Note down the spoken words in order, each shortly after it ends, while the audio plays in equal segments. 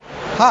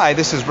Hi,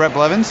 this is Brett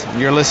Blevins.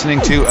 You're listening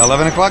to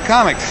 11 O'Clock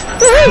Comics.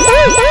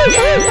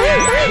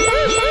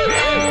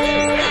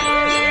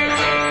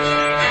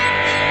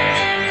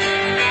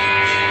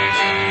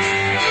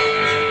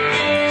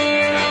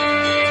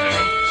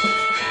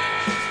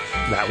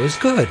 That was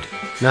good.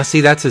 Now,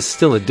 see, that's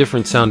still a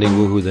different sounding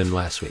woohoo than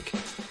last week.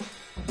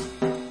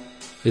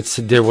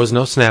 There was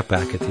no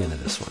snapback at the end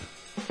of this one.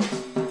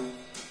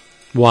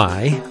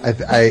 Why?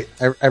 I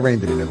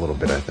reined it in a little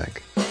bit, I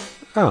think.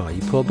 Oh,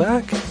 you pulled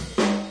back?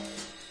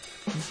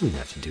 You didn't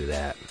have to do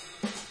that.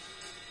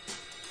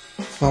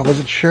 Well, I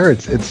wasn't sure.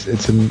 It's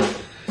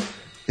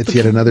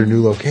yet another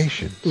new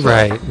location. So.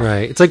 Right.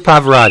 It's like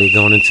Pavarotti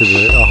going into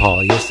the hall.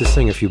 He has to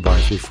sing a few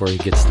bars before he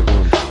gets the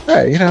room.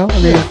 Right,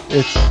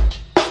 it's...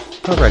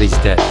 Pavarotti's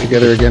dead.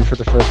 Together again for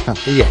the first time.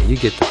 Yeah, you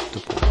get the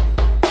point.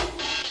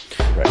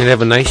 Right. We're going to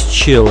have a nice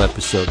chill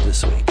episode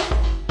this week.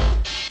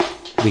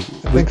 I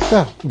think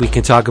so. We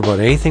can talk about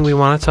anything we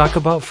want to talk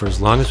about for as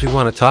long as we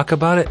want to talk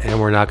about it,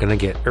 and we're not going to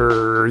get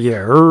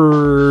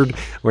We're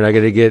not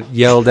going to get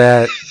yelled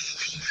at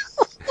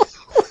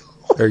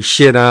or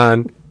shit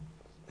on.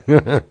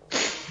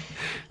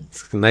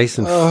 It's nice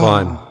and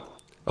fun.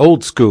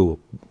 Old school.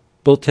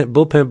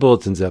 Bullpen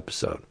Bulletins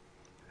episode.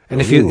 And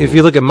if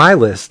you look at my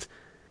list,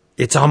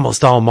 it's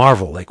almost all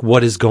Marvel. Like,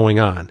 what is going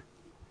on?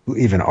 Who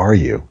even are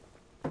you?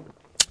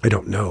 I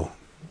don't know.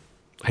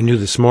 I knew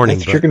this morning.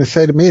 That's what you're going to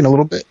say to me in a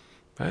little bit.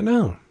 I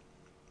know.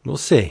 We'll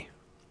see.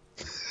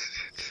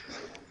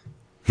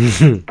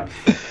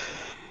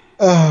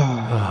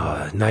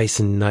 Nice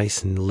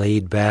and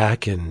laid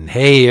back. And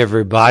hey,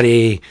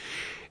 everybody,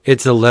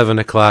 it's 11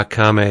 O'Clock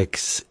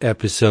Comics,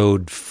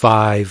 episode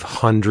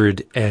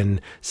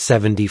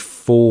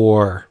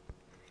 574.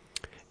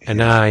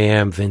 And I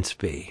am Vince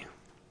B.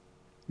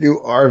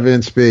 You are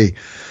Vince B.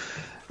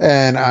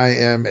 And I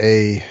am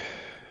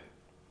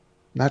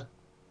not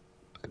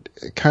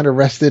kind of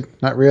rested,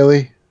 not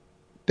really.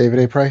 David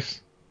A.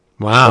 Price.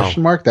 Wow.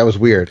 Question mark? That was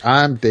weird.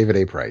 I'm David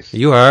A. Price.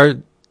 You are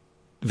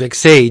Vic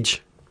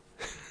Sage.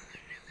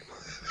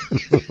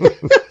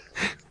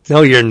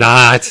 No, you're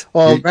not.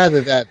 Well,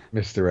 rather that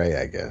Mr.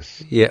 A, I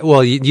guess. Yeah,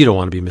 well, you don't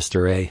want to be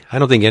Mr. A. I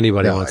don't think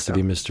anybody wants to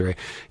be Mr. A.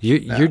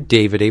 You're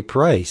David A.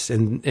 Price.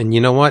 And you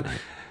know what?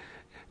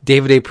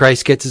 David A.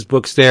 Price gets his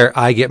books there.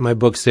 I get my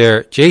books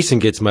there. Jason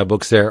gets my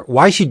books there.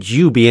 Why should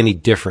you be any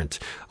different?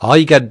 All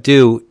you got to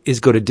do is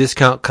go to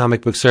Discount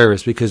Comic Book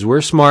Service because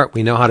we're smart.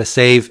 We know how to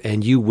save,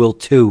 and you will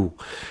too.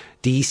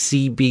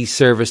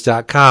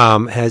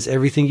 DCBService.com has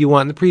everything you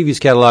want in the previous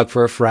catalog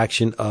for a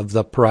fraction of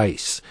the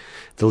price.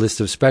 The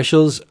list of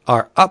specials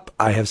are up.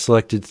 I have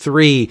selected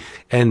 3,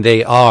 and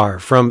they are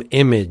from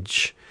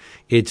Image.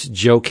 It's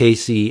Joe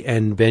Casey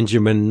and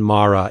Benjamin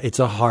Marra. It's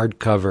a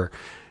hardcover.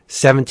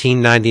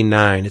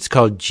 $17.99. It's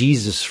called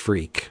Jesus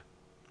Freak.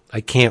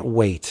 I can't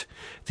wait.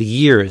 The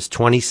year is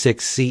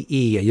 26 CE.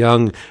 A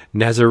young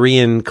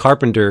Nazarene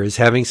carpenter is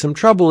having some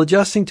trouble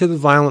adjusting to the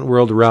violent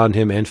world around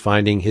him and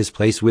finding his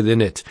place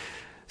within it.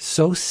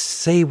 So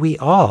say we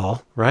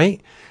all, right?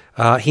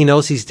 He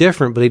knows he's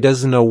different, but he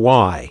doesn't know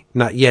why.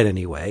 Not yet,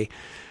 anyway.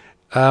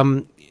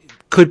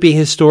 Could be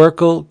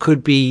historical,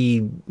 could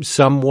be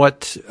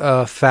somewhat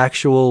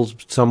factual,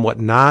 somewhat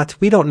not.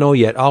 We don't know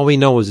yet. All we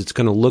know is it's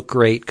going to look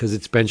great because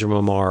it's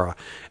Benjamin Marra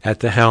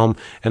at the helm.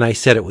 And I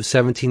said it was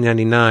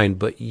 $17.99,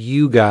 but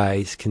you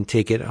guys can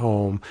take it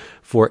home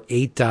for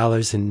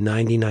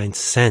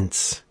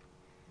 $8.99.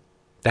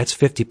 That's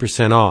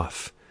 50%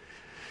 off.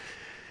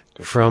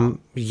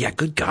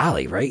 Good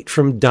golly, right?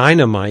 From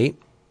Dynamite.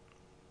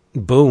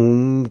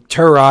 Boom.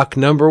 Turok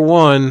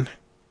 #1.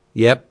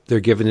 Yep, they're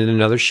giving it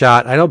another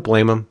shot. I don't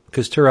blame them,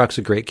 because Turok's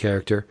a great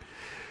character.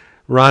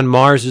 Ron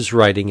Mars is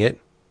writing it.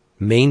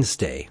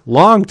 Mainstay.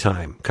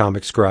 Longtime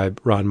comic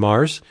scribe Ron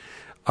Mars.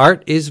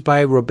 Art is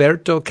by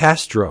Roberto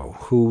Castro,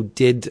 who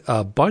did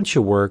a bunch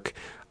of work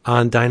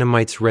on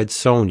Dynamite's Red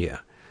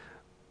Sonja.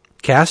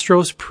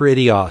 Castro's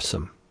pretty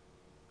awesome.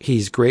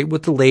 He's great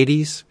with the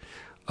ladies.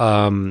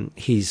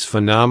 He's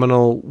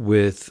phenomenal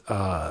with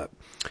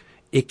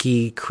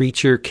icky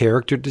creature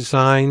character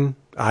design,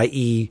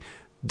 i.e.,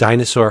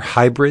 dinosaur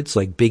hybrids,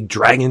 like big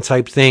dragon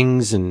type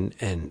things and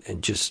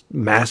just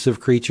massive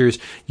creatures.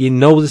 You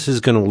know this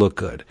is going to look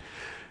good.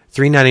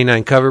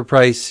 $3.99 cover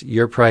price,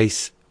 your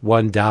price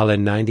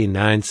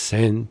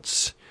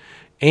 $1.99.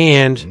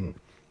 And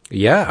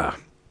yeah,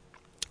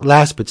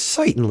 last but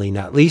certainly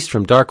not least,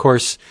 from Dark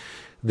Horse,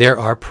 there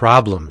are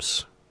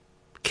problems.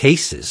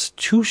 Cases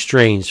too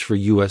strange for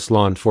U.S.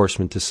 law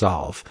enforcement to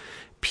solve.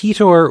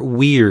 Peter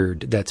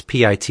Weird, that's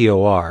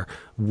Pitor,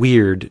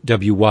 Weird,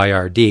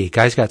 W-Y-R-D,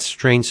 guy's got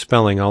strange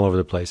spelling all over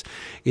the place,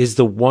 is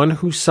the one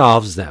who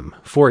solves them,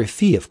 for a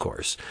fee, of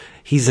course.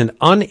 He's an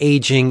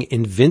unaging,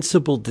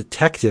 invincible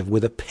detective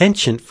with a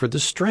penchant for the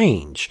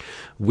strange.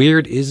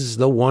 Weird is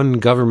the one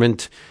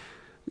government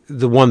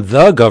the one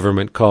the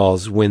government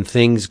calls when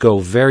things go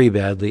very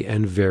badly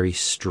and very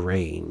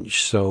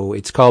strange. So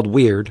it's called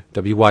Weird,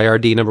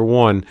 W-Y-R-D, number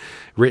 1,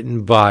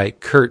 written by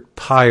Kurt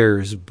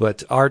Pyers,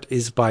 but art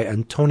is by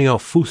Antonio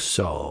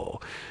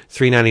Fuso.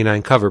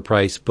 $3.99 cover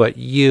price, but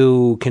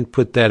you can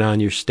put that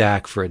on your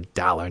stack for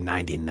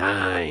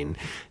 $1.99.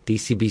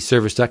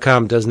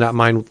 DCBService.com does not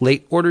mind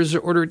late orders or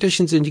order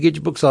additions, and you get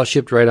your books all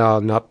shipped right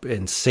on up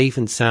and safe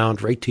and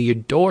sound right to your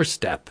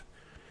doorstep.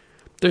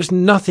 There's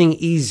nothing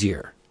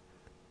easier.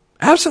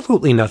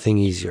 Absolutely nothing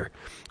easier.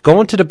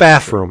 Going to the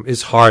bathroom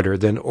is harder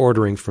than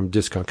ordering from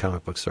Discount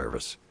Comic Book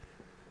Service.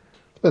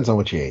 Depends on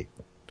what you ate.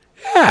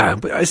 Yeah,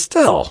 but it's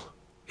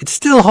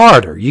still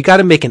harder. You got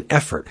to make an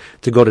effort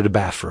to go to the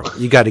bathroom.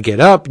 You got to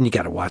get up and you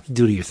got to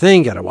do your thing.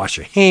 You got to wash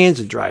your hands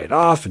and dry it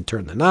off and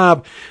turn the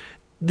knob.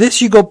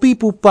 This, you go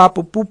beep boop bop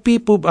boop boop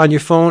beep boop on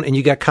your phone, and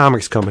you got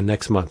comics coming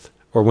next month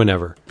or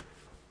whenever.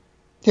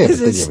 Yeah, but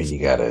then, I mean, you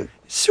gotta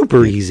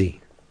super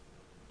easy.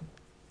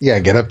 Yeah,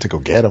 get up to go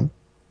get them.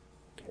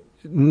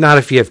 Not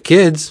if you have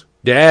kids.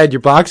 Dad, your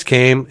box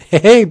came.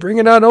 Hey, bring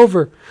it on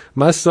over.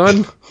 My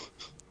son,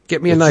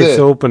 get me a knife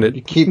to open it.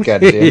 You keep,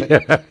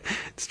 goddammit. Yeah,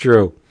 it's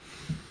true.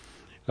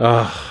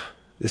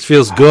 This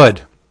feels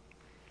good.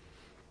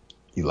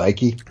 You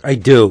like it? I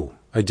do.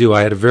 I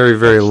had a very,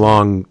 very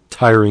long,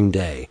 tiring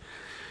day.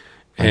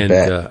 And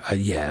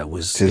yeah, it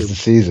was. 'Tis the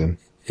season.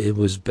 It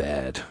was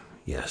bad,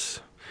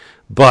 yes.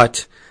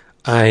 But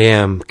I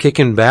am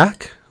kicking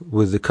back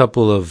with a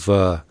couple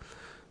of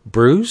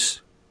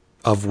brews,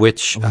 of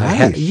which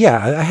nice.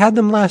 I had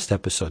them last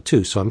episode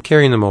too, so I'm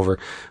carrying them over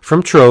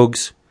from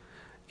Trogs.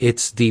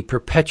 It's the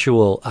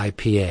Perpetual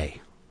IPA.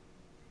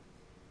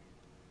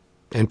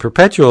 And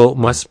perpetual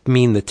must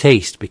mean the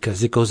taste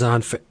because it goes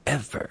on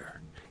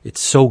forever. It's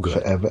so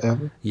good. Forever,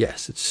 ever?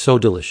 Yes, it's so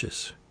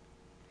delicious.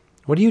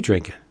 What are you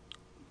drinking?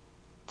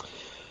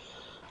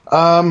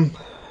 I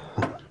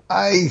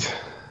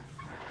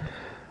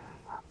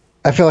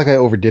feel like I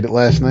overdid it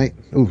last night.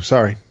 Ooh,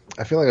 sorry.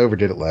 I feel like I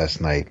overdid it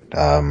last night.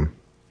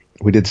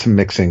 We did some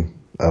mixing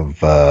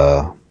of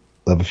a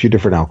few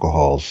different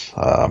alcohols.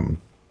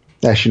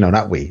 Actually, no,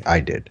 not we.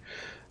 I did.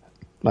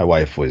 My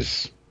wife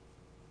was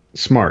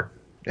smart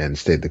and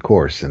stayed the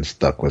course and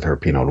stuck with her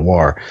Pinot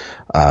Noir.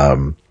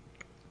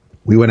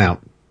 We went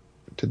out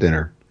to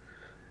dinner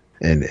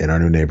in our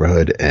new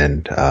neighborhood,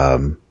 and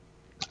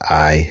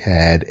I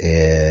had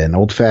an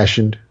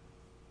old-fashioned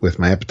with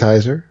my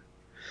appetizer,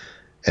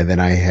 and then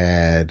I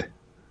had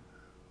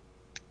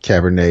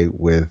Cabernet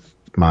with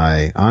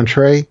my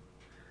entree,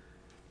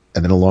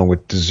 and then along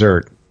with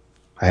dessert,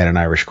 I had an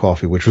Irish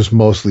coffee, which was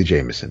mostly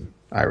Jameson,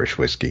 Irish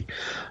whiskey.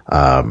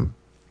 I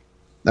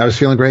was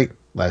feeling great.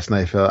 Last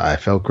night I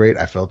felt great.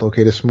 I felt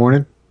okay this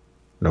morning.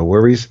 No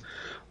worries.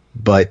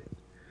 But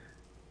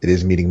it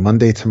is meeting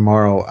Monday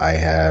tomorrow.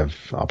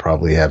 I'll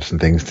probably have some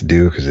things to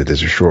do because it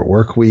is a short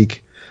work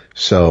week.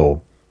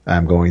 So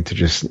I'm going to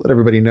just let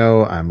everybody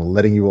know I'm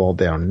letting you all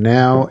down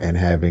now and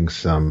having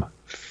some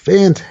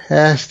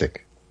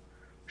fantastic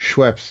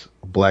Schweppes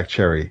Black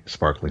Cherry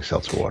Sparkling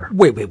Seltzer Water.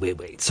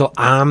 Wait. So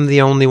I'm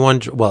the only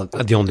one. Well,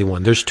 the only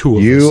one. There's two of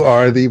us. You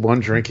are the one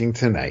drinking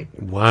tonight.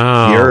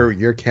 Wow.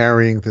 You're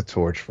carrying the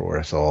torch for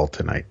us all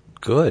tonight.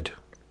 Good.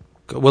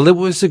 Well, it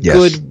was a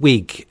good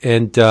week.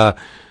 And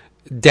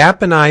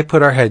Dap and I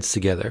put our heads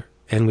together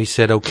and we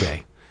said,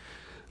 okay,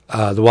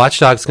 the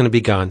Watchdog's going to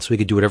be gone, so we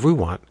could do whatever we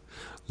want.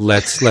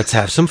 Let's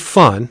have some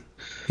fun.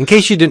 In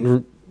case you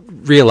didn't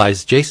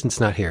realize,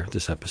 Jason's not here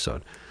this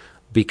episode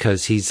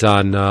because he's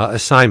on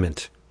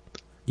assignment.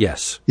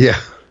 Yes. Yeah.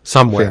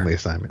 Somewhere.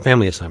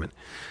 Family assignment.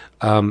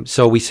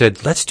 So we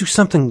said, let's do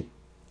something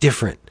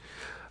different.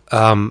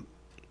 How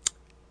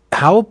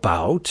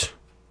about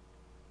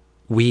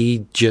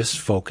we just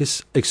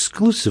focus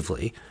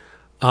exclusively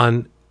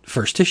on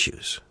first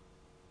issues,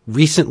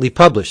 recently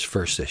published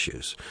first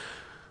issues.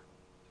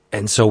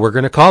 And so we're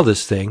going to call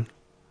this thing,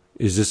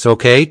 is this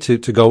okay to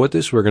go with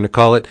this? We're going to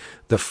call it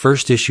the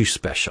First Issue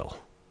Special.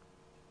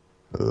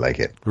 Like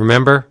it.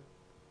 Remember?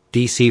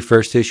 DC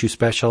First Issue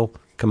Special?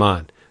 Come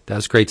on. That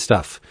was great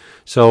stuff.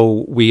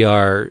 So we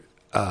are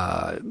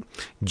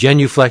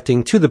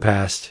genuflecting to the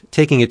past,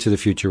 taking it to the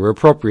future. We're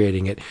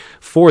appropriating it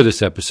for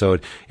this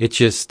episode. It's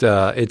just,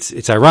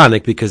 it's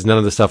ironic because none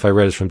of the stuff I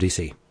read is from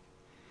DC.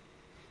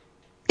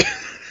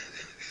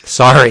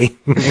 Sorry.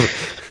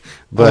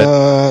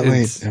 But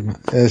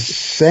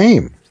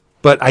same.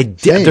 But I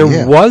did.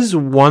 There was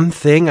one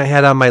thing I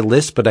had on my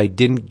list, but I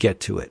didn't get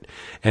to it,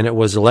 and it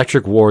was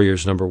Electric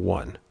Warriors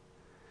 #1.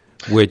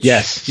 Which,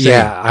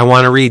 I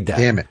want to read that.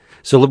 Damn it!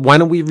 So why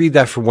don't we read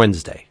that for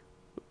Wednesday?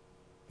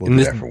 We'll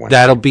do that for Wednesday.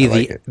 That'll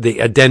be the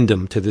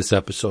addendum to this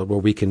episode where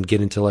we can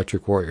get into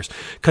Electric Warriors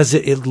because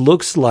it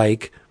looks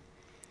like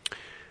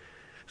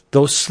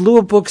those slew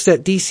of books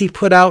that DC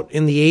put out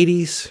in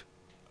the 80s.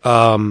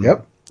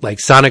 Like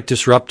Sonic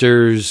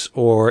Disruptors,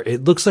 or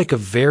it looks like a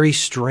very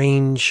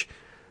strange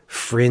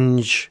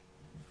fringe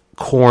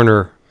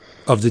corner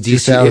of the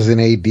DC. 2000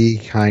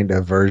 AD kind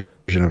of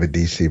version of a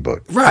DC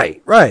book.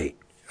 Right.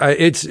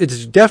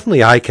 it's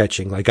definitely eye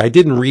catching. Like, I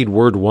didn't read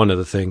word one of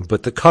the thing,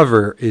 but the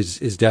cover is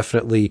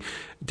definitely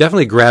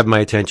grabbed my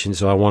attention.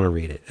 So I want to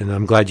read it, and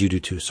I'm glad you do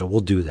too. So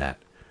we'll do that.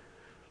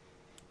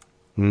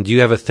 And do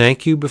you have a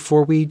thank you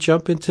before we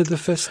jump into the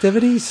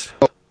festivities?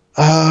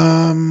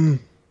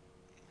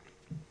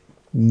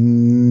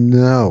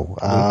 No.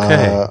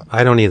 Okay,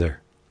 I don't either.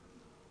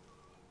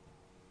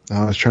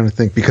 I was trying to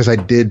think because I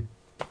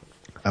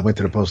went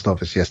to the post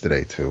office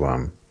yesterday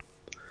to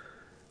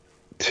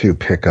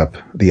pick up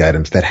the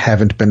items that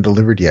haven't been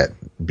delivered yet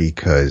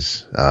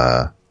because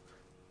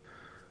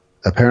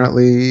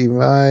apparently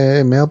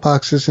my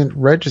mailbox isn't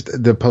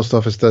registered. The post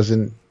office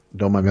doesn't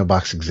know my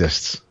mailbox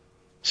exists.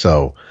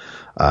 So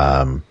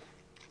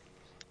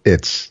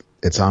it's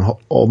on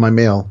all my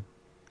mail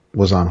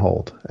was on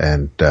hold,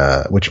 and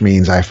which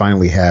means I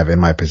finally have in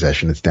my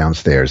possession, it's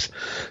downstairs,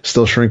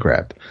 still shrink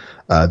wrapped,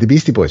 the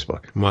Beastie Boys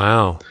book.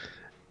 Wow.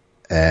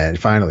 And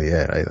finally,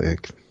 yeah,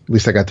 at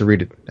least I got to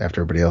read it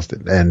after everybody else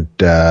did. And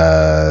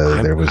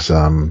there was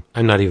I'm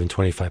not even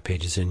 25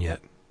 pages in yet.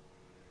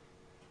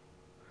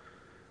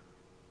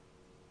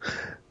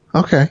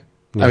 Okay.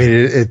 Yeah. I mean,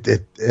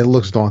 it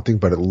looks daunting,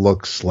 but it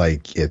looks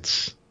like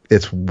it's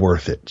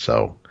worth it.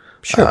 So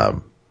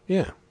Sure.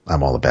 Yeah.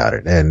 I'm all about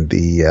it. And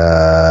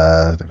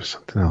there was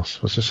something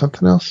else. Was there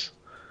something else?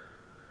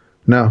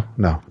 No,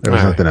 there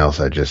was nothing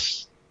else. I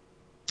just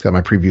got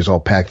my previews all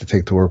packed to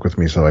take to work with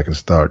me so I can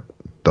start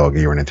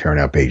dog-earing and tearing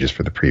out pages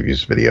for the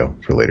previews video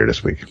for later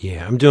this week.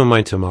 Yeah, I'm doing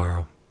mine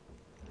tomorrow.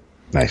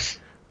 Nice.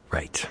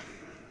 Right.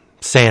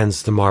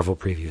 Sans the Marvel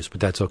previews, but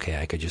that's okay.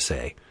 I could just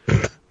say,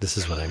 this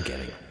is what I'm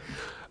getting.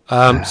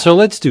 So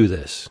let's do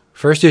this.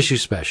 First issue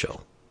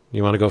special.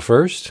 You want to go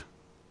first?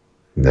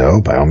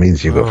 No, by all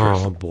means, you go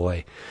first. Oh,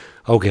 boy.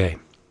 Okay.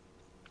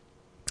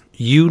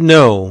 You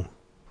know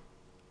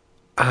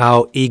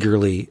how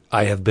eagerly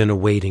I have been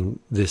awaiting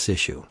this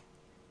issue.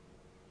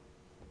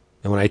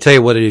 And when I tell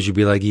you what it is, you'll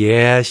be like,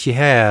 yes, you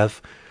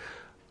have.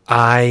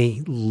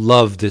 I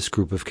love this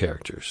group of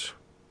characters.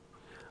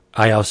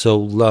 I also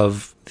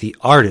love the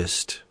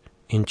artist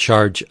in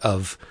charge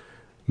of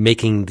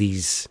making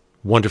these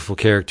wonderful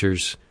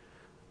characters,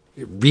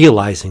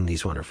 realizing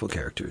these wonderful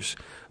characters.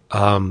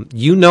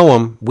 You know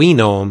them, we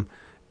know them,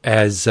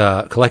 as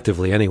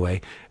collectively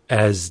anyway,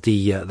 as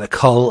the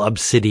Cull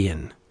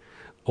Obsidian,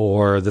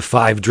 or the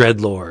Five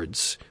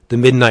Dreadlords, the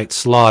Midnight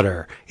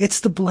Slaughter. It's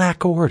the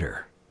Black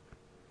Order.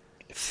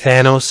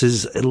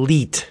 Thanos'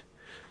 elite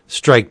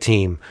strike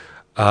team,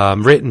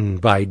 written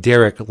by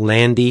Derek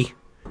Landy,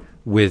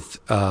 with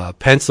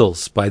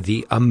pencils by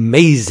the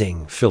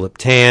amazing Philip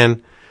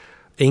Tan,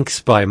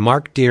 inks by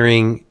Mark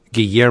Deering,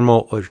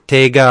 Guillermo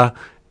Ortega,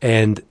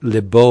 and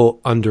LeBeau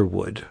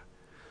Underwood,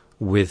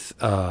 with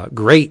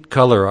great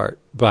color art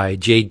by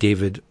J.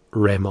 David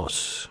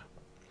Ramos.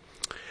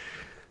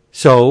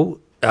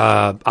 So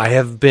I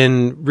have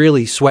been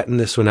really sweating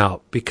this one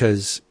out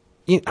because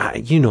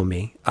you know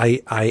me.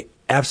 I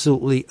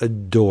absolutely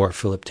adore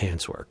Philip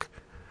Tan's work.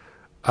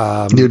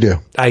 You do.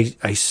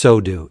 I so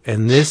do.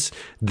 And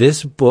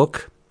this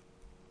book,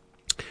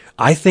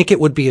 I think it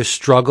would be a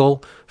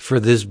struggle for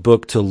this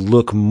book to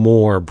look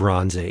more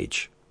Bronze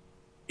Age.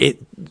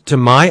 To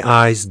my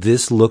eyes,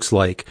 this looks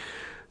like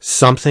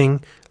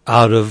something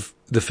out of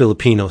the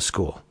Filipino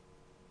school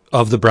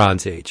of the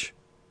Bronze Age.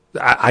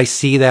 I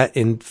see that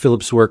in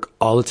Philip's work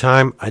all the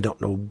time. I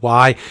don't know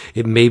why.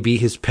 It may be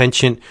his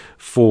penchant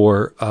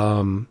for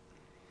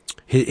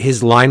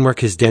his line work,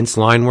 his dense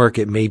line work.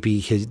 It may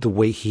be the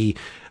way he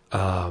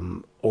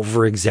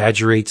over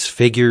exaggerates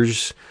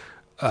figures.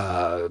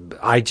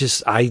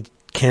 I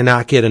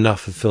cannot get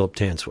enough of Philip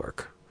Tan's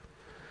work.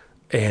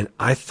 And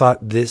I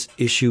thought this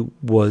issue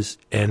was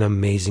an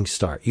amazing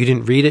start. You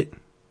didn't read it?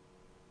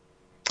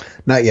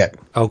 Not yet.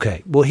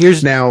 Okay. Well,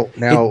 here's now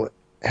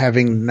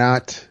having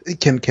not,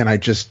 can I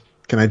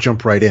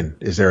jump right in?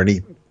 Is there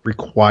any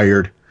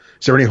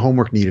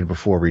homework needed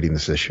before reading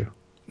this issue?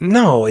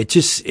 No, it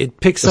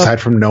picks up.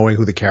 Aside from knowing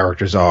who the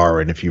characters are,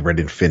 and if you read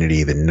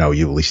Infinity, then at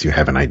least you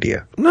have an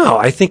idea. No,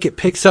 I think it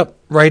picks up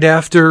right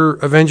after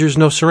Avengers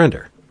No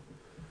Surrender.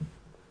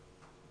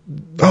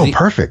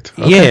 Perfect.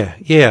 Okay.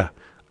 Yeah.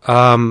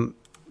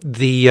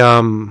 The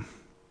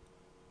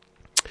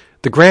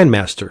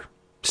Grandmaster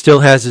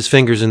still has his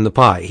fingers in the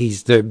pie.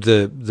 He's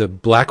the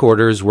Black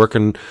Order is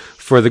working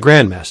for the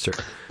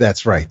Grandmaster.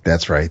 That's right.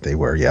 They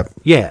were. Yep.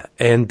 Yeah,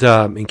 and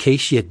in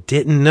case you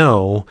didn't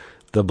know,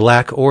 the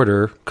Black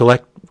Order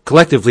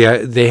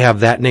collectively they have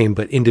that name,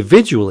 but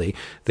individually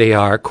they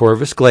are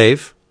Corvus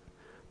Glaive,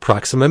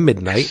 Proxima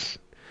Midnight,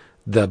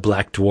 the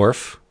Black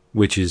Dwarf,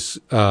 which is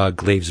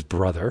Glaive's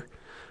brother,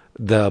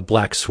 the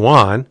Black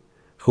Swan,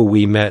 who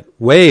we met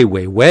way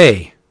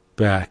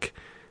back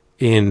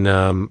in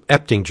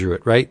Epting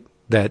Druid, right?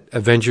 That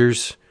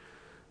Avengers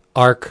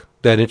arc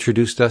that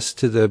introduced us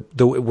to the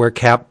where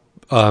Cap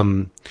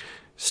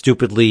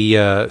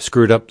stupidly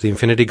screwed up the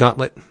Infinity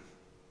Gauntlet.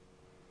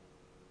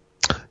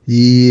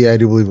 Yeah, I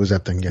do believe it was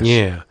Epting, yes.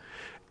 Yeah.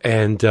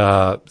 And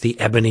the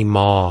Ebony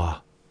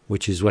Maw,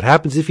 which is what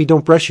happens if you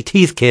don't brush your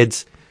teeth,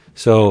 kids.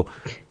 So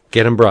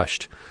get them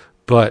brushed.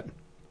 But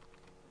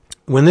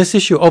when this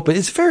issue opens,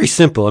 it's very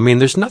simple. I mean,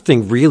 there's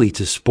nothing really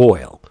to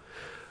spoil.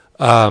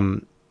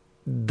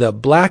 The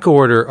Black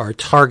Order are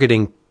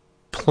targeting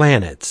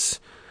planets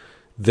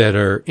that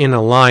are in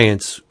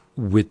alliance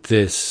with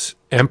this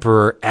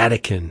Emperor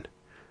Atikin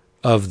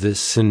of the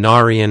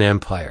Cenarian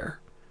Empire.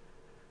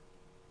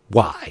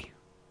 Why?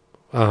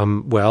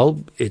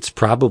 Well, it's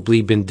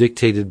probably been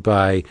dictated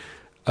by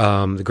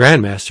the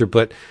Grandmaster,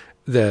 but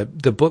the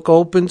book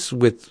opens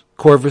with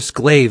Corvus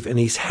Glaive, and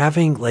he's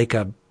having like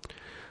a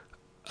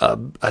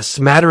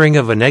smattering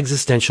of an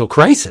existential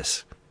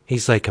crisis.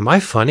 He's like, am I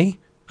funny?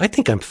 I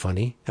think I'm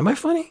funny. Am I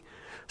funny?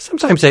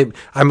 Sometimes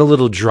I'm a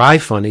little dry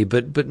funny,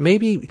 but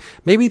maybe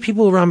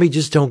people around me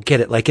just don't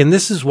get it. Like, and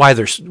this is why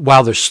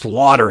while they're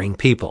slaughtering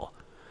people.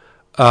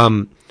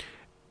 And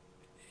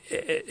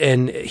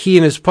he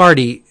and his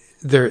party,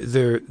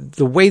 the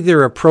way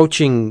they're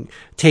approaching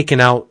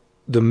taking out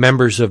the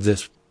members of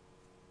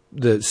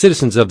the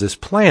citizens of this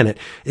planet,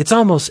 it's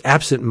almost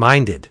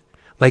absent-minded.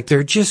 Like,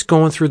 they're just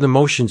going through the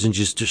motions and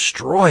just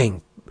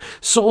destroying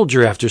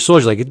soldier after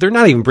soldier. Like, they're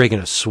not even breaking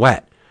a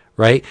sweat,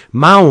 right?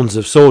 Mounds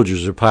of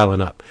soldiers are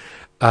piling up.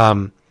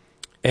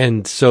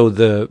 And so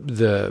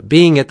the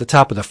being at the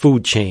top of the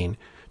food chain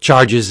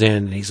charges in,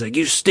 and he's like,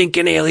 you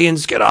stinking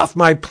aliens, get off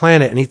my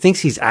planet. And he thinks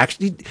he's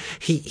actually,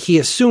 he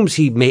assumes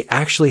he may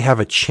actually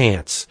have a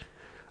chance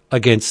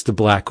against the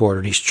Black Order.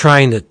 And he's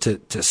trying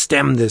to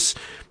stem this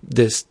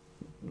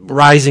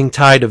rising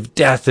tide of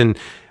death, and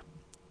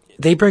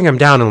they bring him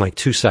down in like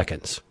 2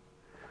 seconds.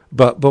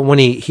 But when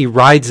he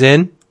rides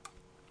in,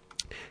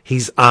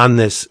 he's on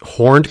this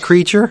horned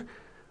creature.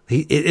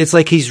 It's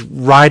like he's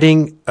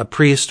riding a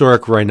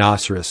prehistoric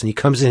rhinoceros, and he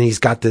comes in and he's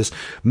got this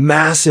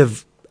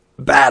massive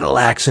battle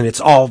axe, and it's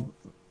all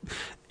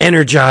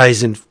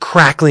energized and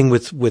crackling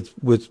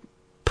with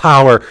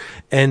power,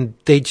 and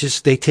they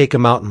take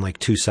him out in like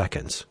 2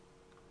 seconds.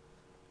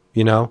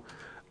 You know?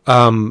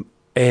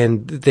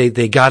 And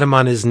they got him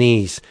on his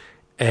knees,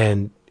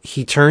 and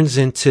he turns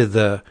into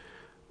the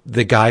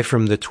guy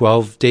from the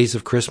 12 Days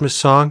of Christmas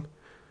song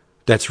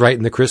that's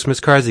writing the Christmas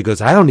cards. He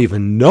goes, I don't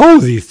even know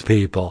these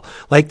people.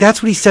 Like,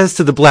 that's what he says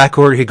to the Black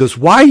Order. He goes,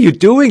 why are you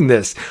doing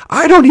this?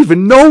 I don't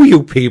even know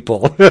you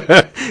people.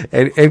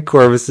 and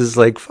Corvus is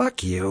like,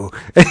 fuck you.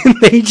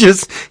 And he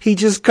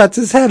just cuts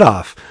his head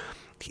off.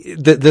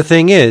 The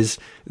thing is,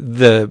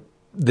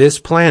 this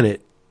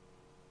planet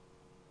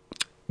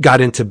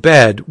got into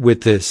bed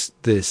with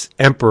this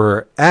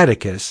Emperor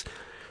Atticus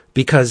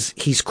because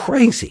he's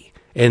crazy.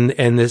 And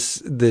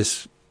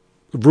this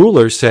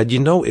ruler said,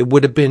 it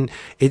would have been,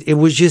 it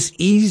was just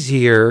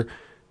easier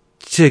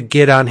to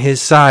get on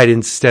his side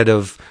instead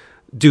of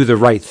do the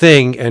right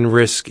thing and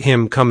risk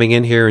him coming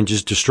in here and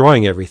just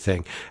destroying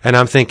everything. And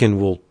I'm thinking,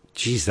 well,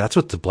 geez, that's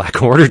what the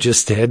Black Order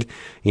just did.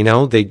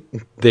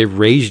 They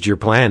razed your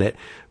planet.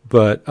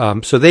 But,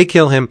 so they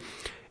kill him.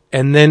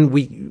 And then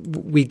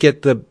we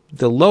get the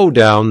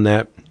lowdown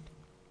that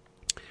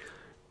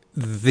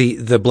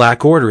the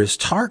Black Order is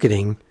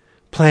targeting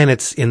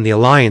planets in the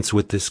alliance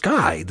with this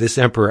guy, this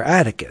Emperor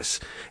Atticus.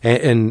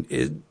 And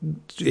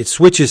it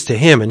switches to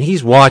him, and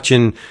he's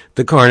watching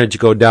the carnage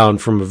go down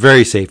from a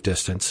very safe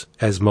distance,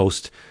 as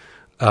most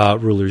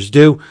rulers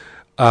do.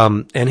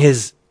 And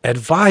his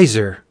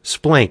advisor,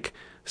 Splank,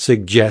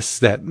 suggests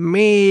that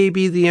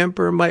maybe the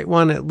Emperor might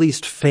want to at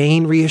least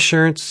feign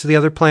reassurance to the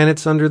other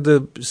planets under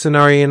the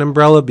Cenarian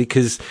umbrella,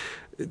 because,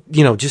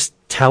 just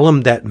tell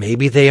them that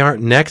maybe they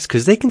aren't next,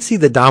 because they can see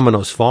the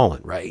dominoes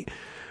falling, right?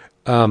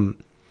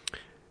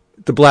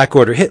 The Black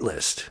Order hit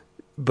list,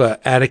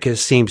 but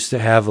Atticus seems to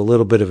have a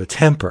little bit of a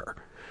temper,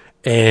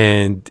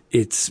 and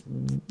it's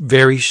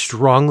very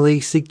strongly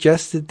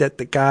suggested that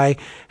the guy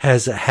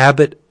has a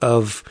habit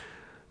of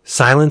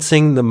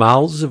silencing the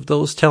mouths of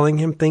those telling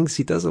him things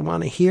he doesn't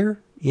want to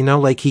hear.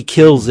 Like he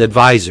kills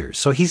advisors.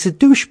 So he's a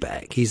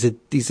douchebag.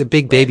 He's a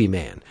big baby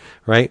man,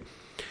 right?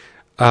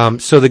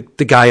 So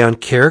the guy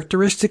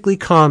uncharacteristically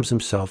calms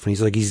himself, and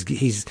he's like,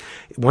 he's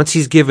once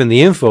he's given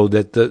the info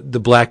that the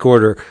Black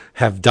Order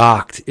have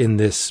docked in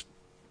this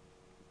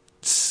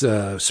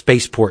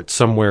spaceport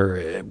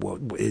somewhere.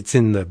 It's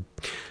in the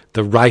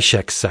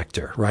Ryshek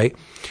sector, right?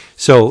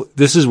 So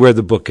this is where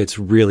the book gets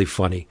really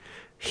funny.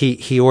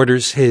 He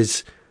orders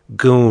his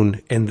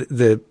goon, and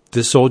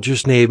the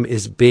soldier's name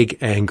is Big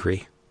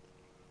Angry.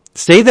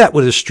 Say that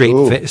with a straight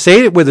face.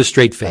 Say it with a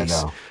straight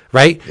face,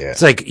 right? Yeah.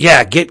 It's like,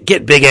 yeah,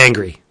 get Big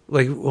Angry.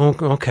 Like,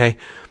 okay.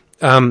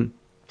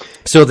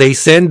 So they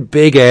send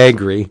Big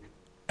Angry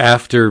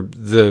after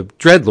the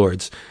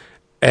Dreadlords,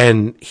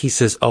 and he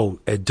says,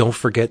 don't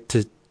forget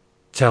to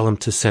tell him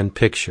to send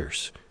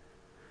pictures,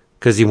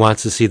 because he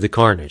wants to see the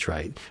carnage,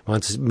 right?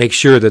 Wants to make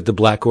sure that the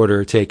Black Order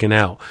are taken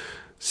out.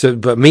 So,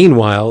 but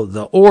meanwhile,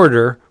 the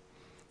Order,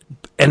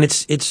 and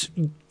it's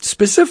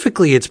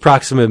specifically, it's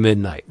Proxima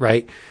Midnight,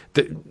 right?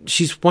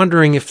 She's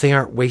wondering if they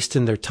aren't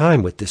wasting their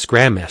time with this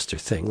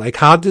Grandmaster thing. Like,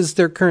 how does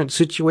their current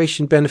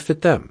situation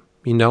benefit them?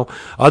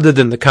 Other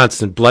than the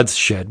constant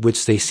bloodshed,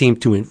 which they seem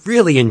to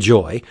really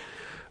enjoy.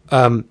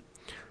 And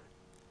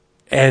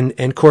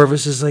And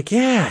Corvus is like,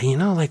 yeah,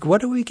 like,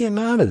 what are we getting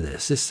out of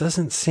this? This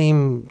doesn't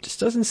seem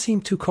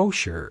too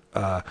kosher.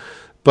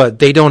 But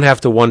they don't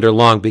have to wonder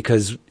long,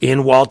 because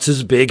in waltz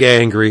is Big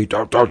Angry,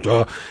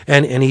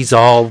 and he's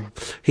all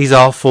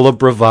full of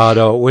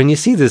bravado. When you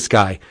see this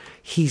guy,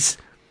 he's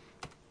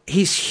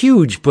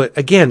huge, but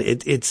again,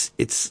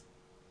 it's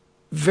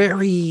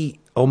very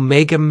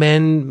Omega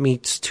Men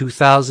meets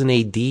 2000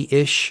 AD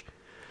ish.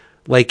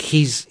 Like,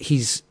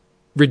 he's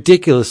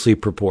ridiculously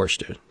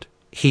proportioned.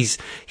 He's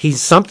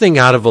something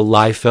out of a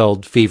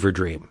Liefeld fever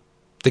dream.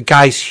 The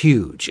guy's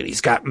huge, and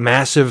he's got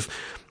massive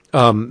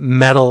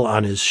metal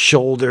on his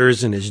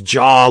shoulders, and his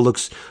jaw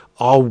looks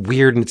all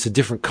weird, and it's a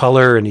different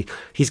color, and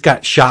he's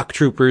got shock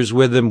troopers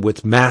with him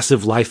with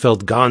massive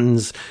Liefeld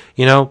guns,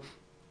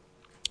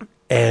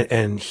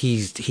 and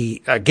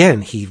he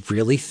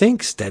really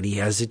thinks that he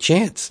has a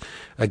chance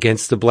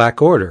against the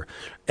Black Order.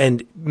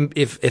 And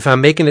if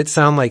I'm making it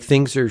sound like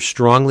things are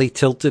strongly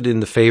tilted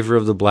in the favor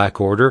of the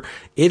Black Order,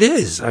 it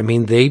is. I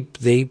mean,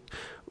 they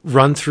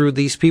run through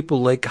these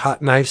people like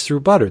hot knives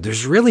through butter.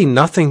 There's really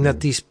nothing that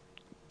these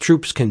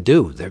troops can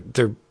do.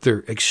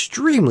 They're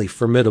extremely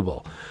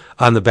formidable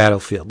on the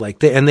battlefield.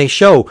 And they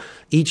show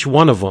each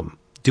one of them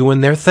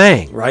doing their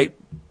thing, right?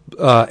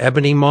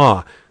 Ebony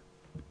Maw,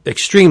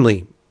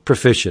 extremely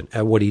proficient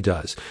at what he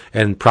does.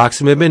 And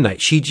Proxima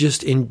Midnight, she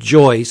just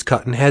enjoys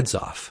cutting heads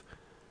off.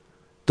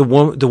 The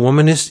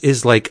woman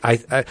is like,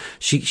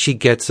 she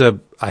gets a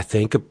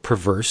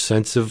perverse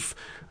sense of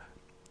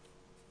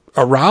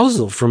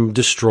arousal from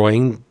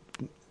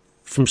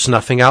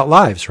snuffing out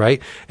lives,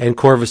 right? And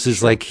Corvus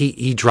is like,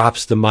 he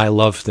drops the my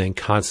love thing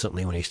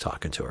constantly when he's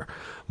talking to her.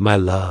 My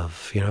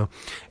love,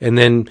 And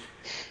then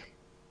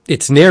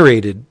it's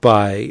narrated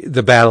by,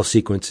 the battle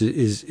sequence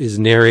is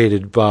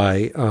narrated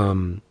by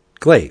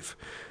Glaive.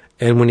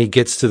 And when he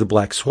gets to the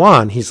Black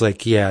Swan, he's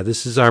like, yeah,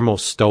 this is our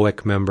most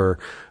stoic member,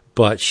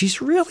 but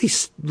she's really,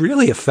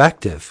 really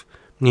effective.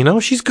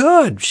 She's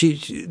good.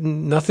 She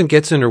nothing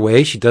gets in her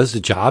way. She does the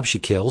job. She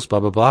kills,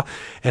 blah, blah, blah.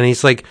 And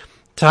he's like,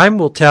 time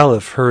will tell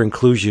if her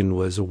inclusion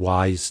was a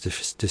wise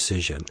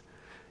decision.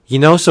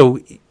 So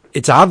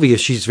it's obvious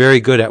she's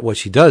very good at what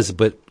she does,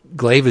 but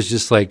Glaive is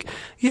just like,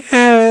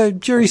 yeah,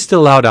 jury's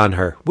still out on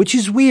her, which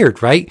is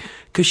weird, right?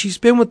 Because she's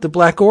been with the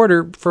Black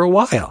Order for a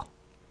while.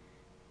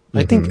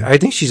 Mm-hmm. I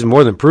think she's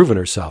more than proven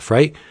herself,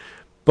 right?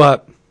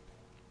 But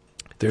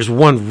there's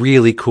one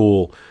really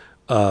cool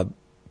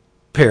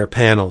pair of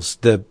panels.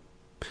 The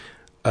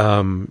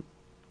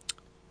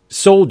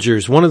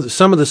soldiers,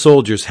 some of the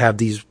soldiers have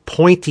these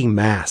pointy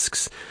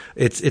masks.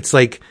 It's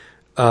like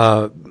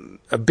a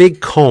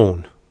big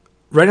cone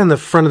right on the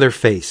front of their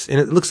face, and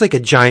it looks like a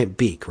giant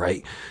beak,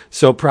 right?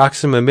 So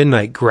Proxima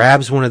Midnight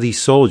grabs one of these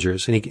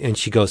soldiers, and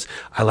she goes,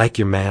 I like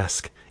your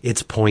mask.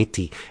 It's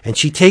pointy. And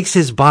she takes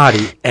his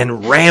body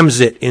and rams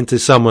it into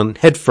someone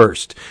head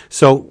first.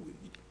 So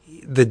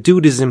the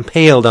dude is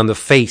impaled on the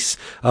face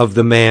of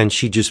the man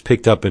she just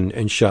picked up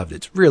and shoved.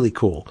 It's really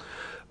cool.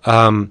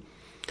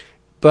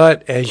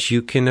 But as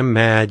you can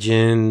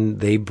imagine,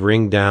 they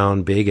bring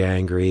down Big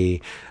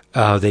Angry.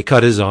 They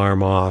cut his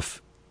arm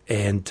off,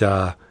 and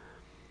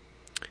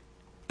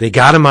they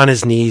got him on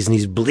his knees, and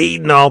he's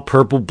bleeding all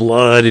purple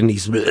blood, and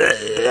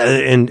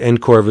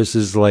and Corvus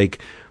is like,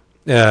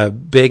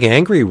 Big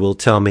Angry will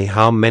tell me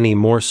how many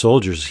more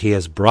soldiers he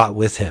has brought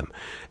with him.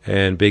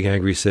 And Big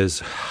Angry says,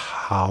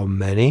 how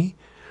many?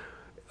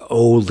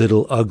 Oh,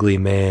 little ugly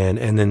man.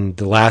 And then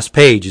the last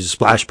page is a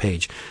splash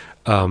page,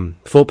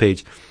 full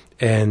page.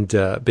 And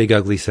Big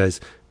Ugly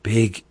says,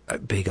 Big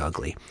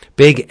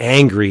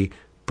Angry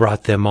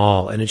brought them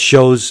all. And it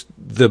shows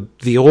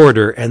the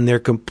order, and they're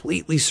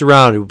completely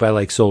surrounded by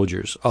like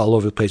soldiers all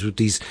over the place with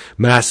these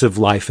massive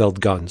Liefeld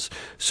guns.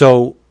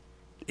 So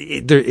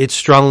it's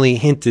strongly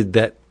hinted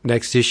that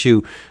next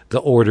issue, the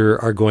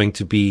Order are going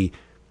to be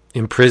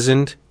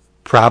imprisoned,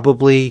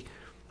 probably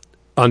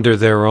under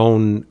their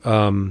own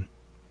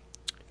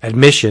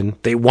admission.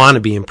 They want to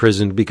be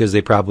imprisoned because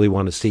they probably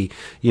want to see,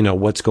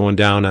 what's going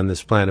down on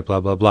this planet, blah,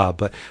 blah, blah.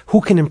 But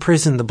who can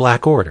imprison the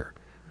Black Order?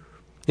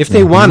 If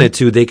they wanted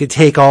to, they could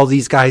take all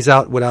these guys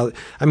out without,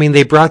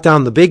 they brought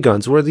down the big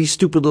guns. What are these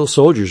stupid little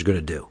soldiers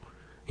going to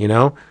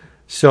do?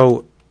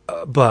 So,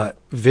 but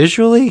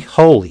visually,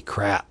 holy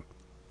crap.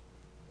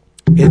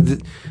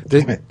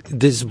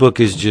 This book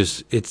is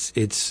just,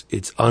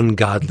 it's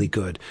ungodly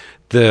good.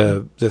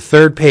 The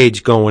third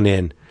page going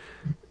in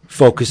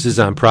focuses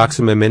on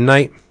Proxima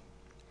Midnight,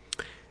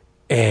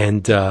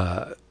 and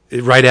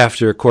right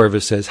after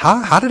Corvus says,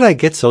 how did I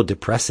get so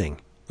depressing?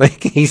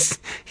 Like he's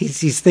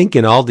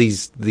thinking all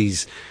these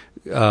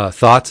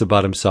thoughts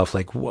about himself,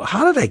 like,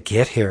 how did I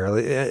get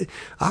here?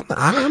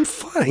 I'm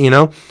fine,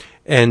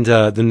 And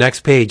the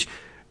next page,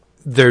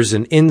 there's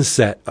an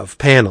inset of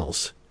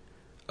panels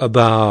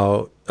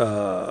about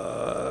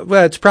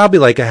it's probably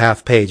like a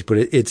half page, but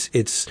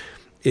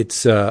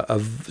it's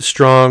a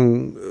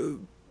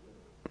strong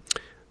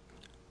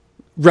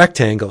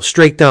rectangle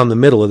straight down the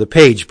middle of the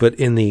page, but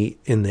in the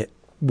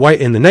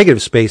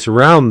negative space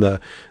around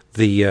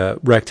the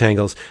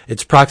rectangles,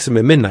 it's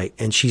Proxima Midnight,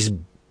 and she's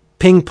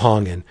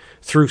ping-ponging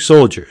through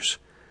soldiers.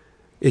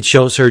 It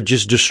shows her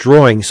just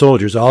destroying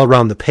soldiers all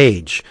around the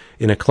page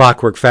in a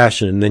clockwork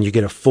fashion, and then you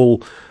get a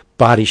full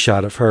body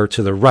shot of her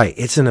to the right.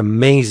 It's an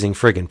amazing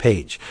friggin'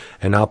 page,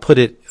 and I'll put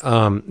it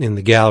in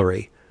the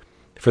gallery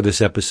for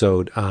this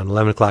episode on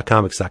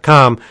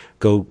 11o'clockcomics.com.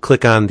 Go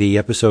click on the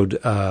episode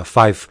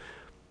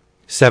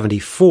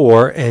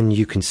 574, and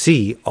you can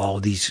see all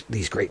these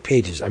great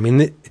pages. I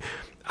mean,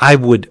 I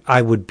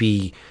would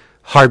be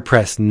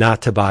hard-pressed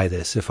not to buy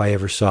this if I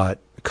ever saw it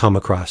come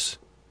across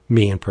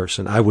me in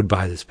person. I would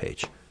buy this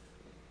page.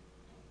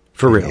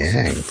 For reals.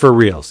 Dang. For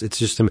reals. It's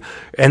just,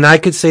 and I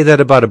could say that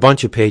about a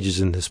bunch of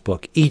pages in this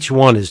book. Each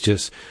one is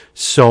just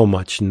so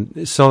much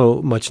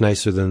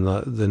nicer than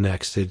the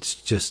next. It's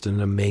just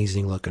an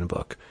amazing looking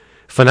book.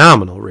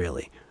 Phenomenal,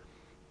 really.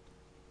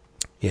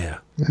 Yeah.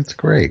 That's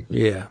great.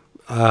 Yeah.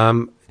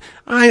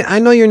 I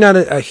know you're not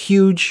a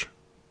huge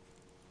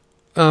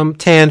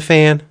Tan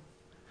fan,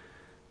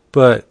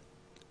 but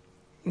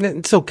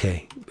it's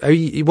okay.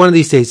 One of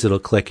these days it'll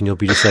click and you'll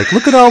be just like,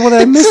 look at all what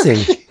I'm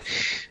missing.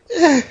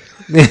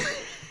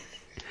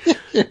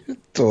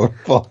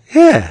 Adorable.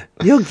 Yeah,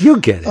 you'll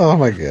get it. Oh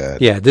my God.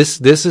 Yeah, this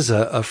is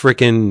a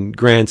freaking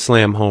grand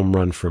slam home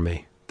run for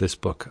me. This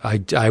book,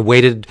 I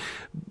waited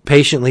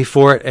patiently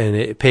for it, and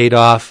it paid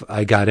off.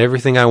 I got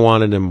everything I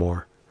wanted and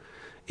more.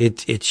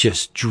 It's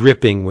just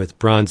dripping with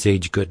Bronze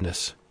Age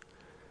goodness.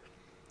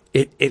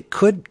 It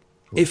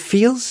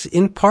feels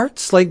in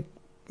parts like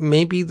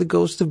maybe the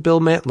ghost of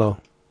Bill Mantlo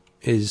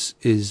is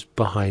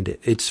behind it.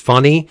 It's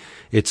funny,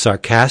 it's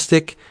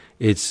sarcastic,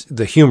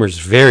 the humor's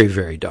very,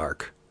 very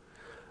dark.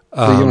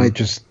 So you might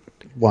just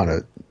want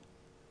to.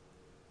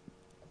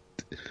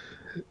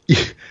 You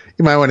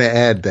might want to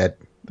add that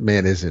the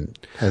man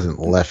hasn't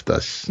left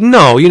us.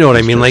 No, you know what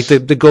I mean. Like the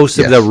ghost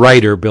of Yes. the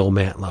writer Bill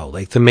Mantlo,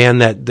 like the man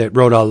that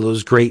wrote all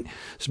those great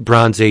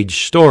Bronze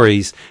Age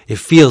stories. It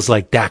feels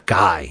like that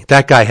guy.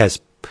 That guy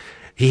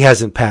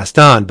hasn't passed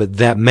on, but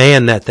that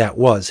man that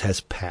was has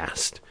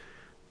passed.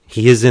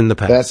 He is in the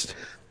past.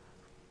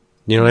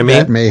 You know what I mean?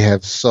 That may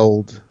have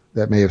sold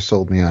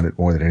me on it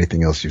more than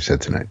anything else you've said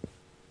tonight.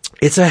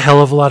 It's a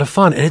hell of a lot of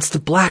fun, and it's the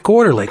Black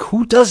Order. Like,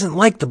 who doesn't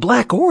like the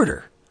Black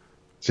Order?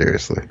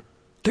 Seriously.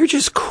 They're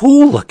just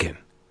cool looking,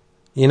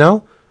 you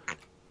know?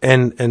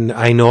 And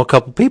I know a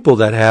couple people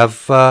that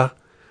have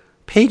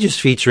pages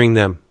featuring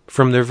them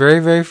from their very,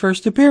 very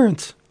first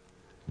appearance.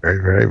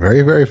 Very, very,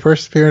 very, very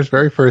first appearance,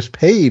 very first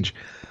page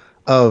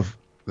of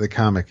the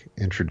comic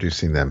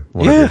introducing them.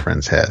 One of your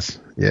friends has.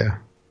 Yeah.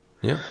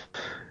 Yeah.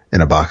 In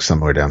a box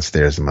somewhere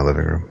downstairs in my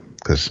living room,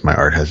 because my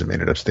art hasn't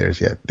made it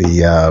upstairs yet.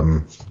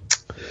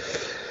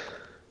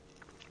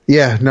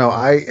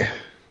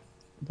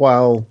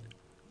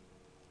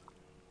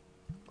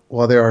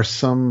 While there are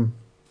some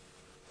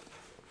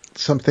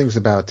things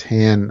about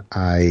Tan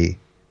I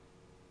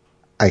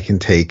can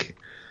take,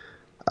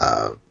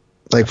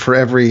 like for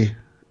every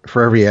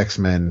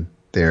X-Men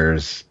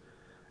there's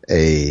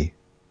the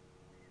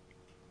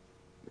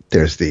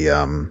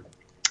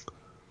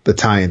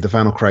tie-in, the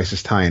Final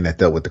Crisis tie-in that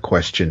dealt with the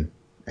Question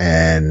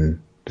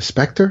and the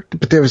Spectre,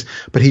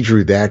 but he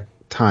drew that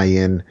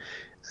tie-in.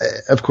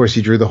 Of course,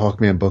 he drew the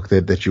Hawkman book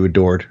that you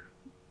adored,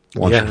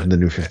 launching from the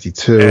New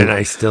 52, and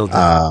I still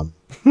do.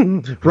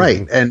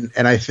 Right, and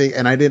I think,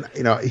 and I didn't,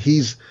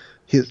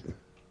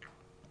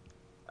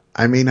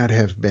 I may not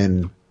have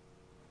been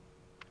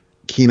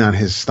keen on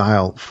his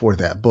style for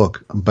that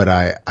book, but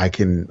I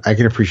can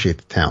appreciate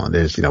the talent.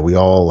 There's, we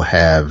all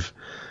have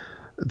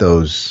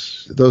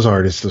those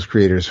artists, those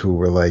creators who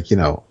were like,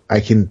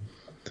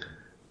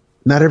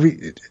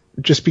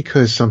 just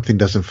because something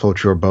doesn't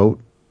float your boat,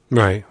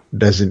 right,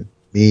 doesn't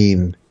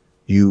mean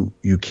you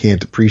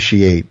can't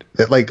appreciate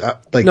that.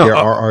 No, there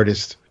are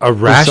artists, a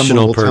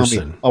rational person.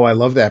 Tell me, oh, I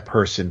love that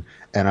person,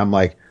 and I'm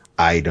like,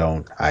 I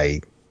don't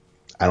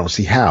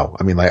see how.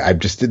 I mean,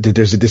 like,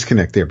 there's a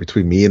disconnect there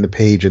between me and the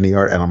page and the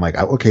art, and I'm like,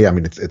 okay, I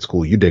mean, it's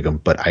cool, you dig them,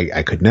 but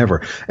I could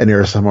never. And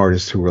there are some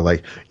artists who were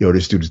like, yo,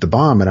 this dude's the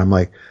bomb, and I'm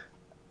like,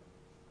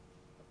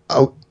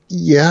 oh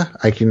yeah,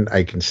 I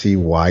can see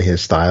why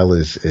his style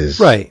is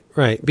right,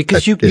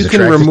 because you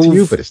can remove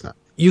you, but it's not.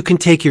 You can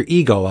take your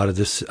ego out of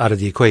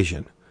the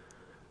equation.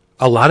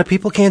 A lot of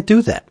people can't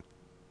do that,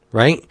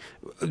 right?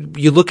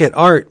 You look at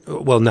art,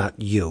 well, not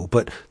you,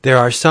 but there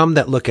are some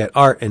that look at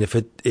art, and if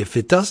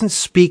it doesn't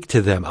speak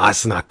to them,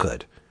 it's not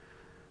good.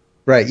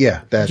 Right,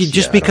 yeah.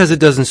 Because it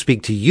doesn't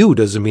speak to you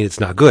doesn't mean it's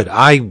not good.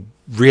 I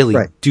really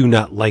Right. do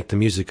not like the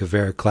music of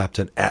Eric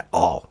Clapton at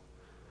all.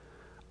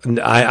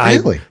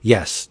 Really?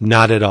 Yes,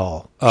 not at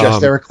all.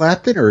 Just Eric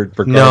Clapton, or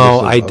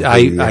no,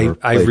 regardless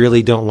I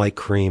really don't like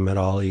Cream at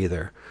all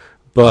either.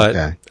 But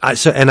Okay.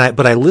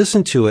 I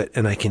listen to it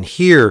and I can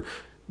hear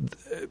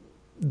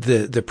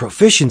the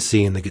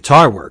proficiency in the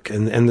guitar work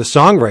and the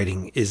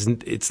songwriting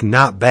it's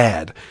not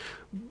bad.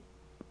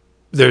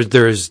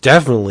 There's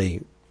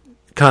definitely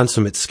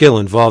consummate skill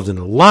involved in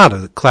a lot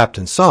of the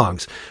Clapton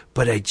songs,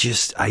 but I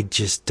just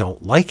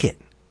don't like it.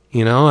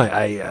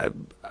 I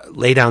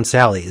Lay Down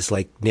Sally is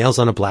like nails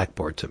on a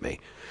blackboard to me,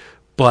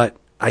 but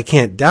I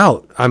can't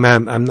doubt. I'm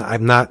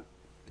not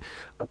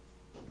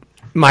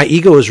my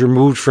ego is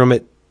removed from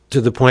it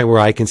to the point where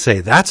I can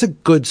say that's a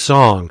good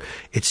song.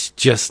 It's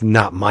just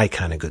not my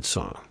kind of good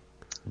song.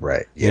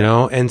 Right. You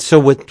know? And so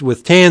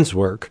with Tan's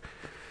work,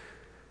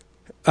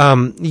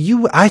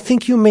 I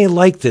think you may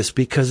like this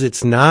because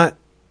it's not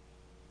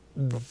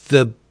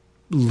the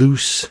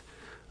loose,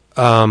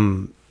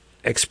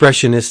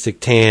 expressionistic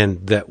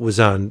Tan that was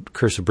on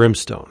Curse of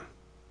Brimstone.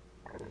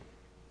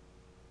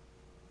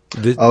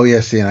 Oh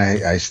yeah, see, and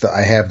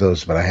I have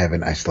those, but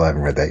I still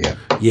haven't read that yet.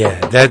 Yeah,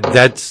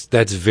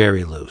 that's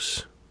very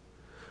loose.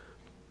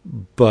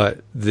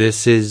 But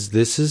this is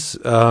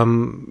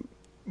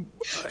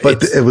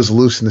but it was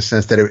loose in the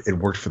sense that it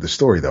worked for the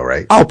story, though,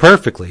 right? Oh,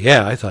 perfectly.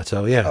 Yeah, I thought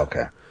so. Yeah.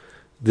 Okay.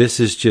 This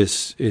is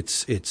just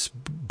it's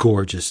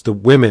gorgeous. The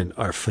women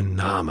are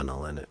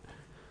phenomenal in it.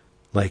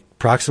 Like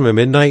Proxima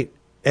Midnight,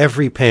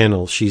 every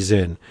panel she's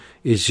in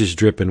is just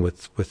dripping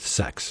with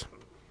sex.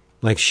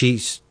 Like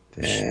she's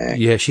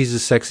a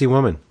sexy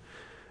woman,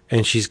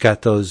 and she's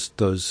got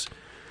those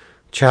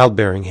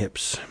childbearing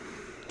hips.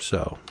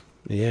 So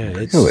yeah,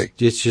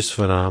 it's just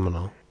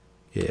phenomenal.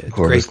 Yeah,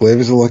 Corvus Glaive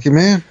is a lucky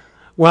man.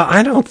 Well,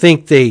 I don't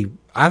think they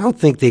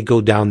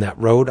go down that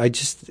road. I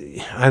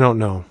don't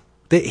know.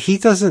 She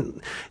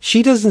doesn't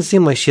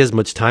seem like she has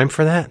much time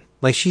for that.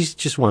 Like she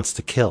just wants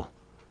to kill.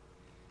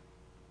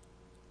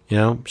 You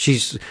know,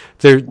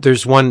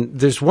 there's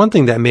one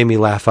thing that made me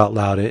laugh out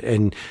loud,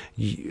 and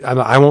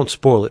I won't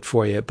spoil it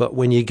for you, but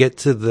when you get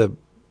to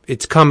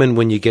it's coming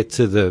when you get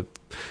to the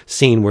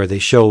scene where they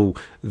show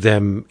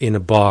them in a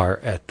bar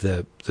at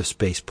the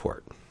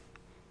spaceport.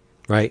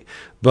 Right?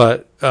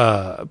 But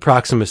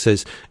Proxima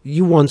says,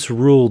 "You once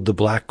ruled the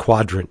Black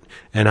Quadrant,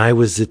 and I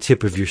was the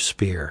tip of your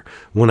spear.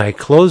 When I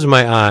close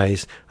my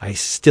eyes, I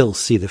still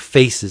see the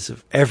faces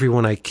of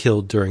everyone I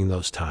killed during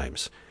those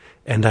times.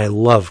 And I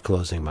love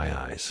closing my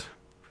eyes."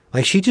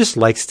 Like, she just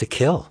likes to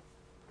kill.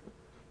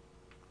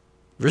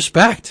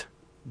 Respect.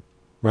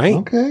 Right?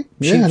 Okay.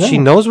 Yeah, she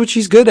knows what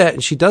she's good at,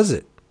 and she does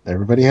it.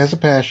 Everybody has a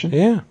passion.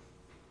 Yeah.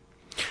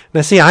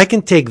 Now, see, I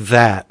can take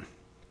that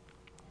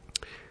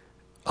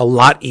a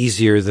lot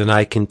easier than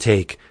I can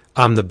take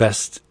I'm the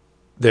best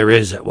there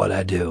is at what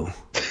I do.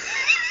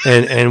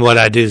 and what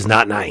I do is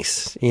not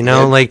nice. You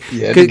know,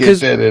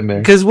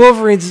 because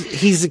Wolverine's,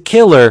 he's a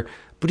killer,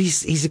 but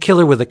he's a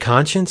killer with a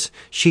conscience.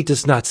 She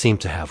does not seem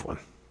to have one.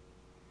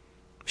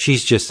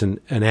 She's just an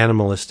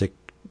animalistic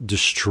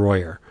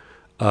destroyer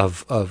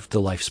of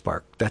the life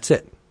spark. That's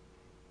it.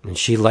 And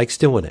she likes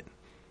doing it.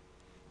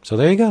 So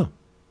there you go.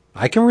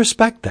 I can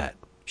respect that.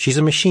 She's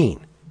a machine.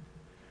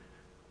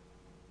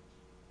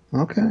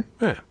 Okay.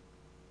 Yeah.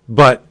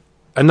 But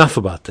enough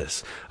about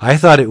this. I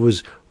thought it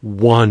was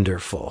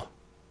wonderful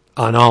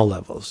on all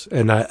levels.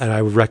 And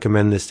I would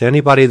recommend this to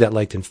anybody that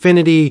liked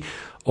Infinity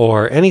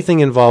or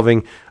anything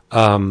involving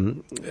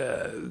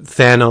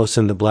Thanos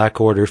and the Black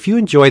Order. If you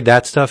enjoyed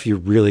that stuff, you're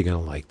really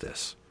going to like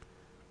this.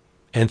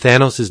 And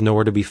Thanos is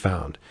nowhere to be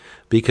found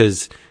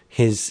because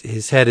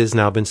his head has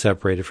now been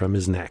separated from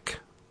his neck.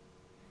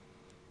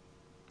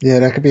 Yeah,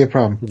 that could be a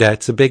problem.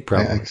 That's a big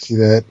problem. I can see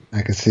that.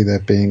 I can see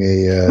that being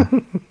a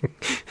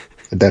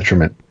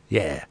detriment.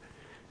 Yeah.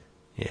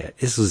 Yeah.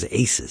 This was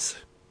Aces.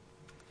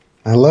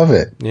 I love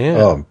it.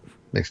 Yeah. Oh,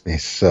 makes me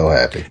so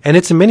happy. And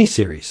it's a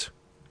miniseries.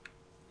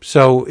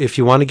 So if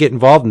you want to get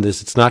involved in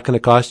this, it's not going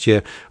to cost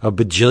you $1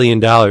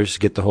 bajillion to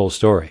get the whole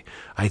story.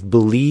 I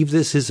believe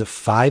this is a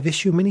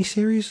 5-issue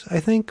miniseries,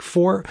 I think.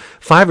 5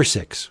 or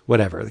 6,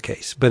 whatever the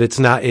case. But it's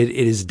not, it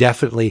is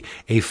definitely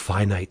a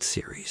finite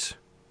series.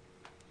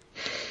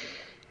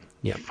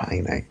 Yeah.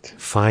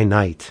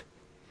 Finite.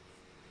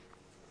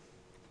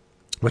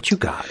 What you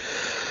got?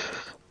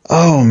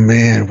 Oh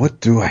man, what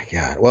do I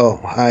got? Well,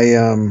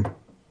 I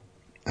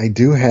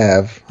do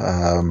have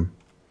let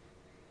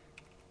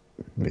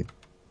me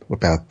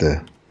whip out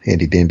the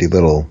handy dandy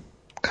little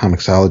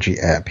Comixology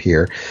app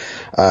here.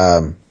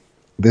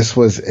 This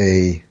was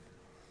a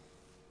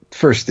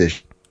first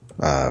issue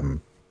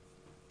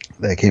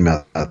that came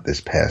out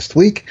this past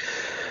week.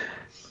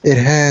 It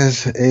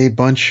has a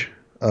bunch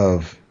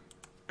of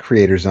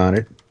creators on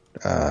it,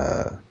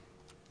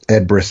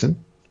 Ed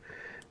Brisson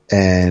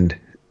and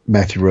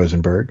Matthew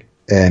Rosenberg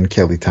and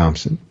Kelly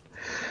Thompson.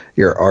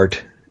 Your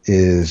art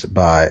is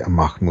by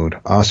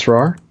Mahmoud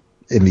Asrar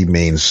in the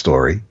main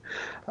story.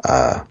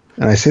 And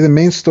I say the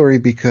main story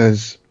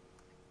because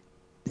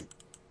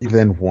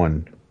even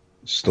one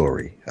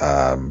story.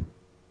 There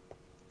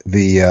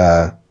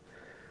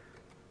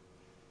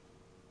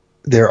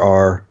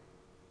are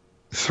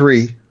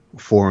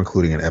 4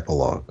 including an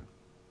epilogue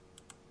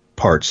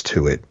parts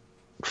to it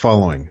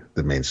following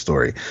the main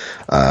story.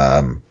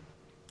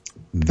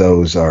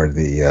 Those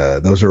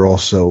are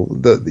also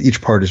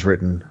each part is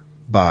written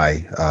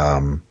by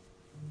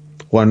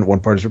one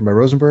part is written by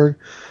Rosenberg,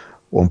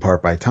 one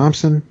part by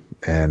Thompson,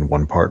 and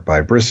one part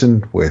by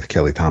Brisson, with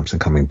Kelly Thompson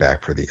coming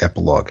back for the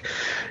epilogue.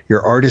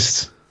 Your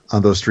artists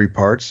on those 3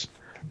 parts: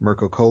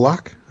 Mirko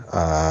Kolak,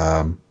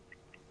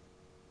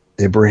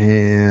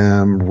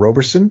 Ibrahim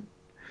Roberson,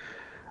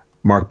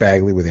 Mark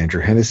Bagley with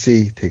Andrew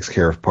Hennessy takes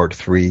care of part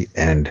 3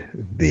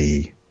 and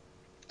the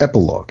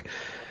epilogue.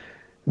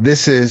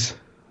 This is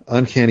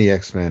Uncanny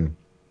X-Men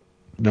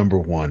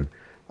 #1.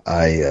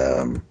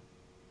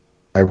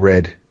 I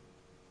read,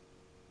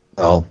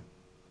 well,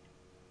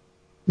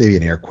 maybe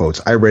in air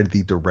quotes, I read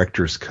the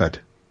director's cut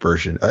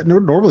version.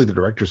 Normally the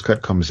director's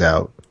cut comes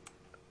out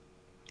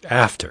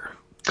After.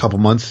 a couple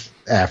months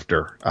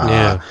after.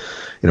 Yeah.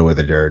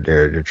 Whether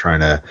they're trying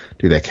to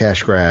do that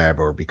cash grab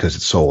or because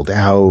it's sold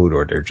out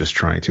or they're just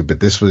trying to. But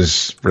this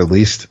was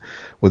released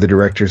with the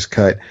director's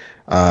cut.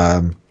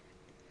 And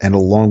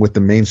along with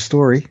the main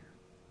story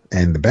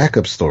and the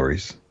backup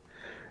stories,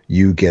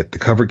 you get the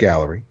cover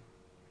gallery.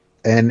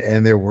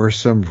 And there were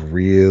some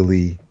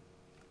really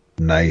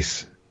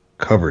nice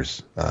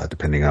covers,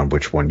 depending on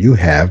which one you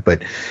have.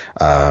 But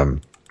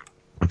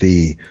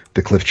the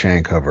Cliff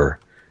Chang cover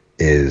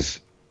is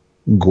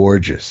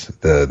gorgeous.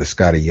 The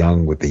Scotty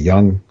Young with the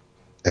young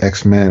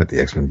X-Men, with the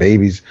X-Men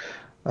babies.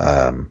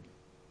 I'm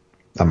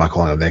not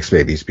calling them the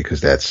X-Babies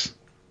because that's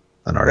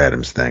an Art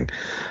Adams thing.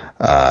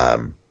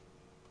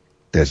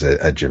 There's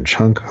a Jim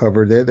Chung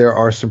cover there. There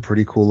are some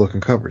pretty cool looking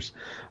covers.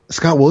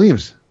 Scott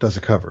Williams does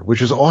a cover,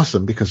 which is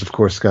awesome because, of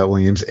course, Scott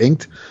Williams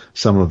inked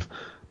some of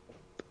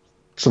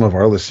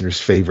our listeners'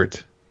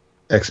 favorite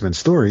X-Men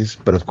stories.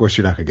 But of course,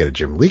 you're not going to get a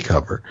Jim Lee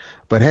cover.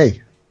 But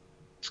hey,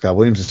 Scott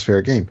Williams is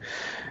fair game.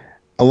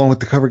 Along with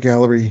the cover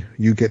gallery,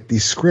 you get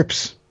these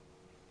scripts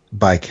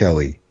by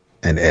Kelly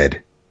and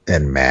Ed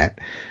and Matt.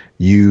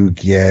 You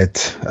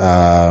get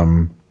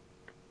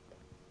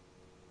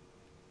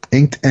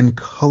inked and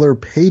color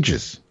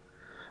pages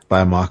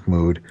by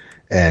Mahmoud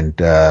and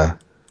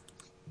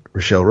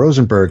Rochelle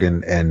Rosenberg,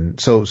 and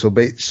so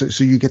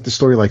you get the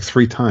story like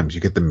 3 times.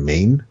 You get the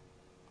main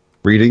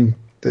reading,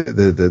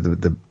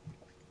 the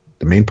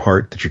main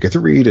part that you get to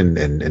read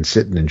and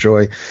sit and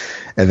enjoy,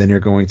 and then they're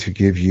going to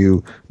give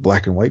you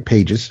black and white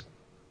pages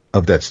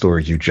of that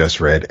story you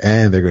just read,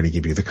 and they're going to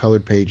give you the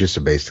colored pages,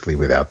 so basically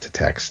without the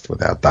text,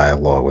 without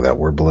dialogue, without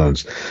word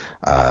balloons.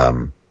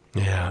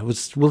 Yeah, it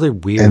was really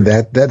weird. And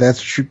that's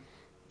what you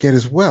get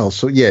as well.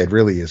 So yeah, it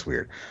really is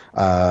weird.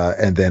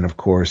 And then of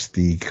course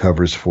the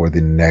covers for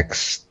the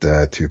next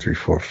 2, 3,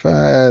 4,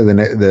 5,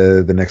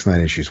 the next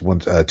 9 issues,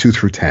 2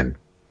 through 10.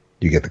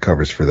 You get the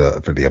covers for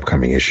the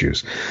upcoming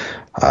issues.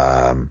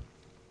 So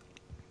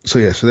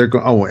they're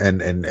going. Oh,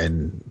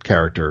 and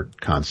character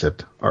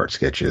concept art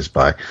sketches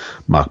by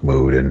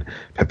Mahmoud and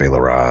Pepe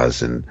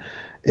Larraz, and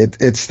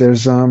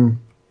there's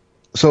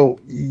So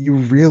you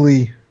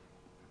really.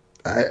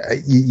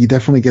 You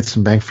definitely get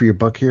some bang for your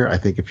buck here. I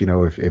think if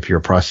you're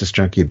a process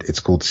junkie, it's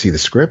cool to see the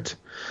script,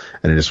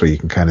 and in this way you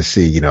can kind of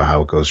see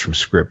how it goes from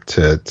script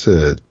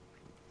to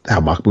how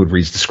Mahmoud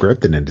reads the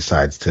script and then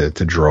decides to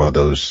draw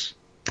those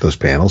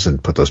panels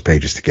and put those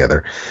pages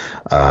together.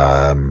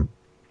 But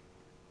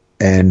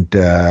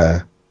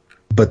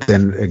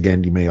then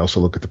again, you may also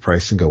look at the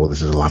price and go, well,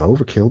 this is a lot of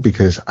overkill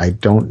because I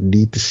don't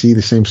need to see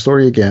the same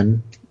story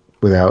again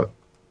without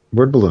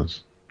word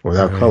balloons.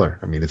 Without color.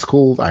 I mean, it's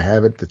cool. I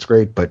have it. It's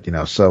great. But,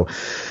 so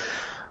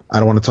I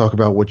don't want to talk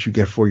about what you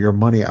get for your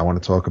money. I want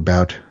to talk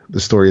about the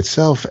story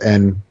itself.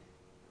 And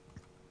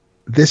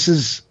this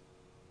is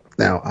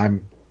now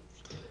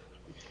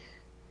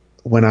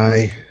when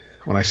I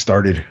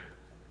started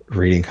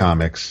reading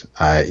comics,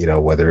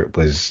 whether it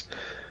was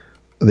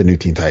the New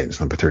Teen Titans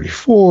number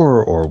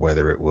 34 or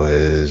whether it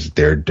was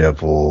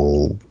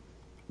Daredevil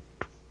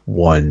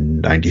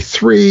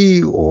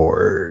 193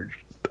 or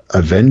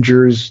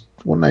Avengers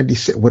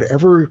 196,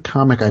 whatever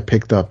comic I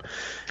picked up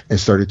and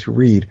started to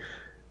read,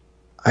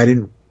 I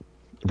didn't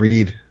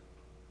read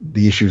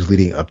the issues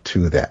leading up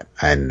to that,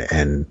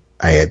 and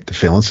I had to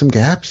fill in some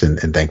gaps,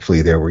 and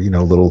thankfully there were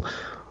little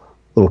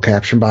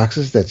caption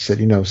boxes that said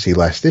see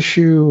last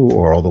issue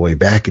or all the way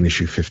back in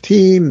issue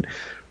 15, and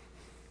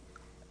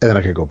then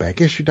I could go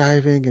back issue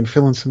diving and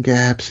fill in some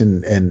gaps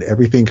and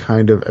everything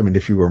kind of. I mean,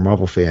 if you were a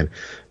Marvel fan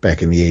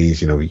back in the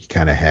 80s, you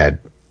kind of had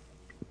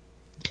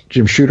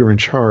Jim Shooter in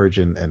charge,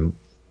 and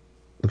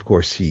of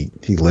course, he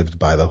lived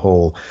by the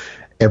whole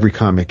every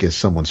comic is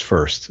someone's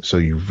first. So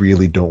you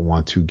really don't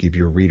want to give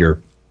your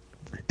reader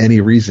any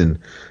reason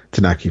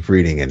to not keep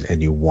reading,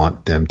 and you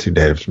want them to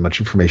have as much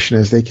information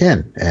as they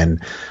can.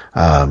 And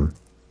of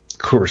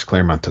course,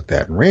 Claremont took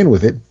that and ran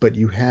with it. But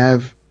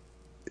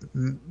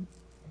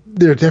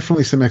there are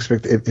definitely some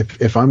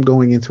if I'm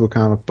going into a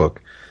comic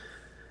book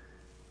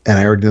and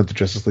I already know the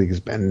Justice League has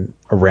been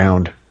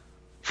around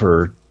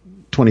for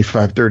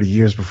 25, 30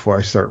 years before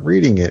I start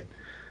reading it,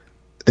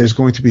 there's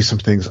going to be some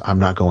things I'm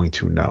not going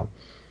to know.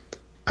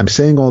 I'm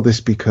saying all this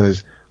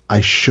because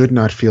I should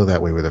not feel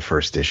that way with the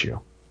first issue.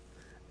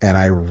 And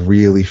I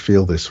really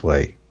feel this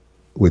way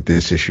with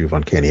this issue of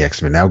Uncanny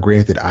X-Men. Now,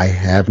 granted, I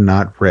have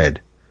not read.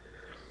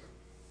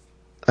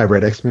 I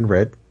read X-Men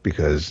Red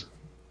because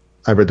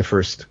I read the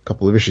first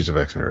couple of issues of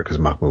X-Men Red because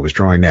Mahmoud was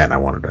drawing that and I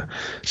wanted to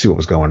see what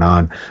was going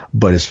on.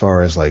 But as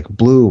far as like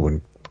blue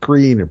and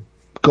green or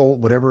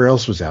gold, whatever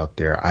else was out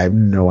there, I have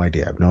no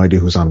idea. I have no idea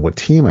who's on what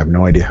team. I have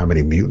no idea how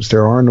many mutants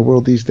there are in the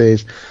world these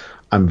days.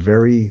 I'm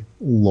very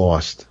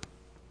lost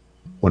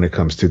when it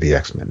comes to the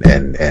X-Men,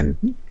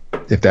 and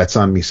if that's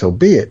on me, so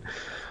be it.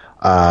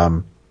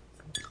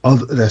 Oh,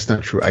 that's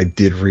not true. I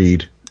did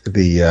read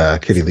the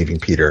Kitty leaving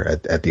Peter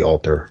at the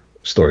altar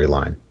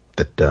storyline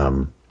that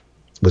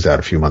was out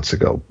a few months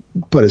ago.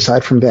 But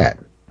aside from that,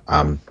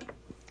 I'm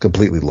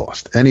completely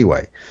lost.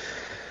 Anyway,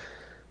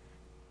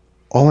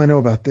 all I know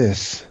about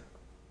this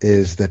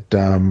is that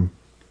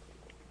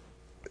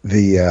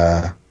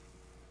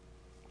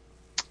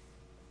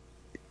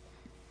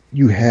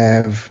you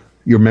have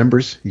your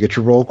members, you get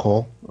your roll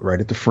call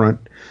right at the front,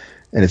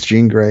 and it's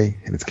Jean Grey,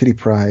 and it's Kitty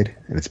Pryde,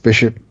 and it's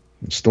Bishop,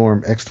 and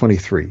Storm,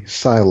 X-23,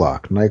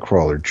 Psylocke,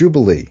 Nightcrawler,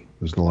 Jubilee,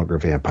 who's no longer a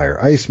vampire,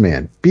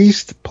 Iceman,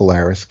 Beast,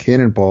 Polaris,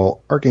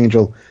 Cannonball,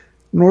 Archangel,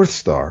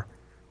 Northstar,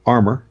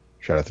 Armor,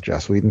 shout out to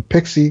Joss Whedon,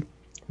 Pixie,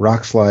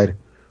 Rockslide,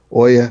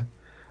 Oya,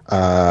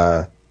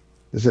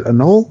 is it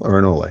Anole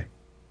or Anole?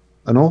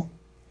 Anole?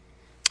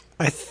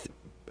 I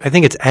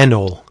think it's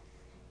Anole.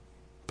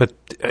 But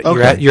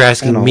Okay. you're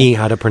asking Anole. me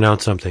how to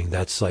pronounce something.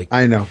 That's like,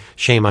 I know.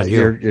 shame on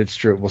you. It's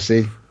true. We'll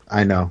see.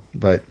 I know,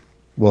 but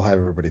we'll have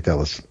everybody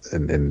tell us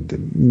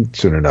and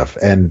soon enough.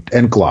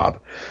 And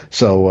Glob.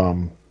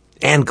 So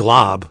And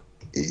Glob.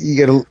 you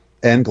get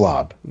and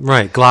Glob.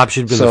 Right. Glob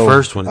should be the So,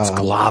 first one. It's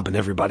Glob and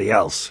everybody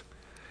else.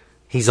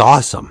 He's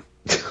awesome.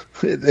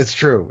 It's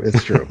true.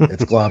 It's true.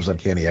 It's Glob's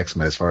Uncanny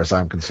X-Men as far as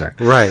I'm concerned.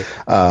 Right.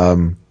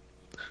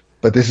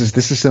 But this is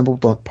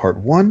Disassembled Part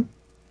 1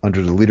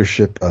 under the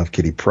leadership of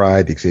Kitty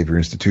Pryde. The Xavier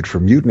Institute for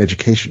Mutant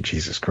Education,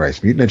 Jesus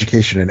Christ, Mutant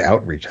Education and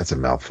Outreach, that's a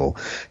mouthful,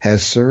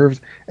 has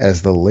served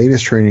as the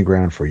latest training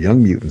ground for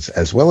young mutants,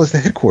 as well as the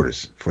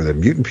headquarters for the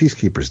mutant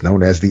peacekeepers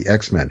known as the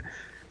X-Men.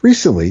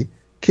 Recently,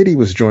 Kitty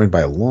was joined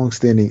by a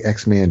long-standing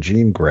X-Man,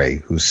 Jean Grey,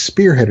 who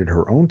spearheaded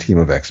her own team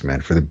of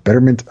X-Men for the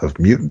betterment of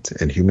mutant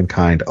and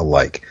humankind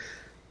alike.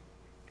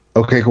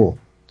 Okay, cool.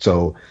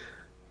 So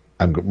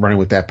I'm running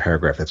with that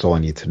paragraph. That's all I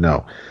need to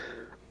know.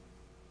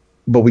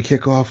 But we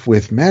kick off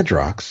with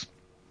Madrox.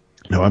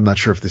 Now, I'm not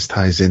sure if this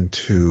ties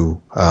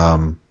into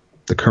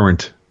the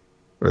current,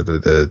 or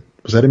the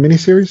was that a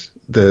miniseries?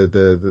 I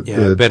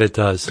bet it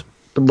does.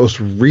 The most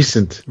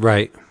recent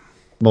Right.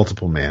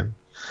 Multiple Man.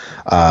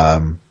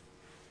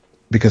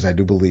 Because I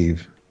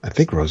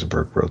think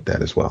Rosenberg wrote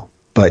that as well.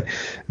 But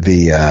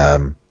we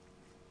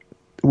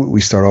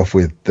start off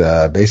with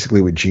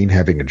basically with Jean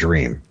having a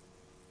dream,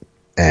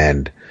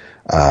 and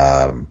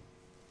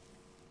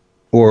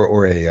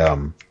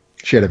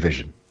she had a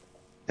vision,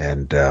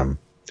 and now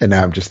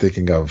I'm just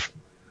thinking of,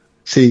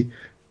 see,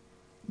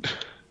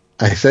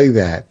 I say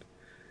that,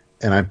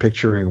 and I'm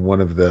picturing one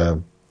of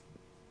the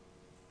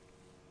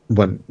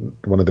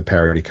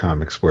parody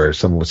comics where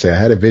someone would say, I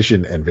had a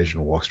vision, and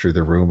Vision walks through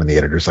the room, and the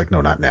editor's like,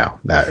 no, not now.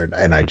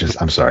 And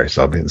I'm sorry,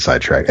 so I'm getting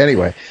sidetracked.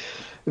 Anyway,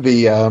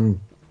 there's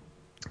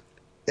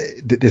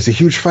a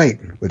huge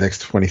fight with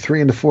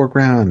X-23 in the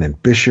foreground, and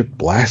Bishop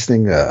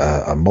blasting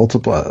a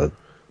multiple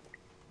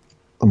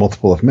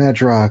of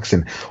Madrox,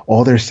 and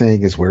all they're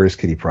saying is, where is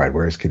Kitty Pryde?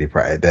 Where is Kitty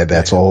Pryde?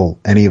 That's all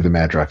any of the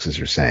Madroxes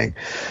are saying.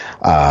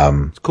 It's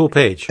a cool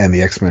page. And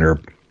the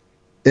X-Men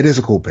it is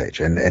a cool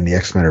page, and the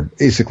X-Men are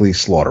basically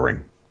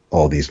slaughtering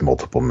all these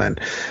multiple men.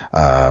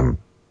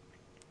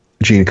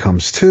 Jean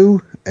comes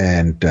to,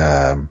 and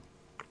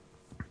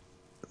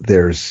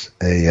there's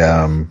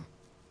a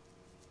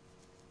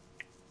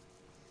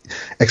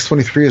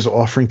X-23 is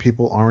offering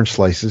people orange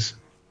slices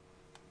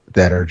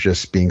that are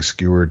just being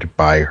skewered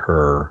by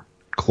her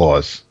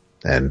claws,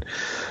 and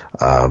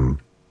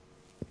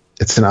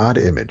it's an odd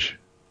image,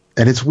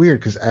 and it's weird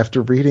because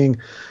after reading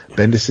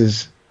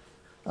Bendis's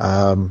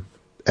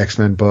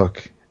X-Men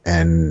book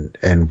and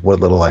what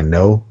little I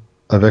know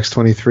of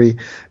X-23,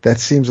 that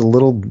seems a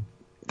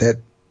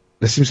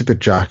bit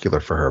jocular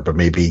for her, but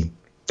maybe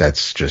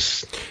that's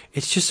just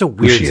It's just a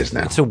weird. she is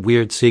now. It's a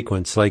weird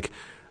sequence. Like,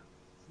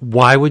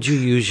 why would you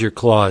use your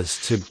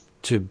claws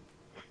to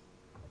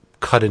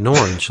cut an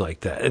orange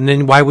like that? And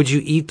then why would you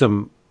eat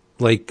them?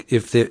 Like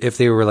if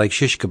they were like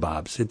shish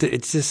kebabs,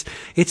 it's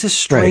a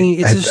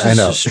strange Right. it's I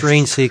know. a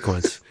strange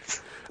sequence.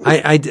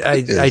 I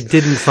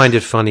didn't find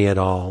it funny at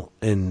all,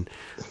 and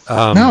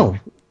no,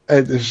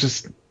 it's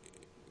just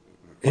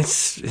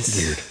it's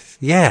weird.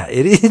 Yeah,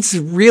 it's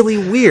really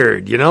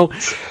weird. You know,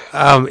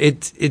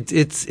 it's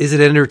is it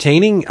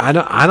entertaining? I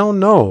don't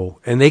know.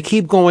 And they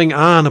keep going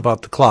on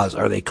about the claws.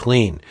 Are they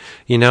clean?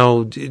 You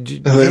know,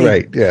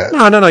 right? Yeah.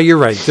 No. You're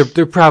right.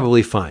 They're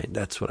probably fine.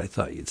 That's what I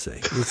thought you'd say.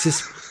 It's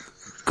just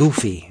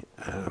goofy.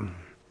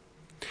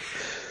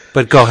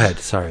 But go ahead.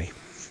 Sorry.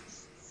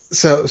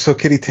 So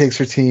Kitty takes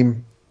her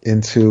team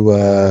into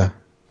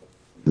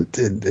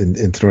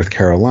North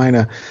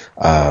Carolina.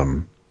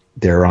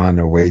 They're on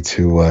their way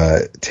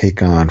to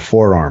take on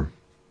Forearm,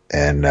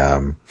 and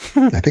I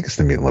think it's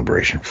the Mutant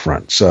Liberation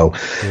Front. So,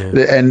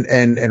 and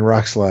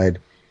Rockslide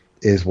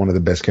is one of the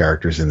best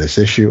characters in this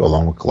issue,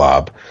 along with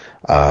Glob.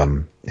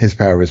 His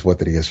power is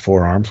that he has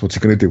 4 arms. What's he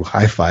going to do?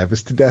 High five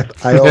us to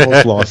death? I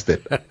almost lost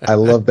it. I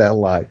love that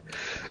line.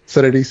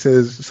 So that he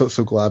says, so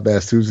Glob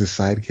asks, who's his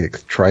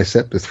sidekick?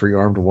 Tricep, the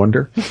 3-armed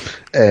wonder?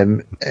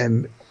 And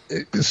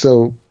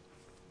so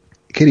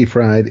Kitty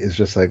Pryde is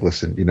just like,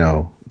 listen,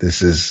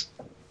 this is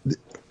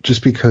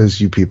just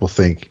because you people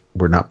think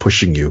we're not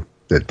pushing you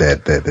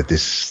that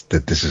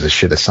this is a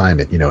shit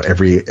assignment. You know,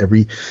 every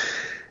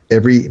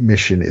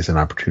mission is an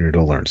opportunity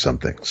to learn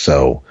something.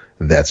 So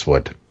that's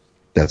what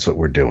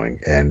we're doing.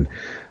 And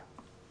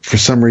for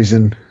some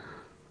reason,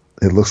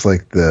 it looks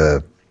like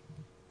the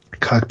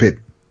cockpit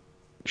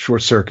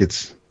short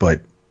circuits,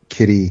 but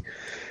Kitty's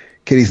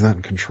not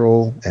in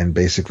control, and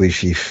basically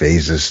she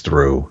phases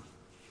through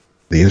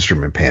the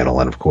instrument panel,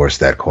 and of course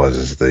that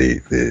causes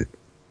the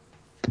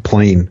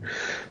plane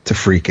to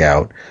freak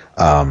out.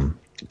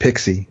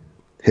 Pixie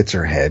hits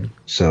her head,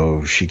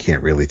 so she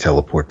can't really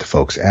teleport the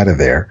folks out of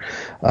there.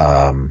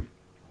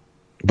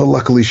 But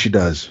luckily she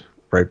does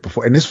right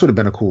before, and this would have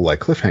been a cool like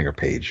cliffhanger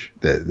page.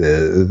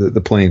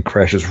 The plane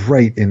crashes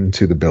right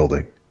into the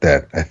building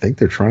that I think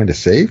they're trying to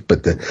save,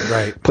 but the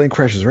plane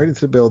crashes right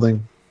into the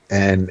building,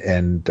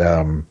 and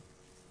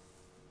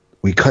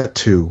we cut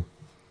to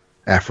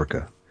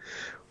Africa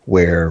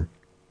where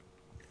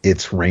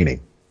it's raining,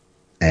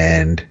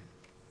 and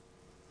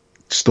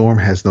Storm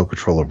has no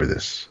control over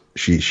this.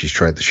 She's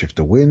tried to shift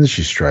the winds,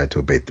 she's tried to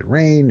abate the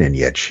rain, and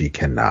yet she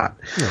cannot.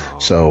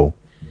 Aww. So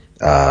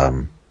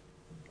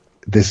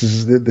this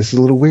is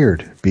a little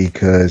weird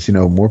because, you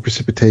know, more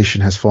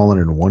precipitation has fallen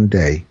in one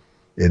day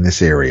in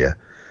this area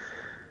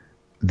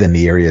than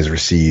the area has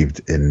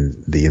received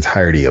in the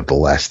entirety of the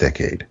last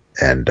decade.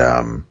 And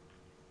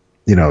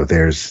you know,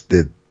 there's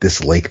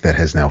this lake that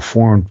has now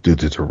formed due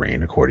to the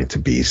rain, according to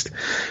Beast,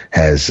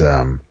 has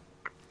 3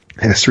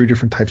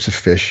 different types of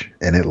fish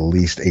and at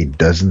least a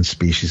dozen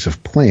species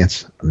of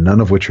plants, none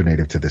of which are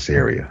native to this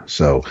area.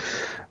 So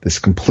this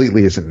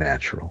completely isn't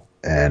natural.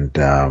 And,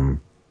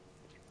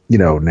 you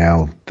know,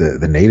 now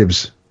the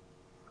natives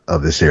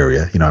of this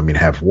area, you know, I mean,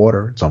 have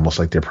water. It's almost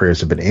like their prayers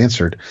have been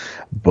answered,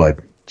 but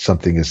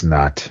something is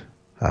not,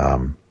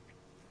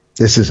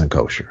 this isn't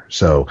kosher.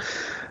 So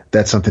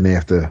that's something they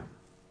have to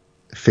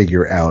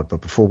figure out. But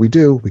before we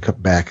do, we come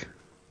back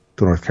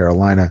to North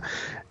Carolina,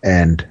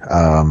 and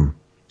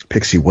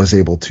Pixie was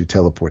able to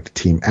teleport the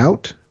team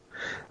out.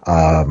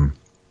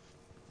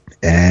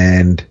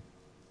 And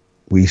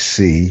we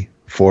see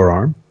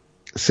Forearm,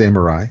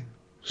 Samurai,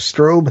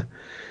 Strobe,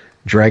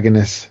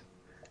 Dragoness,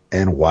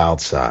 and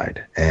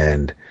Wildside.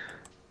 And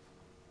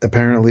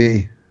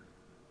apparently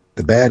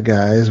the bad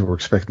guys were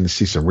expecting to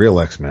see some real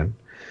X-Men,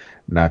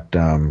 not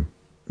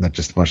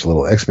just a bunch of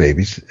little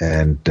X-babies.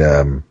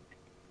 And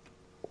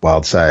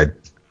Wildside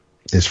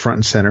is front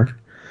and center,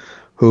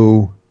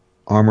 who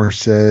Armor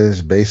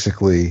says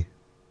basically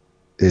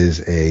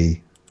is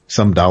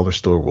some dollar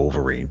store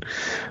Wolverine.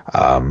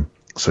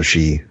 So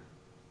she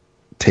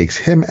takes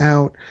him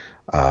out.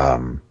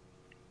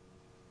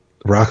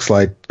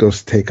 Rockslide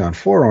goes to take on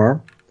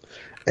Forearm,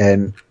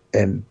 and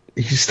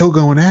he's still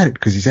going at it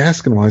because he's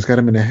asking while he's got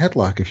him in a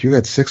headlock, if you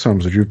had 6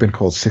 arms, would you have been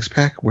called Six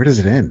Pack? Where does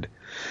it end?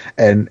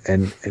 And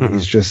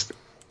he's just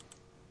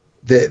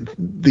the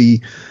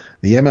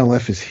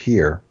MLF is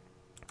here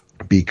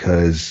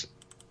because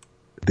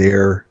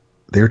they're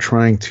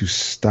trying to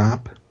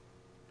stop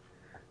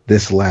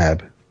this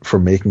lab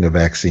from making a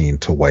vaccine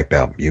to wipe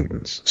out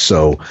mutants.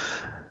 So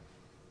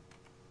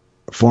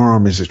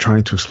Forearm is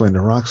trying to explain to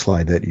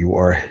Rockslide that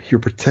you're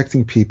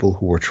protecting people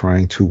who are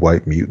trying to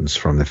wipe mutants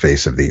from the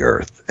face of the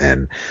earth.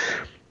 And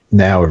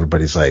now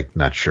everybody's like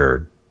not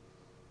sure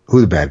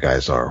who the bad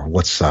guys are,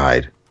 what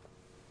side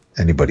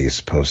anybody is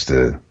supposed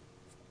to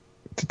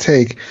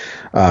take.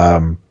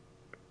 But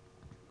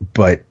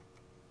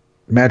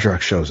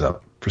Madrox shows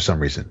up for some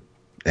reason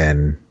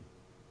and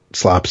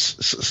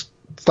slaps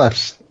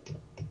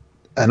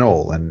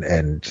Anole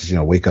and says, you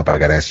know, wake up, I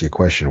gotta ask you a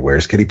question.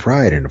 Where's Kitty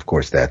Pryde? And of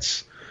course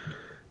takes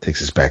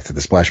us back to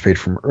the splash page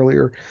from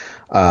earlier.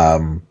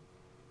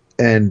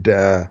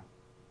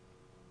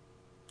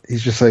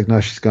 He's just like,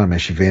 no, she's gone, man.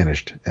 She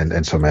vanished.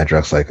 And so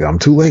Madrox's like, I'm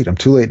too late.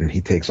 And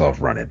he takes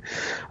off running.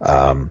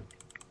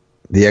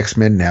 The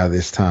X-Men now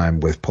this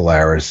time with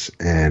Polaris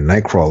and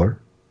Nightcrawler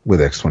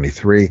with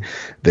X-23.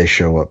 They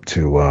show up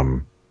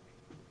to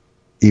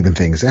even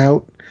things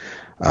out.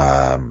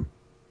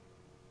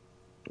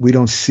 We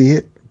don't see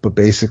it, but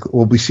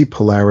basically, we see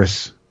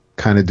Polaris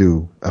kind of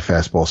do a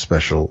fastball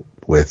special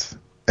with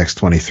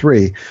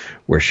X-23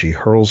 where she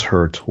hurls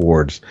her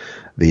towards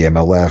the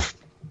MLF,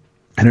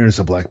 and there's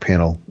a black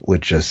panel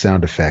with just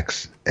sound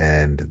effects,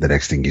 and the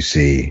next thing you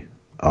see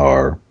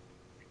are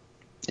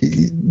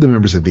the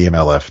members of the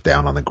MLF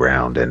down on the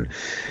ground and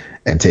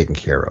taken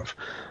care of.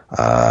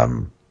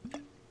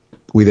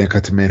 We then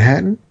cut to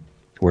Manhattan,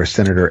 where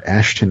Senator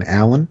Ashton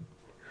Allen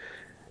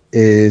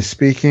is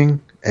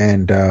speaking,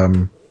 and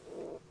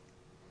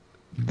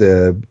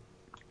the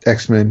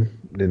X-Men,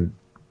 in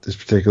this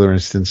particular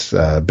instance,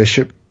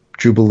 Bishop,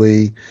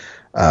 Jubilee,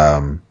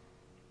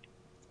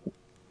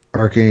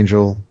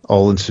 Archangel,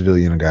 all in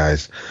civilian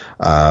guys,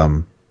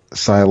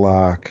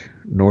 Psylocke,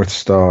 North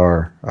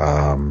Star,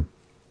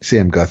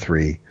 Sam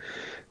Guthrie,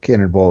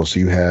 Cannonball. So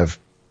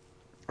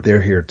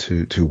they're here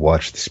to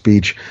watch the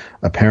speech.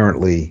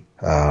 Apparently,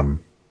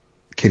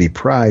 Kitty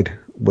Pryde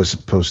was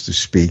supposed to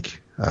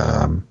speak,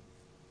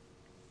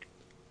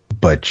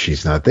 but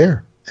she's not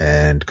there.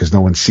 And because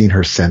no one's seen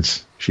her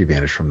since She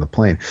vanished from the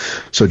plane.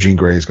 So Jean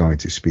Grey is going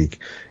to speak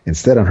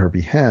instead on her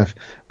behalf,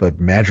 but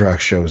Madrox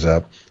shows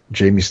up.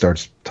 Jamie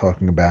starts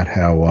talking about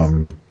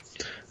how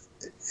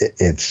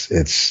it's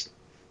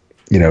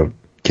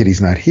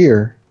Kitty's not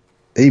here.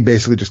 He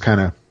basically just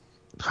kind of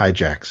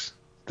hijacks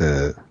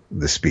the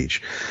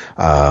speech.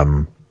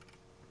 The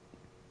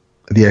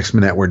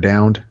X-Men that were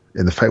downed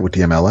in the fight with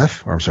the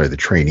MLF, or I'm sorry, the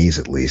trainees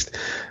at least,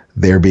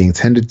 they're being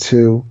tended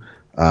to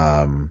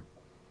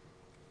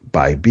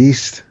by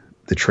Beast.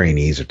 The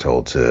trainees are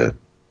told to.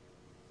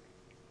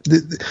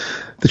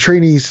 The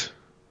trainees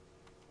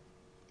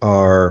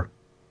are,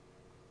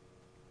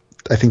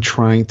 I think,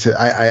 trying to.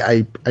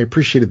 I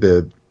appreciated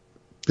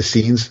the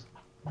scenes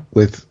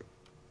with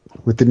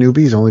the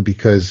newbies only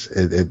because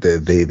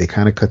they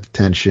kind of cut the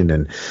tension,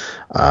 and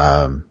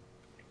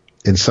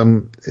in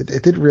some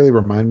it did really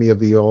remind me of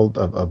the old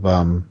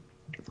of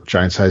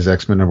Giant Size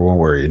X-Men #1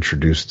 where he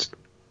introduced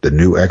the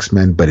new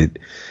X-Men, but it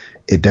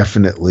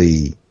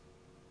definitely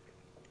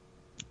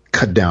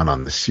cut down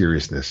on the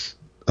seriousness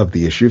of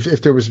the issue,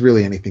 if there was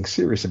really anything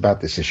serious about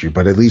this issue.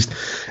 But at least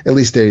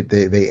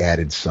they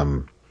added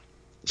some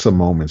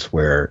moments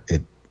where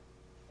it,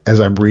 as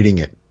I'm reading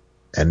it,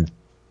 and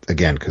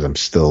again because I'm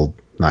still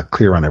not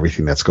clear on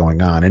everything that's going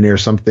on, and there are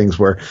some things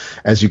where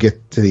as you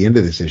get to the end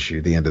of this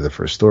issue, the end of the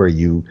first story,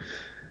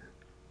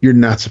 you're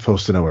not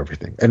supposed to know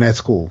everything, and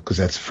that's cool because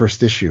that's the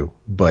first issue,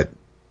 but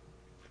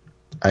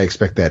I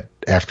expect that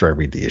after I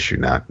read the issue,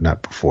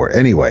 not before.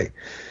 Anyway,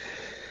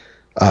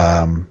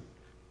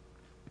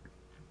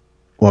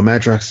 while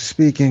Madrox is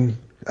speaking,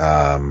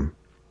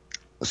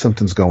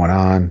 something's going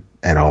on,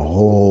 and a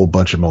whole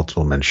bunch of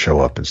multiple men show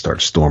up and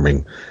start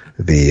storming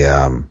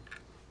the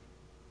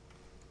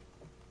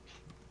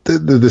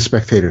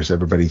spectators.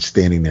 Everybody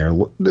standing there,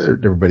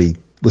 everybody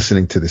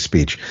listening to the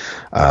speech.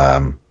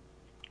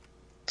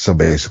 So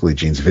basically,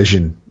 Jean's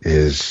vision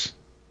is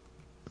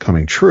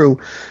coming true.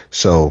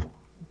 So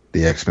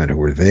the X-Men who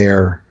were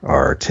there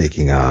are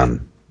taking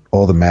on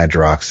all the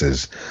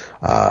Madroxes.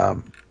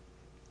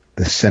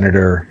 The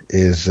Senator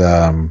is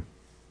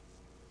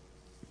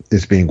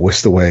being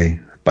whisked away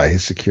by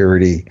his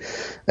security,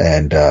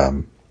 and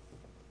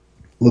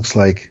looks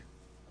like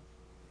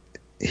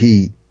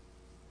he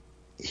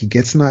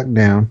gets knocked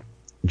down.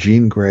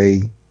 Jean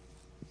Grey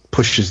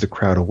pushes the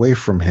crowd away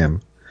from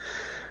him,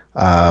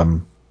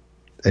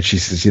 and she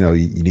says,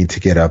 you need to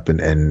get up,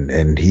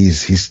 and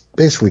he's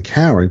basically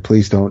cowering.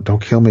 Please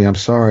don't kill me. I'm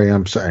sorry.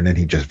 And then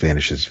he just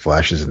vanishes,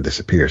 flashes, and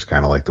disappears,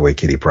 kind of like the way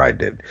Kitty Pryde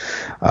did.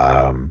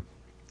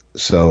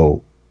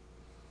 So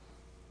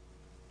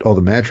all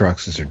the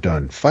Madroxes are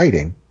done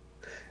fighting,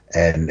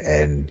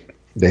 and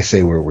they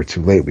say we're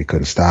too late. We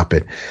couldn't stop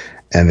it.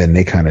 And then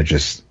they kind of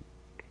just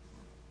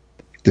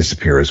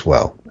disappear as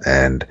well.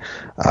 And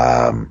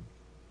don't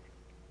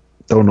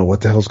know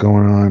what the hell's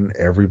going on.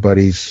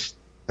 Everybody's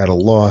at a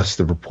loss.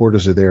 The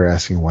reporters are there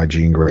asking why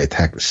Jean Grey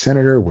attacked the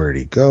Senator. Where did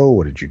he go?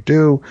 What did you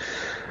do?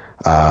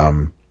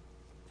 Turn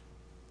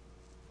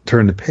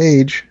the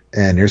page,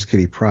 and here's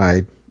Kitty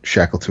Pryde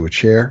shackled to a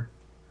chair.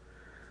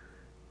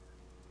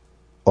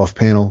 Off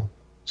panel,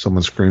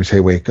 someone screams, "Hey,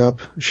 wake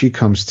up." She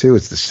comes to.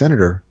 It's the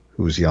Senator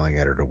who's yelling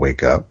at her to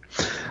wake up.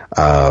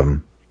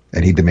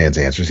 And he demands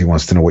answers. He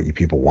wants to know what you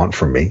people want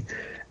from me.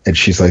 And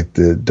she's like,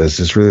 does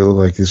this really look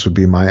like this would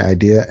be my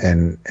idea?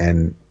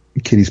 And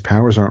Kitty's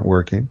powers aren't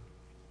working.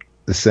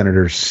 The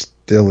Senator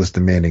still is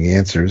demanding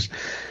answers.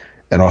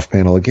 And off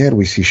panel again,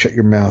 we see, "Shut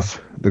your mouth.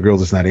 The girl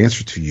does not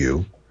answer to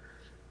you.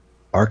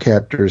 Our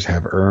captors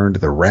have earned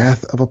the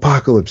wrath of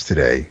Apocalypse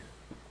today.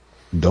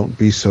 Don't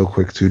be so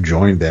quick to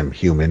join them,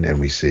 human." And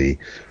we see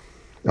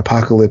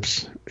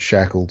Apocalypse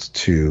shackled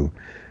to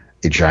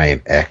a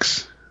giant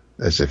X,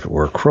 as if it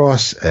were a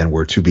cross, and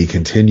were to be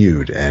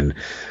continued. And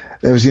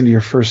that was the end of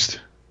your first,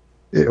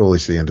 at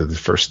least the end of the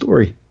first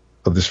story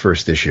of this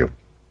first issue.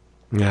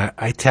 Yeah,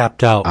 I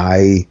tapped out.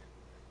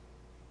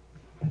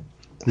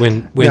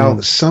 When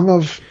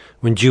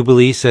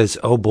Jubilee says,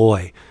 "Oh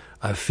boy,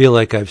 I feel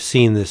like I've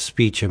seen this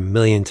speech a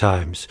million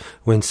times,"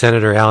 when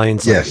Senator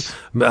Allion's like,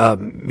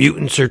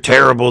 "Mutants are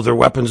terrible, they're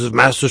weapons of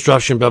mass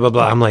destruction, blah, blah,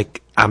 blah," I'm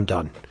like, I'm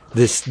done.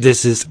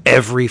 This is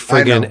every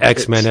friggin'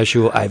 X-Men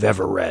issue I've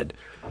ever read.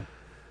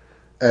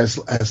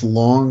 As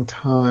long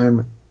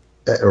time,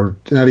 or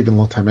not even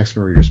long time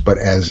X-Men readers, but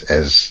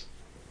as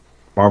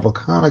Marvel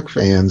comic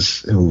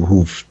fans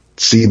who've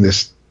seen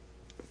this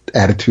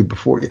attitude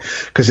before,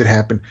 because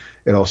it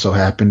also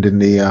happened in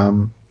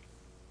the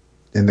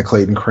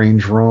Clayton Crane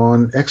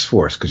drawn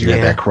X-Force, because you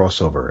had that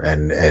crossover,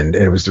 and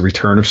it was the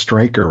return of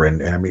Stryker,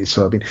 and I mean,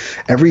 I don't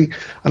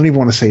even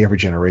want to say every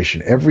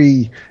generation,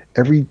 every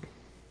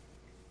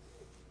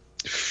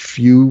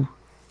few,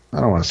 I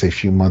don't want to say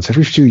few months,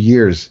 every few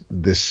years,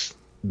 this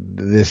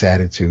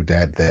attitude,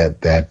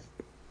 that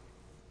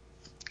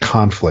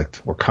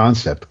conflict or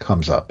concept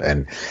comes up,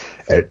 and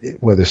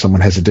whether someone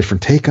has a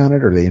different take on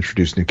it, or they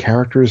introduce new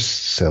characters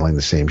selling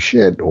the same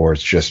shit, or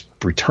it's just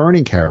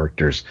returning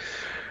characters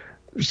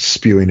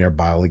spewing their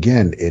bile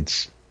again,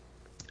 it's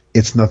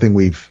nothing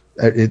we've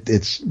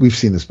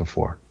seen this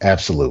before,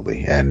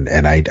 absolutely,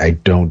 and I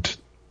don't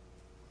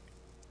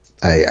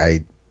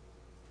I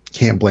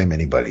can't blame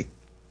anybody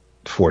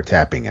for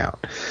tapping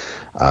out.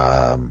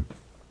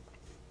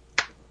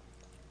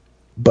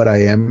 But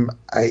I am,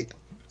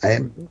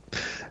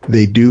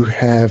 they do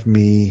have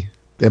me,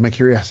 they have my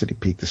curiosity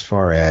peaked as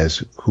far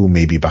as who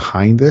may be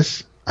behind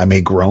this. I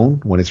may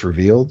groan when it's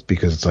revealed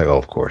because it's like, oh,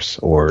 of course,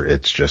 or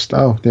it's just,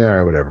 oh,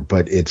 yeah, whatever.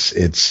 But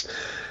it's,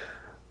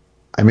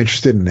 I'm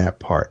interested in that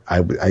part.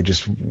 I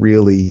just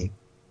really,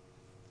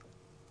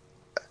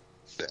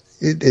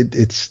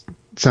 it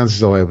sounds as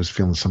though I was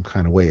feeling some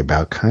kind of way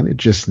about kind of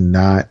just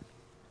not,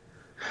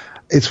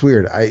 it's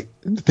weird.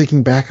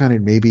 Thinking back on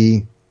it,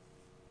 maybe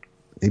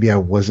I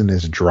wasn't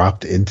as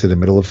dropped into the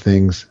middle of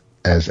things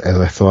as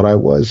I thought I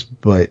was,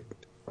 but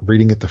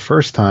reading it the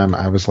first time,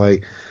 I was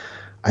like,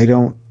 I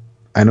know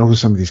who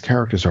some of these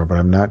characters are, but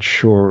I'm not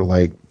sure,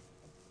 like,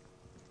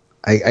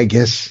 I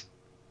guess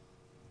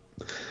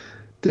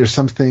there's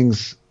some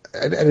things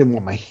I didn't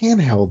want my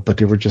hand held, but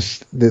there were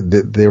just,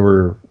 there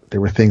were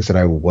things that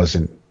I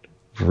wasn't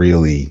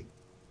really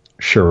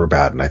sure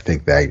about. And I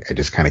think that I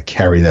just kind of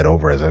carried that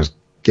over as I was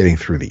getting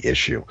through the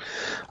issue.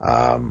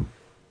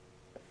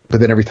 But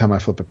then every time I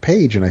flip a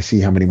page and I see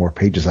how many more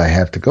pages I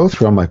have to go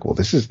through, I'm like, well,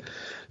 this is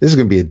going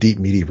to be a deep,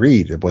 meaty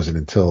read. It wasn't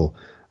until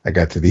I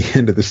got to the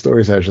end of the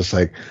stories I was just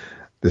like,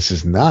 this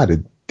is not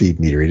a deep,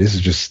 meaty read. This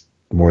is just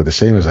more of the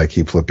same as I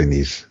keep flipping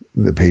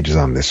the pages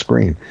on this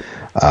screen.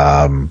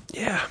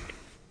 Yeah.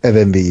 And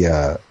then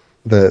the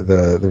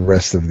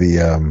rest of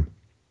the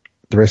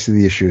rest of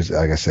the issues,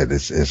 like I said,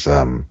 is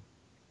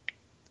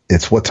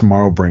it's What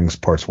Tomorrow Brings,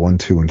 parts 1,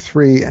 2, and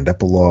 3, and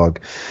epilogue.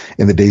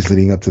 In the days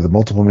leading up to the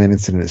Multiple Man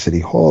incident at City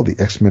Hall, the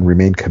X-Men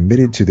remained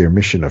committed to their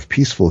mission of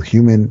peaceful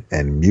human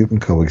and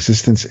mutant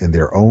coexistence in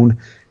their own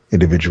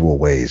individual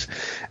ways.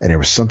 And there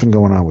was something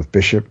going on with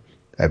Bishop.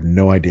 I have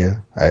no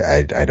idea.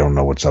 I don't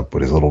know what's up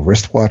with his little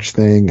wristwatch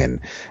thing. And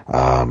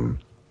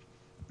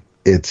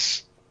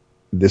this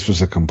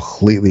was a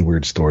completely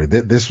weird story.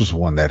 This was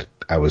one that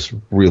I was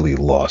really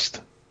lost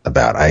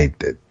about.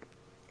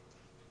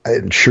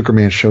 And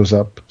Sugarman shows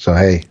up, so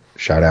hey,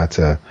 shout out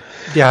to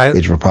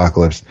Age of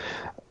Apocalypse.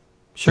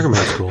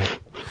 Sugarman's cool,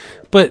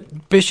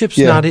 but Bishop's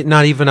not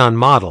even on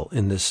model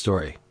in this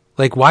story.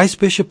 Like, why is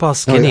Bishop all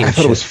skinny? I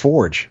thought it was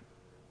Forge.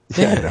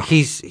 Yeah,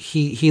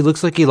 he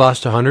looks like he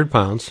lost 100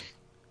 pounds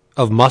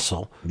of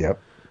muscle. Yep.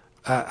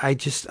 I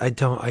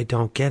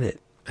don't get it.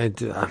 I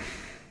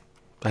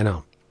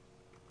know.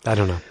 I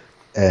don't know.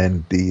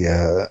 And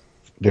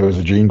there was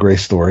a Jean Grey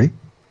story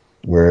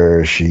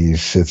where she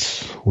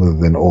sits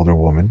with an older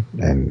woman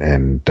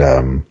and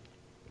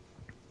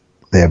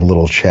they have a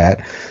little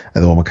chat,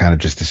 and the woman kind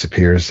of just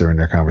disappears during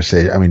their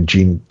conversation. I mean,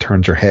 Jean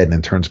turns her head and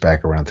then turns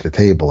back around to the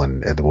table,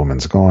 and the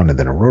woman's gone, and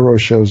then Aurora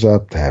shows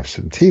up to have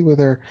some tea with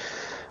her.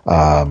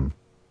 And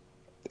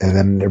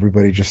then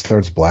everybody just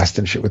starts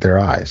blasting shit with their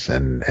eyes,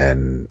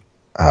 and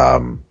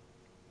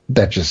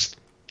that just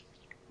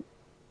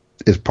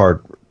is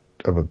part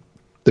of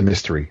the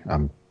mystery,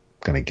 I'm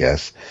going to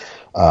guess.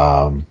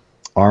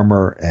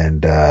 Armor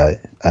and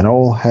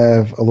Ol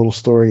have a little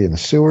story in the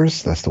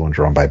sewers. That's the one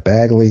drawn by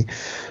Bagley.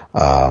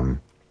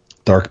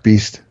 Dark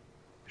Beast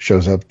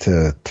shows up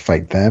to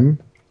fight them,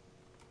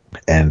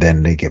 and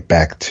then they get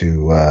back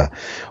to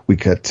we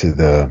cut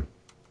to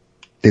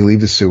they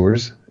leave the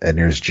sewers, and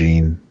there's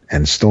Jean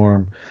and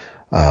Storm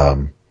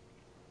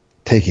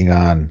taking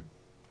on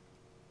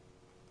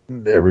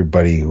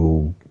everybody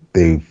who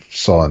they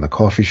saw in the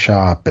coffee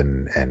shop,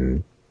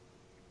 and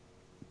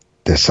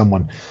there's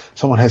someone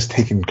has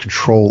taken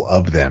control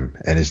of them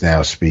and is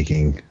now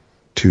speaking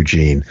to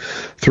Jean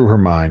through her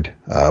mind,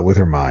 with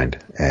her mind,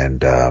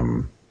 and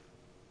then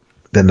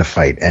the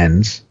fight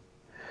ends.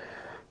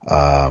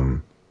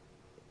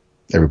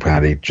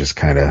 Everybody just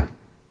kind of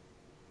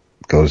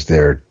goes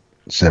their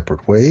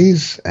separate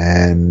ways,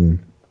 and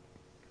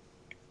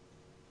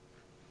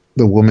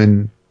the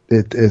woman,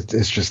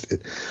 it's just,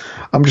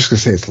 I'm just gonna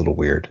say it's a little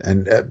weird,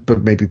 and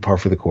but maybe par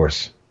for the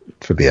course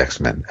for the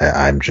X-Men.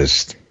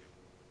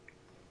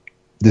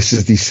 This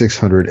is the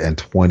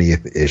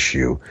 620th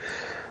issue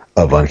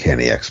of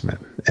Uncanny X-Men,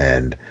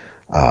 and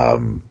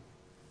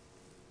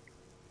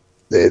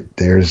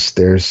there's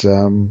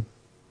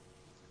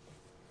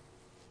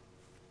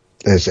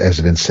as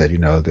has been said,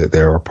 that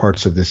there are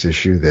parts of this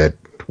issue that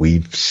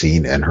we've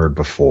seen and heard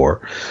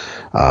before,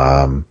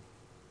 and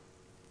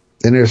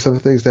there's some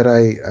things that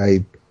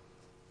I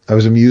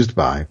was amused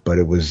by, but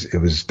it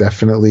was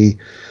definitely,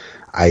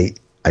 I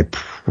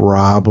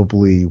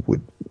probably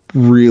would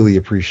really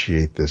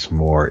appreciate this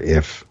more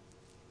if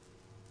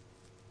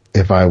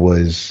I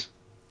was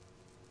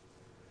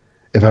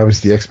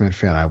the X-Men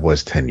fan I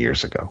was 10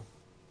 years ago.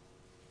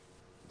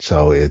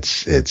 So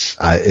if this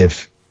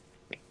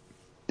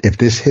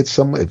hits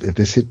if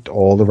this hit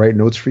all the right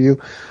notes for you,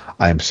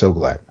 I am so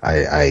glad.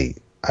 I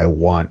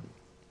want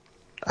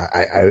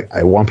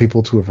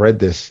people to have read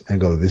this and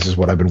go, this is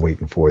what I've been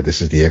waiting for.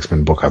 This is the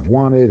X-Men book I've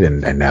wanted,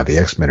 and now the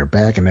X-Men are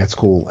back, and that's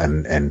cool.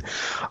 And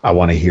I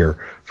want to hear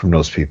from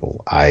those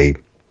people. I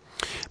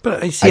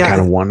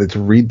kind of wanted to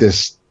read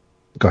this.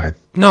 Go ahead.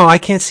 No, I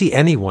can't see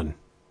anyone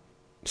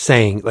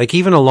saying, like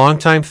even a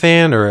longtime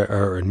fan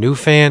or a new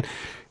fan,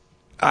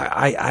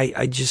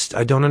 I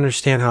don't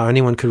understand how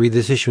anyone could read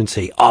this issue and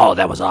say, oh,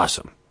 that was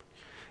awesome.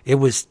 It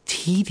was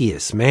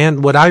tedious,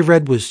 man. What I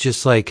read was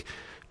just like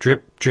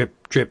drip,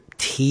 drip, drip,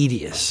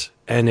 tedious.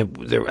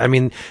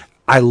 And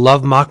I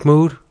love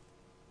Mahmoud.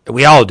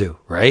 We all do,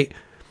 right?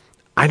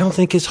 I don't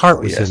think his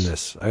heart was in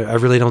this. I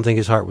really don't think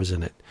his heart was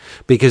in it.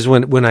 Because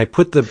when I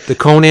put the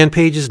Conan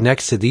pages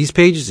next to these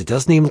pages, it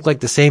doesn't even look like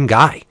the same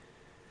guy.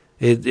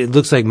 It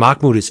looks like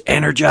Mahmoud is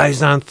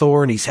energized on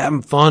Thor and he's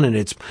having fun and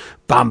it's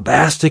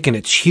bombastic and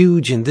it's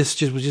huge, and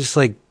this was just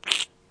like,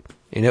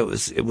 and it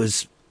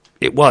was,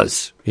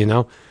 you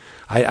know.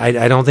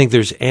 I don't think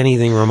there's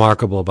anything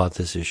remarkable about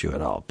this issue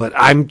at all. But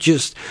I'm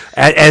just,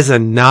 as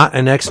not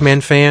an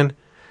X-Men fan,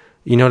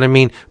 you know what I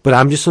mean? But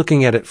I'm just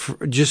looking at it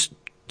just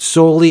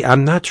solely,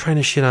 I'm not trying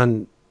to shit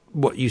on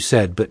what you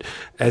said, but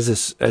as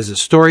a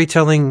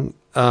storytelling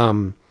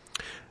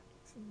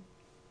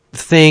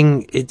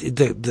thing,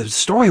 the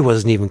story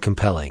wasn't even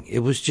compelling. It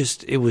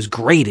was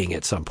grating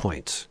at some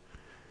points.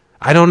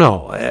 I don't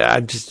know.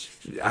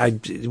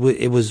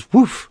 It was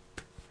woof.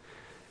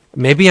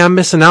 Maybe I'm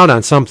missing out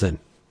on something.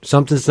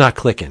 Something's not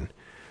clicking,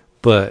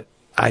 but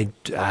I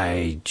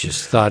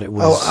just thought it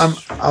was.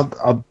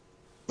 Oh,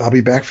 I'll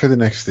be back for the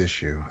next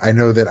issue. I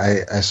know that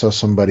I saw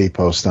somebody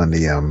post on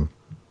the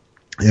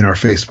in our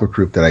Facebook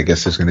group that I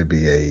guess there's going to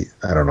be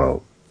I don't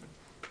know.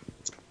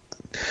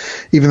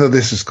 Even though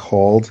this is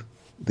called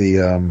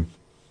the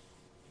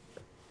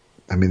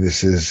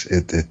this is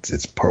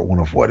it's part one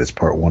of what? It's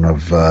part one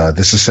of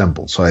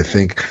Disassembled. So I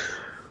think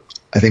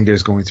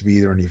there's going to be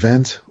either an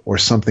event or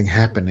something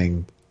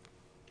happening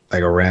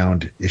like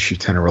around issue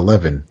 10 or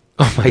 11.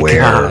 Oh my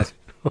God.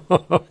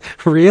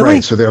 Really?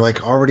 Right. So they're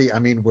like already,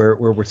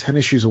 we're 10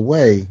 issues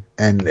away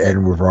and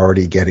we're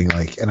already getting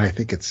like, and I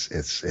think it's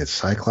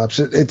Cyclops.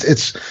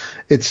 It's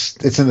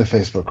in the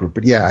Facebook group,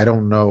 but yeah, I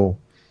don't know.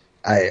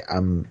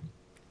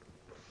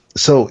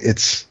 So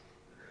it's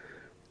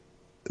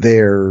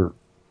there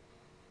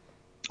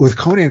with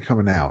Conan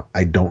coming out.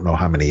 I don't know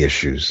how many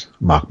issues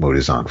Mahmoud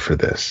is on for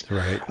this.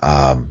 Right.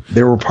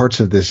 There were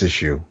parts of this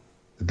issue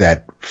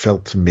that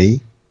felt to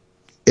me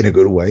in a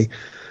good way,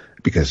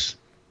 because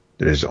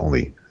there's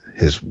only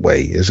his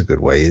way is a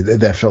good way.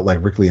 That felt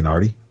like Rick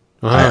Leonardi.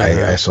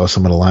 I saw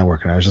some of the line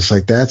work and I was just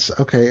like, that's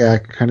okay. I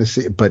kind of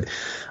see it, but,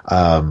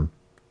 I'm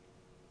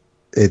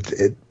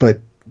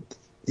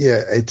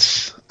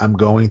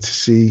going to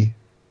see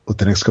what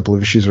the next couple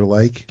of issues are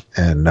like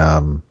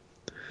and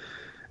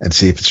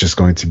see if it's just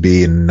going to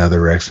be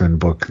another X-Men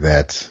book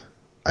that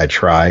I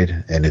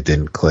tried and it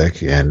didn't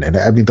click. And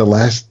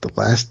the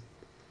last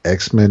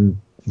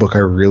X-Men book I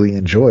really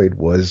enjoyed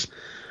was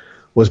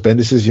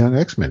Bendis's Young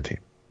X-Men team.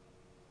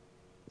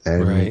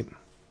 And, right.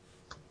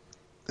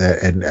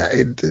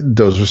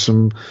 Those are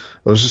some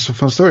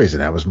fun stories,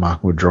 and that was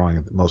Mahmoud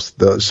drawing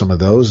some of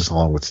those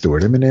along with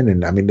Stuart Immonen,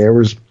 and there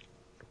was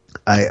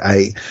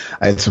I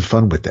had some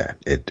fun with that.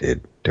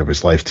 There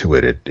was life to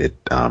it.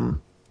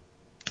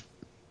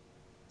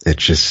 It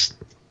just,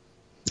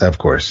 of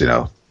course,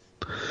 all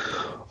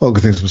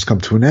good things must come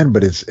to an end,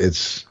 but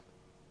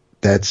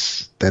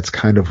that's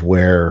kind of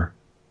where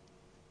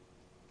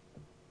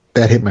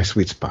that hit my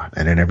sweet spot.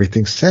 And in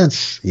everything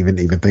since, even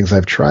things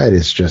I've tried,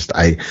 it's just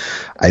I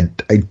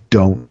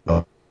don't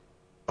know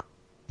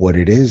what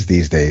it is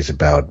these days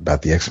about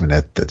the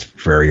X-Men that's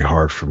very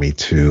hard for me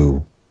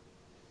to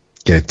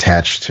get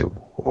attached to,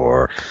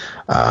 or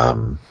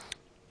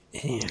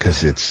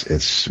because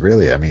it's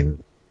really,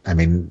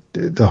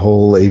 the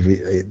whole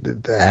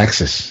the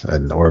Axis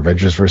or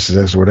Avengers versus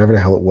X or whatever the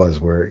hell it was,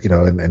 where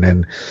and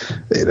then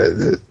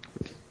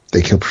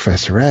they kill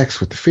Professor X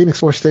with the Phoenix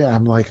Force thing.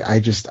 I'm like,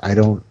 I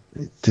don't.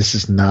 This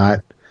is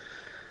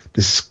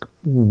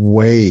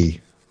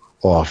way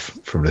off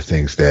from the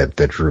things that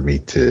drew me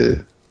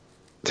to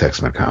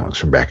X-Men comics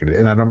from back in the day.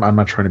 And I'm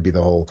not trying to be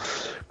the whole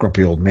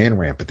grumpy old man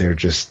rant, but they're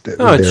just.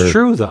 No, it's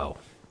true though.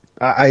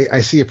 I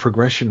see a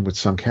progression with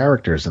some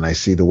characters, and I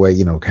see the way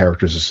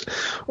characters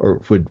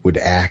would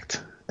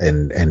act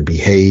and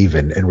behave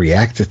and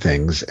react to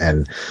things,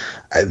 and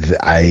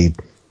I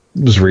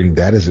was reading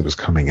that as it was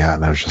coming out,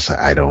 and I was just like,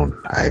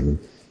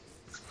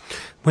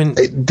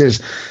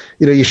 there's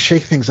you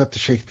shake things up to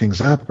shake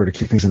things up, or to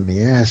keep things in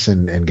the ass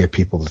and get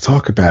people to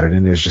talk about it,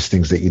 and there's just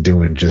things that you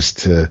do and just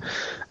to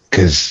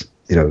because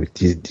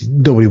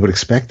nobody would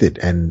expect it,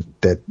 and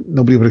that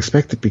nobody would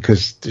expect it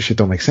because the shit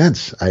don't make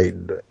sense.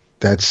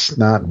 That's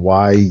not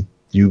why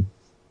you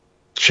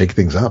shake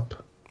things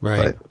up.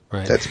 Right. But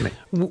right. That's me.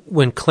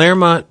 When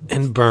Claremont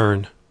and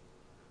Byrne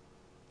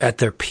at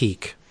their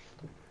peak,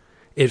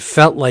 it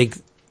felt like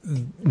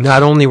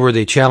not only were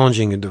they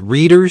challenging the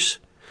readers,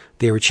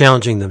 they were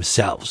challenging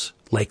themselves.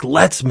 Like,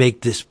 let's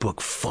make this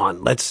book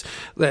fun.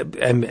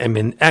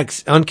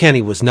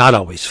 Uncanny was not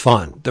always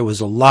fun. There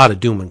was a lot of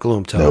doom and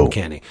gloom to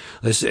Uncanny,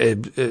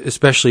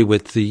 especially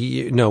with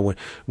the,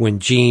 when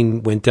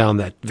Gene went down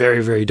that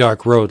very, very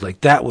dark road.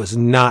 Like, that was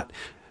not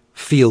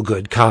feel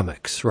good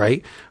comics,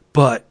 right?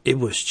 but it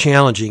was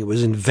challenging. It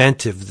was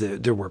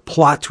inventive. There were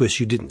plot twists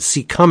you didn't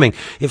see coming.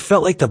 It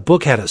felt like the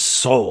book had a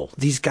soul.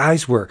 These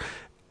guys were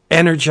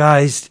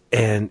energized,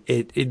 and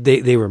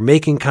they were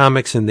making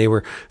comics, and they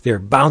were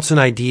bouncing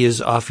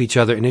ideas off each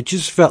other, and it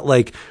just felt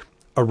like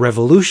a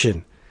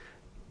revolution.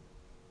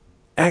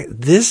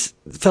 This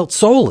felt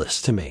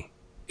soulless to me.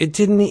 It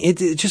didn't.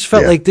 It just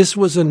felt like this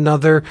was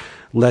another.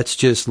 Let's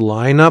just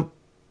line up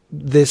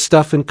this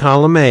stuff in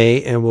column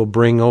A, and we'll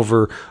bring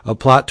over a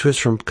plot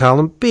twist from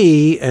column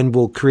B, and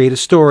we'll create a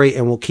story,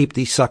 and we'll keep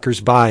these suckers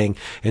buying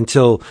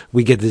until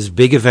we get this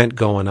big event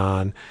going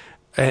on.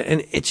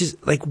 And it's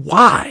just like,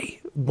 why?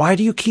 Why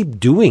do you keep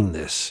doing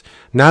this?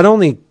 Not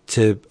only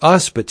to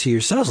us, but to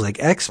yourselves.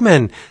 Like,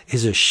 X-Men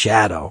is a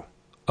shadow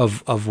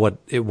of what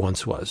it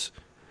once was.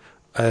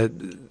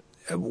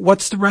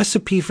 What's the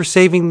recipe for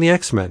saving the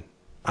X-Men?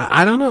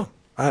 I don't know.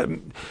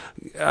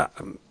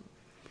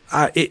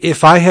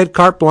 If I had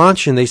carte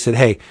blanche and they said,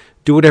 "Hey,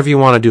 do whatever you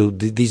want to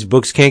do. These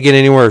books can't get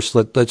any worse.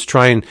 Let's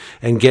try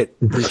and get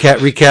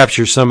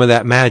recapture some of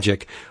that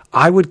magic,"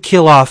 I would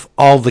kill off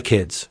all the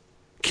kids,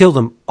 kill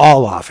them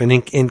all off,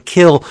 and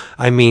kill.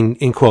 I mean,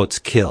 in quotes,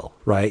 kill.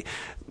 Right?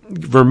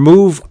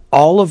 Remove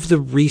all of the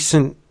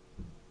recent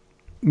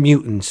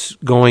mutants,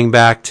 going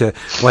back to,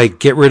 like,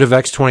 get rid of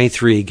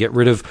X-23, get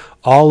rid of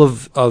all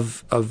of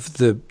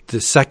the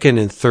second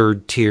and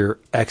third tier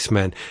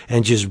X-Men,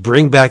 and just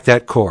bring back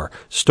that core.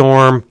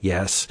 Storm,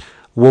 yes.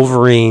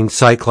 Wolverine,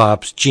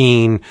 Cyclops,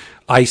 Jean,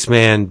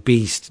 Iceman,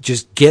 Beast.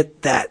 Just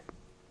get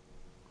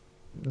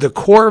the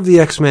core of the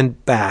X-Men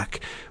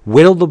back.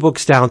 Whittle the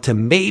books down to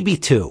maybe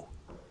 2.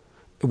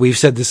 We've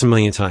said this a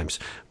million times,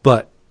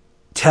 but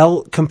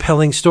tell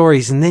compelling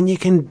stories, and then you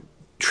can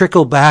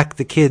trickle back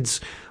the kids.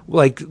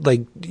 Like,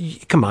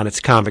 come on, it's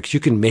comics. You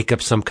can make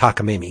up some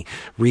cockamamie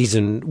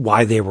reason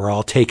why they were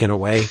all taken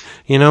away.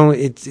 You know,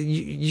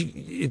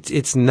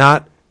 it's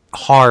not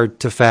hard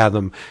to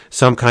fathom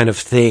some kind of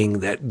thing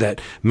that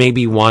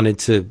maybe wanted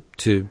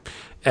to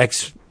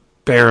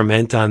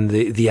experiment on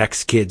the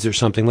X kids or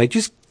something. Like,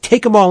 just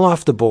take them all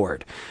off the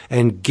board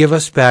and give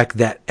us back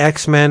that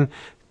X-Men,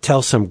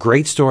 tell some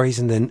great stories,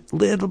 and then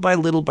little by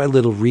little by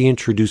little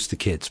reintroduce the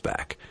kids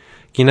back.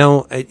 You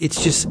know,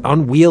 it's just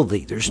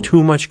unwieldy. There's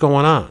too much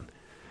going on.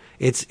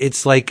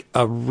 It's like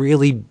a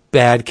really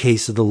bad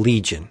case of the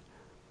Legion.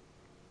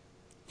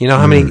 You know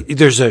how many,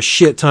 there's a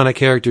shit ton of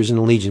characters in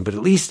the Legion, but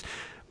at least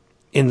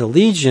in the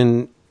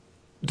Legion,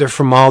 they're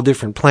from all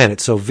different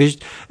planets. So,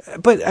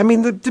 but I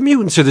mean, the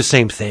mutants are the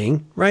same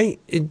thing, right?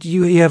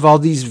 You have all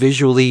these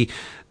visually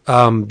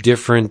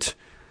different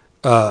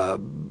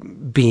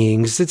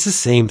beings. It's the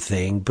same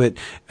thing, but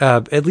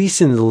at least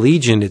in the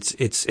Legion,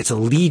 it's a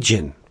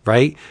legion.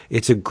 Right?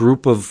 It's a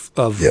group of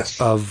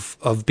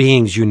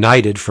beings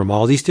united from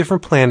all these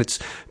different planets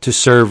to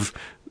serve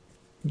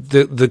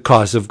the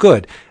cause of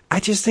good.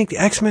 I just think the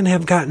X-Men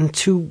have gotten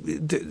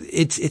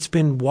it's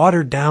been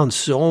watered down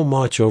so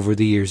much over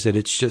the years that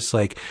it's just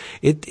like,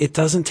 it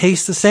doesn't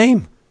taste the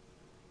same.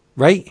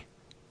 Right?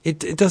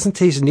 It doesn't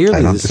taste nearly the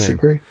same. I don't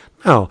disagree.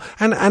 No.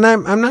 And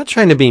I'm not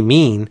trying to be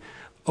mean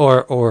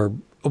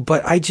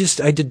but I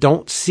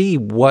don't see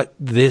what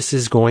this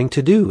is going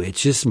to do.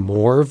 It's just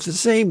more of the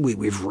same.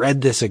 We've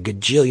read this a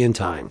gajillion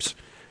times.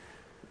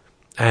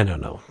 I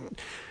don't know.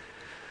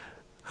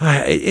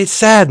 It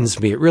saddens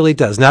me. It really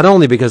does. Not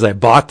only because I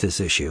bought this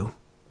issue,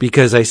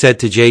 because I said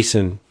to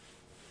Jason,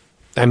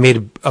 I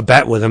made a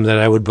bet with him that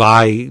I would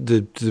buy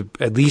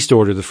at least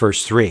order the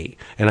first 3,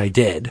 and I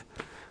did.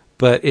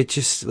 But it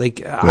just,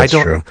 like, I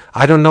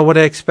don't know what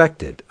I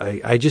expected.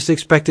 I just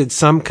expected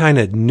some kind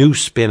of new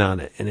spin on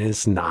it, and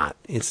it's not.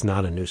 It's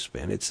not a new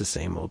spin. It's the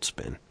same old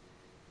spin.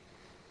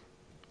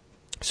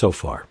 So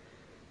far.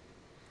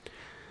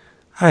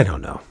 I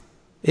don't know.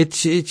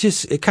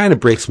 It kind of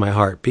breaks my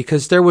heart,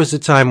 because there was a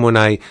time when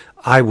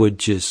I would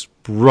just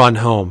run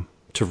home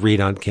to read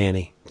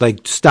Uncanny.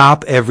 Like,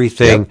 stop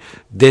everything. Yep.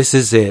 This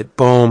is it.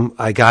 Boom.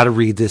 I got to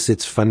read this.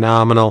 It's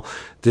phenomenal.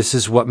 This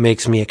is what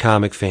makes me a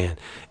comic fan.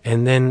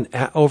 And then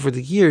over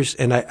the years,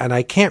 and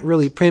I can't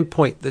really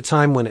pinpoint the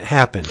time when it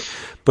happened,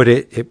 but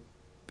it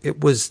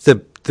was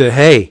the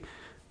hey,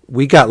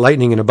 we got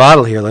lightning in a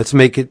bottle here. Let's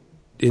make it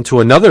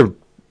into another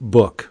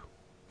book.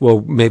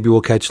 Well, maybe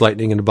we'll catch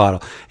lightning in a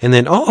bottle. And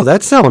then, oh,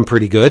 that's selling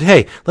pretty good.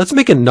 Hey, let's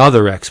make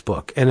another X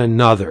book, and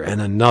another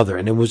and another.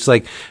 And it was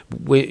like,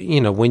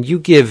 when you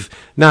give,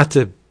 not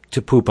to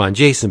poop on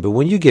Jason, but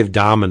when you give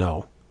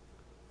Domino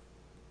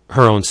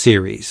her own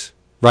series,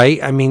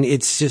 right? I mean,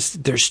 it's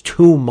just, there's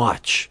too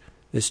much.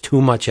 There's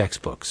too much X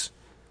books.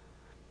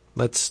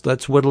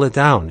 Let's whittle it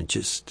down. It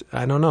just,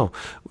 I don't know.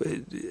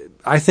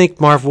 I think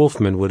Marv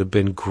Wolfman would have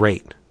been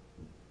great.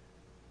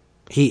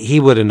 He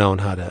would have known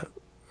how to,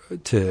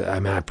 I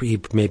mean,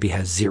 he maybe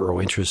has zero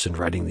interest in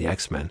writing the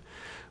X-Men,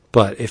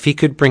 but if he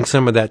could bring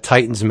some of that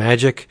Titans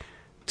magic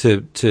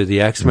to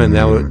the X-Men,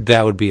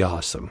 that would be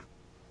awesome.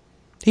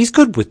 He's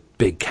good with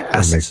big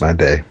casts. That'd make my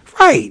day.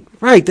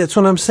 Right. That's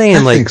what I'm saying.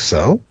 I think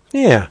so.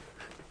 Yeah.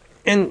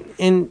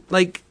 And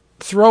like,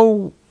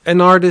 throw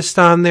an artist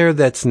on there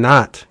that's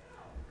not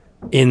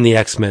in the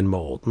X-Men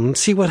mold and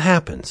see what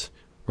happens,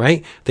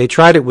 right? They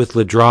tried it with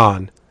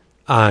Ladron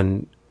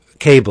on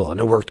cable and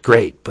it worked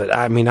great. But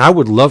I mean, I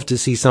would love to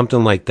see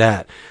something like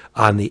that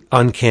on the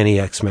Uncanny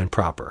X-Men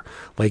proper.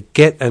 Like,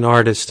 get an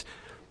artist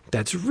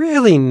that's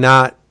really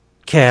not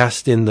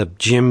cast in the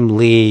Jim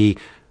Lee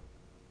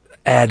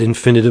ad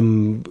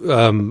infinitum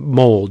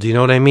mold. You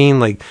know what I mean?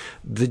 Like,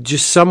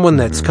 just someone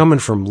that's coming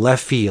from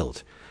left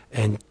field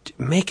and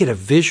make it a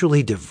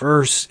visually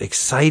diverse,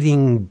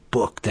 exciting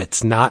book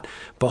that's not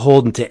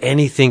beholden to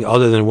anything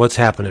other than what's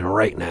happening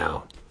right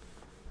now.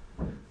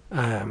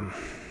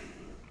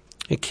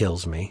 It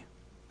kills me.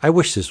 I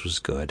wish this was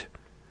good.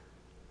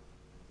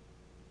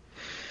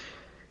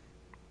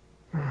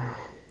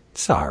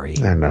 Sorry.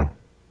 I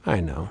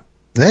know.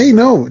 Hey,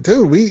 no,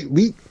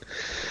 dude,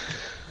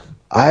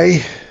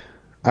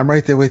 I'm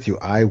right there with you.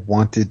 I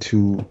wanted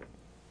to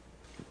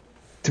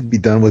be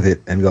done with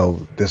it and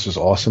go, this was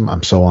awesome.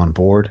 I'm so on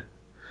board.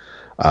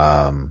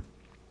 But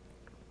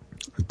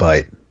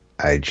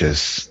I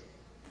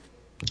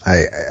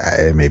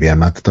maybe I'm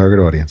not the target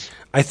audience.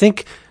 I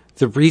think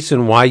the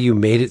reason why you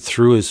made it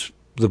through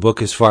the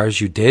book as far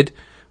as you did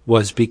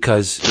was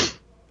because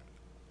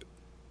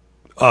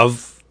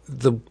of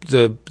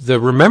the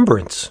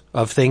remembrance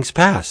of things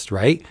past,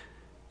 right?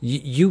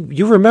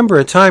 You remember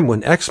a time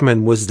when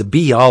X-Men was the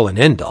be all and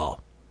end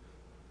all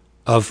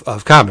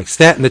of comics.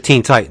 That and the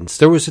Teen Titans.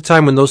 There was a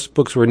time when those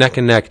books were neck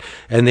and neck,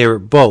 and they were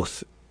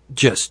both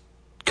just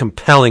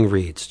compelling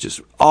reads, just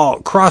all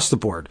across the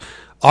board.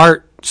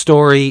 Art,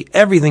 story,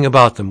 everything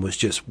about them was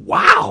just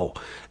wow.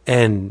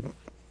 And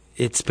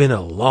it's been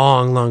a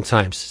long, long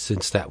time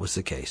since that was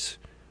the case.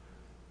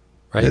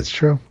 Right? That's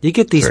true. You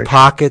get these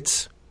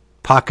pockets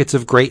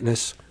of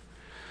greatness,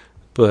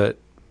 but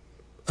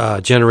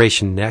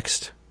Generation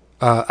Next,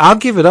 I'll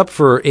give it up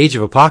for Age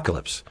of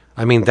Apocalypse.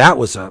 I mean, that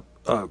was a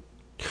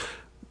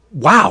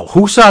wow.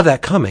 Who saw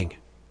that coming?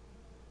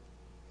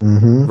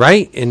 Mm-hmm.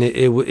 Right? And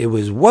it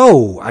was,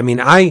 whoa. I mean,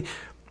 I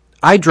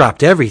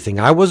dropped everything.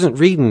 I wasn't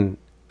reading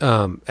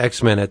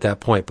X-Men at that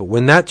point, but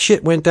when that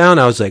shit went down,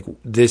 I was like,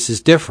 this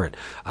is different.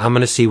 I'm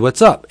going to see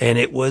what's up. And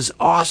it was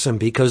awesome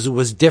because it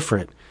was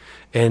different.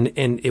 And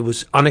it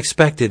was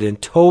unexpected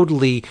and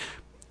totally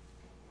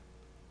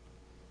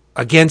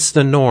against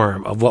the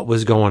norm of what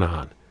was going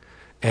on.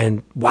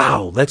 And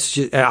wow,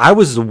 I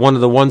was one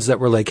of the ones that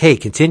were like, hey,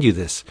 continue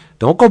this.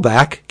 Don't go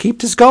back. Keep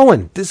this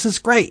going. This is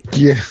great.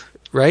 Yeah.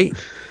 Right?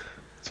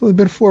 It's only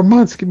been 4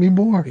 months. Give me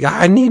more. Yeah,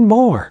 I need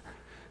more.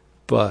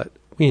 But,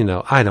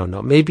 I don't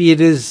know. Maybe it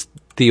is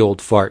the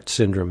old fart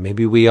syndrome.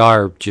 Maybe we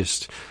are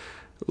just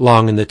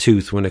long in the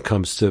tooth when it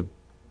comes to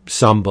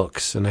some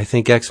books. And I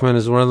think X-Men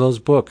is one of those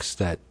books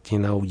that,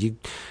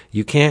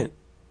 you can't,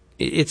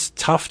 it's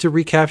tough to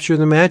recapture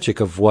the magic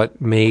of what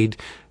made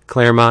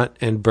Claremont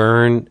and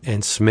Byrne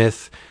and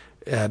Smith,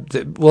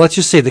 let's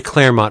just say the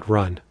Claremont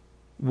run.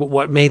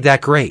 What made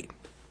that great?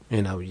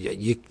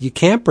 You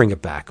can't bring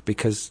it back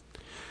because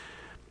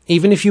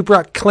even if you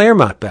brought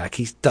Claremont back,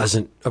 he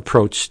doesn't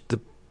approach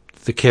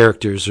the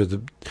characters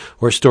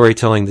or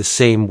storytelling the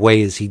same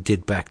way as he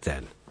did back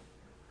then.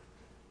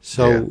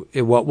 So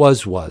what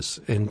was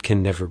and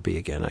can never be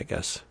again, I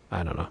guess.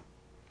 I don't know.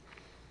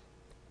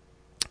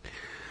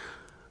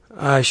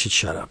 I should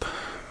shut up.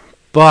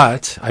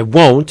 But I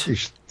won't. You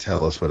should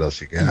tell us what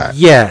else you got.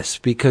 Yes,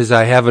 because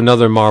I have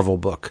another Marvel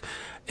book.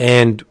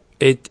 And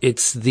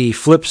it's the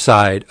flip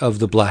side of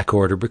the Black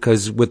Order,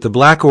 because with the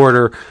Black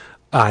Order,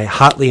 I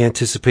hotly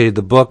anticipated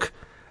the book.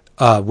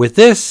 With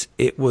this,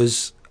 it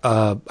was,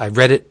 I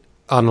read it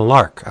on a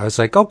lark. I was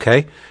like,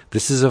 okay,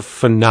 this is a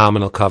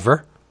phenomenal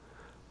cover.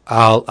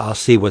 I'll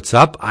see what's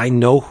up. I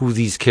know who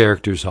these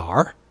characters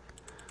are.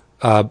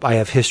 I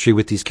have history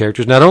with these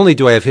characters. Not only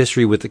do I have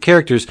history with the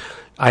characters,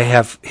 I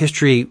have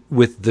history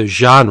with the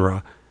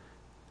genre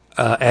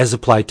as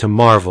applied to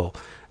Marvel.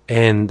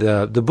 And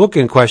the book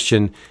in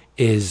question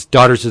is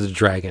Daughters of the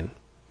Dragon,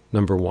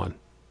 #1,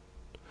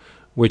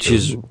 which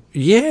is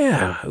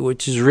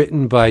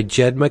written by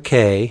Jed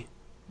MacKay,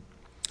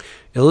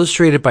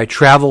 illustrated by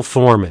Travel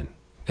Foreman,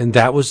 and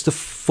that was the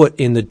foot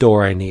in the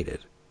door I needed.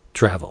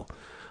 Travel.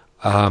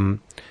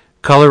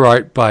 Color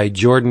art by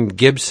Jordan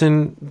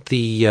Gibson.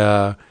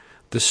 The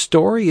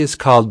story is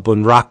called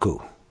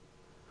Bunraku.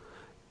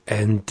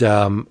 And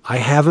I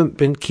haven't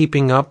been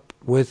keeping up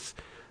with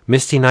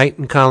Misty Knight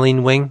and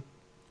Colleen Wing.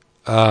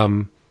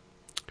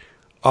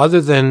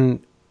 Other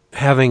than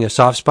having a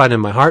soft spot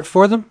in my heart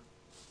for them,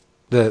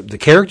 the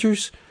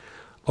characters,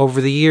 over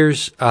the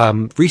years,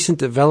 recent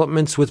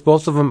developments with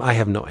both of them, I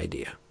have no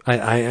idea.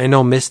 I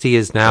know Misty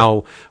is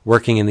now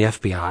working in the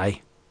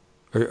FBI.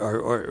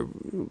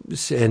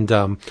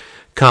 And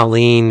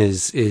Colleen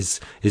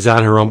is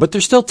on her own, but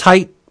they're still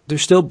tight. They're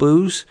still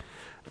booze,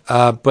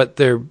 but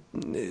they're,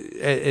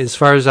 as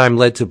far as I'm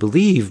led to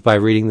believe by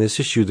reading this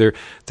issue,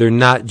 they're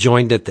not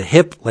joined at the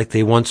hip like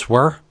they once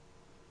were.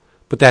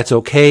 But that's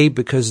okay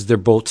because they're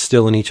both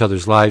still in each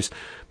other's lives.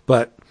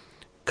 But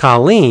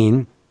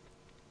Colleen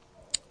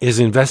is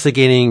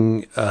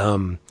investigating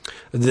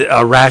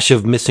a rash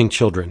of missing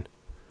children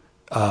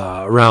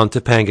around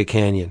Topanga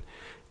Canyon.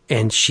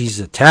 and she's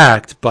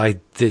attacked by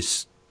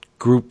this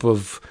group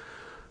of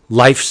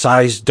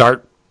life-size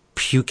dart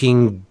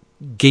puking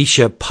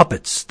geisha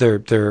puppets. They're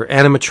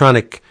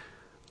animatronic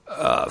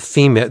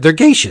female. They're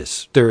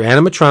geishas. They're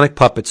animatronic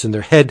puppets, and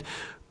their head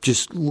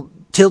just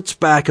tilts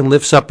back and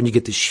lifts up, and you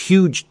get this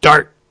huge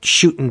dart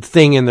shooting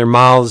thing in their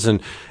mouths,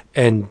 and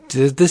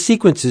the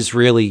sequence is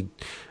really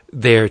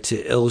there to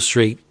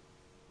illustrate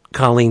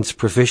Colleen's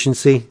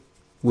proficiency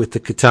with the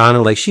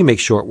katana. Like, she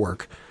makes short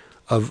work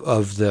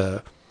of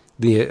the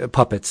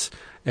puppets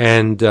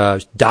and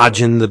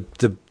dodging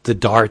the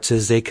darts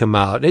as they come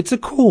out. It's a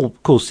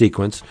cool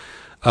sequence.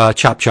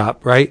 Chop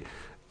chop, right?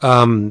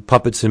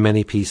 Puppets in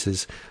many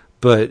pieces.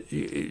 But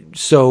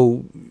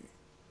so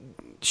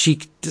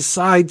she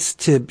decides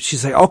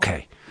she's like,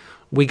 okay,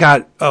 we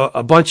got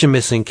a bunch of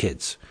missing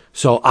kids.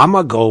 So I'm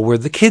going to go where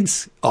the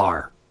kids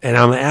are. And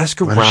I'm going to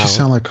ask around. Why does she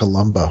sound like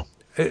Columbo?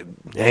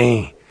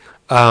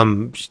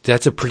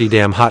 That's a pretty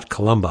damn hot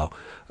Columbo.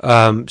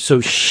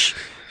 So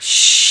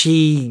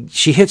she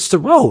hits the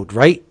road,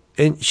 right?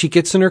 And she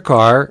gets in her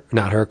car,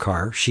 not her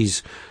car.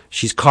 She's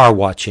car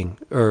watching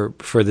or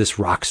for this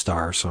rock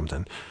star or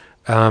something.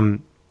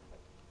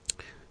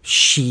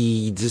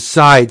 She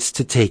decides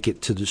to take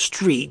it to the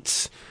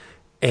streets,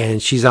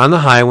 and she's on the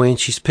highway, and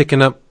she's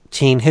picking up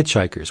teen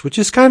hitchhikers, which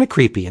is kind of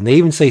creepy. And they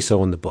even say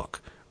so in the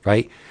book,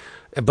 right?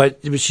 But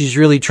she's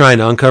really trying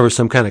to uncover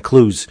some kind of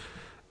clues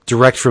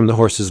direct from the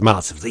horse's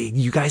mouth. If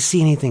you guys see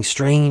anything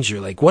strange,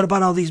 or like, what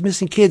about all these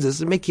missing kids?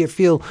 Does it make you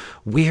feel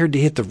weird to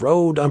hit the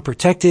road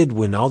unprotected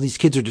when all these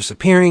kids are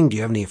disappearing? Do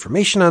you have any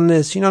information on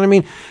this? You know what I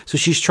mean? So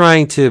she's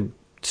trying to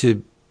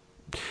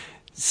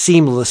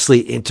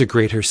seamlessly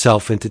integrate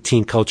herself into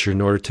teen culture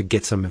in order to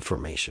get some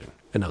information,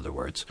 in other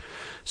words.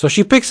 So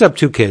she picks up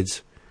two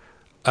kids,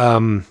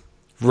 Ren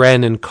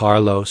and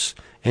Carlos,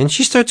 and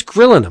she starts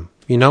grilling them,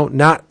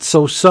 not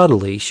so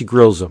subtly. She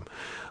grills them.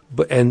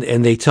 But and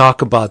they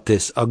talk about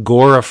this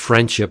Agora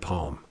Friendship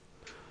Home,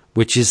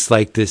 which is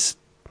like this.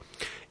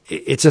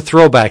 It's a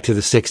throwback to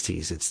the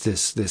 60s. It's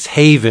this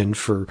haven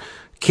for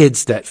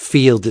kids that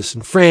feel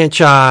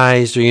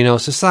disenfranchised, or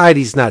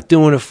society's not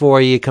doing it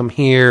for you. Come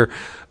here.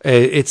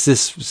 It's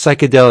this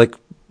psychedelic,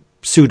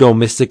 pseudo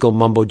mystical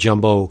mumbo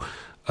jumbo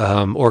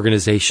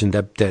organization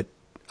that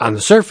on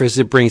the surface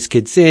it brings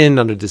kids in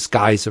under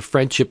disguise of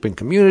friendship and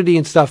community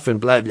and stuff and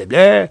blah blah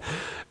blah.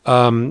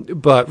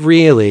 But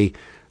really.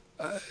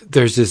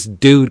 There's this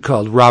dude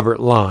called Robert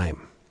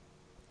Lime.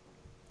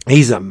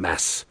 He's a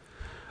mess.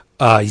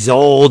 He's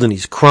old and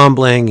he's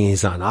crumbling.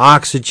 He's on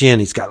oxygen.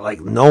 He's got like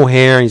no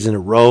hair. He's in a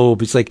robe.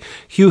 He's like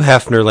Hugh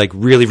Hefner, like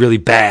really, really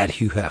bad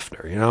Hugh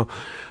Hefner,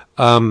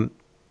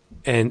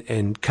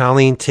 And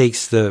Colleen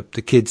takes the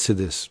kids to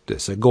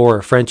this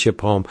Agora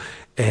Friendship Home,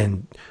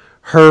 and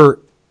her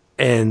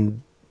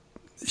and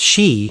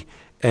she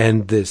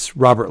and this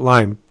Robert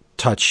Lime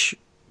touch,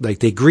 like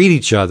they greet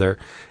each other.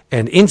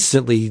 And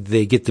instantly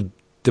they get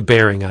the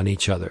bearing on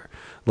each other,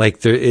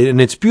 and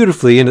it's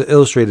beautifully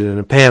illustrated in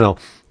a panel.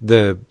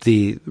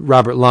 The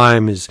Robert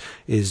Lime has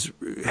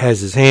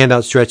his hand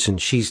outstretched and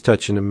she's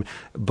touching him,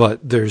 but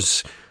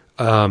there's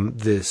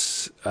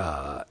this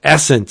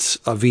essence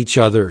of each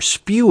other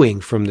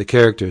spewing from the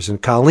characters.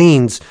 And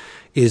Colleen's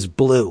is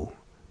blue,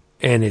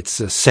 and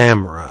it's a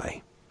samurai,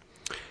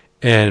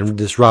 and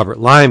this Robert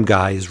Lime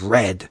guy is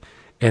red,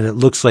 and it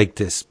looks like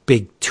this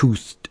big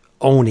toothed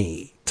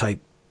Oni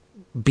type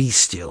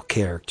bestial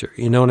character,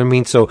 you know what I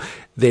mean? So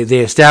they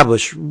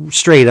establish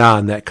straight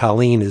on that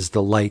Colleen is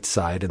the light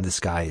side and this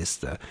guy is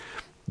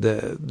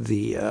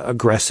the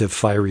aggressive,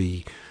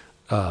 fiery,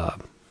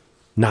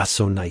 not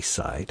so nice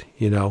side,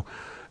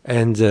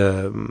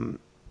 and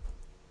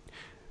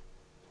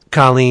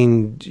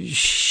Colleen,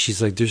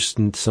 she's like, there's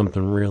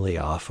something really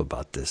off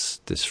about this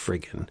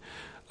friggin'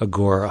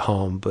 Agora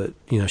home, but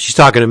she's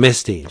talking to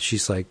Misty, and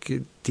she's like,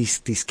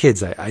 these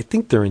kids, I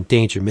think they're in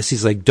danger.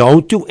 Misty's like,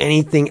 don't do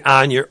anything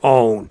on your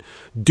own.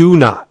 Do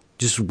not.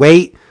 Just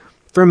wait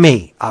for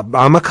me.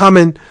 I'm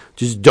a-coming.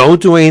 Just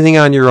don't do anything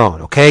on your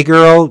own. Okay,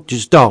 girl?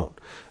 Just don't.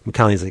 And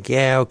Colleen's like,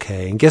 yeah,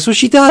 okay. And guess what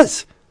she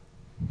does?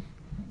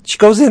 She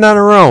goes in on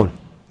her own.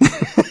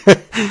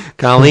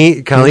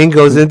 Colleen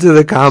goes into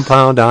the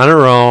compound on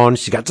her own.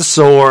 She got the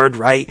sword,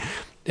 right?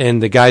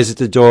 And the guys at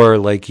the door are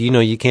like,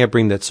 you can't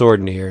bring that sword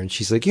in here. And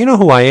she's like, you know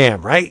who I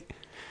am, right?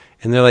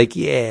 And they're like,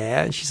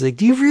 yeah. And she's like,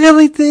 do you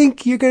really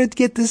think you're going to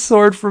get this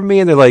sword from me?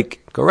 And they're like,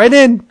 go right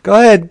in. Go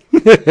ahead.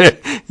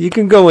 You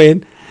can go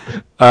in.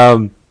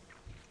 So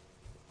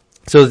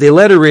they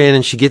let her in,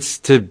 and she gets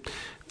to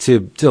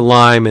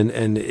Lime,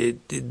 and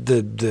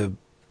the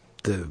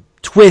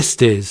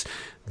twist is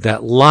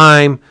that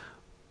Lime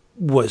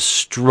was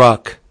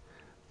struck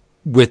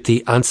with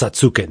the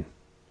Ansatsuken,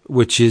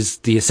 which is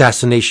the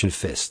assassination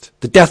fist,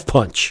 the death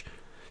punch.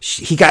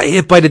 He got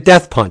hit by the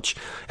death punch,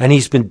 and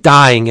he's been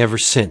dying ever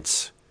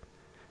since.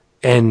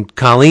 And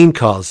Colleen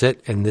calls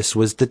it, and this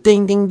was the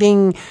ding, ding,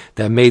 ding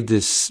that made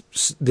this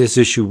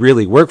issue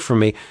really work for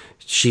me.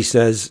 She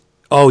says,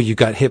 oh, you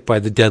got hit by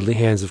the deadly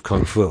hands of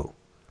Kung Fu.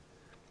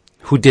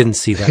 Who didn't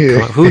see that?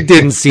 Who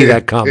didn't see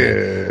that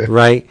coming,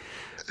 right?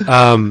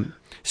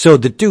 So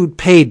the dude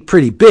paid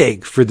pretty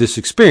big for this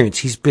experience.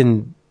 He's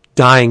been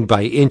dying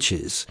by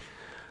inches.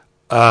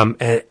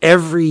 And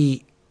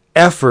every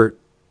effort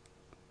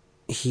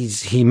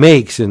he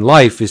makes in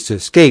life is to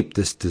escape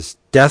this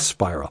death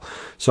spiral.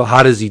 So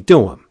how does he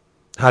do them?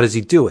 How does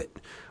he do it?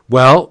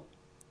 Well,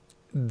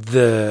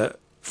 the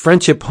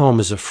friendship home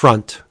is a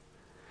front.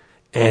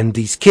 And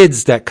these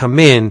kids that come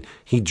in,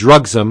 he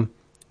drugs them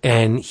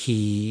and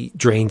he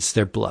drains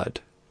their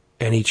blood.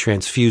 And he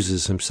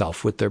transfuses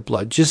himself with their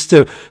blood just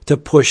to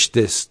push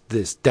this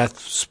death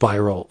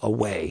spiral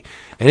away.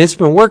 And it's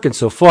been working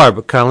so far,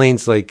 but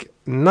Colleen's like,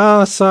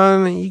 "No,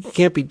 son, you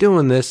can't be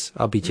doing this."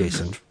 I'll be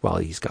Jason while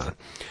he's gone.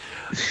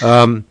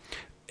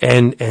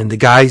 And the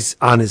guy's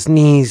on his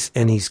knees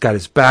and he's got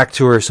his back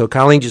to her. So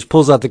Colleen just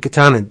pulls out the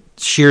katana and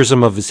shears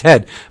him of his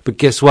head. But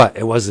guess what?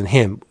 It wasn't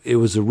him. It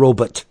was a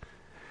robot.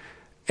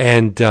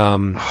 And,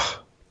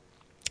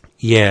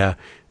 yeah,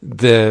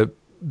 the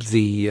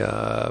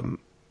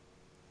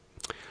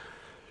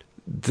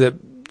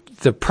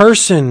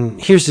person,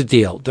 here's the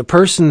deal. The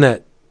person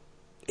that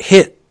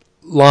hit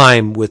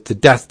Lime with the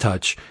death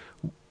touch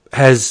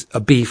has a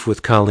beef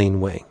with Colleen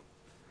Wing.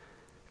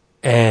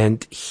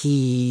 And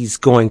he's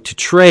going to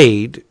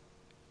trade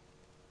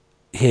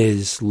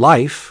his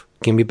life,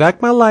 give me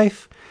back my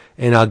life,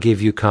 and I'll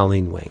give you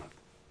Colleen Wing.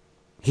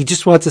 He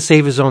just wants to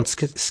save his own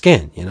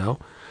skin, you know?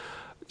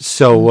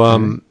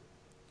 So,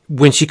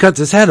 when she cuts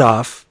his head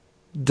off,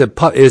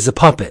 is a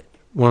puppet.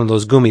 One of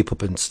those Gumi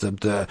puppets,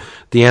 the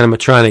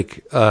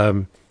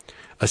animatronic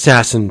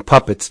assassin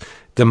puppets.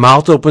 The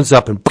mouth opens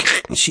up and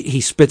he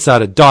spits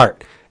out a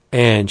dart,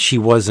 and she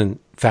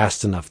wasn't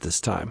fast enough this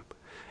time,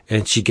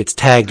 and she gets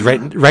tagged right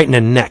in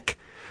the neck.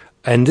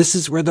 And this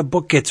is where the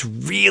book gets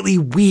really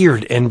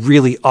weird and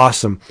really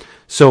awesome.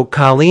 So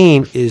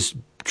Colleen is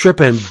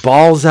tripping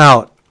balls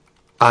out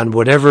on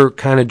whatever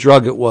kind of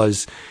drug it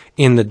was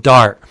in the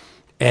dart,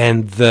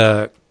 and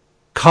the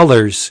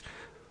colors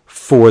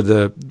for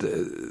the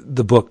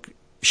book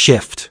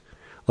shift.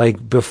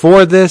 Like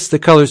before this, the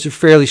colors are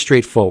fairly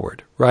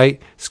straightforward,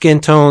 right?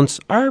 Skin tones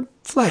are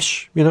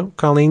flesh, you know.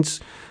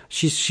 Colleen's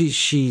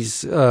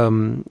she's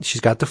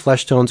got the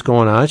flesh tones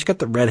going on. She's got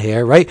the red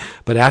hair, right?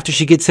 But after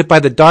she gets hit by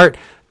the dart,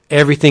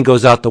 everything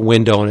goes out the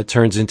window and it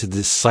turns into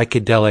this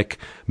psychedelic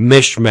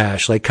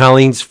mishmash. Like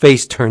Colleen's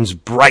face turns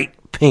bright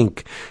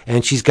pink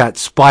and she's got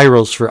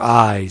spirals for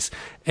eyes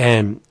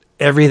and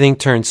everything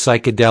turns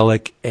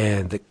psychedelic,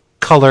 and the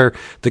color,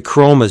 the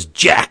chroma's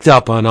jacked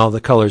up on all the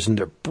colors and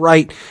they're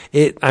bright.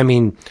 It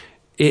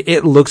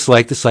looks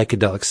like the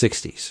psychedelic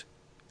 60s.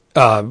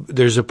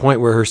 There's a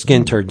point where her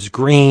skin turns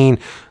green.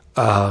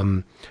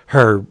 The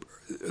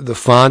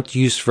font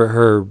used for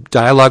her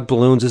dialogue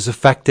balloons is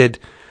affected.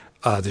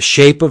 The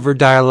shape of her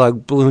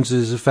dialogue balloons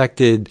is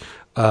affected.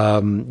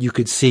 You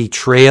could see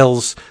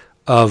trails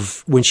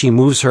of when she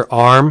moves her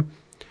arm.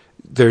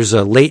 There's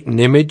a latent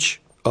image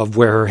of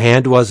where her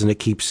hand was, and it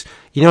keeps,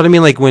 you know what I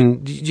mean? Like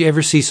did you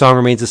ever see Song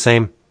Remains the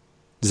Same?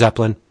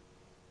 Zeppelin?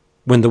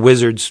 When the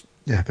wizards.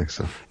 Yeah, I think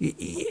so.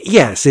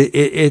 Yes,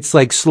 it's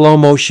like slow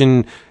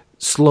motion,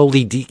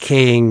 slowly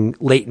decaying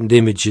latent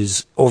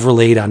images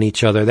overlaid on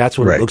each other. That's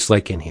what it looks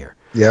like in here.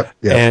 Yep.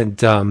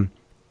 And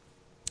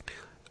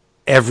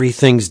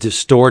everything's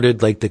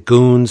distorted. Like the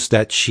goons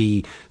that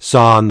she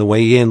saw on the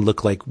way in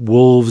look like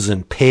wolves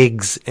and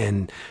pigs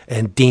and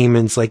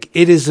demons. Like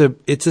it's a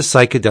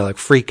psychedelic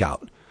freak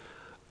out.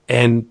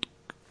 And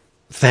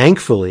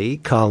thankfully,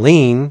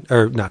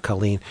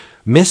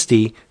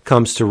 Misty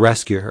comes to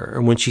rescue her.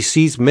 And when she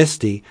sees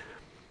Misty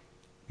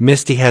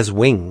has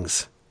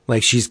wings.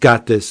 Like she's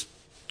got this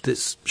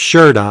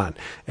shirt on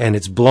and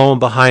it's blowing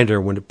behind her.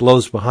 When it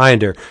blows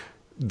behind her,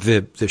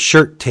 the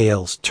shirt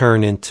tails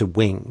turn into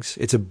wings.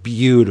 It's a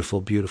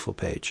beautiful, beautiful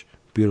page.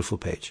 Beautiful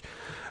page.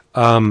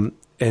 And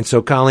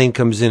so Colleen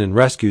comes in and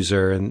rescues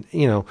her, and,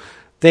 you know,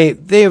 they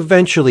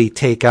eventually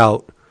take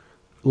out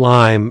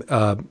Lime,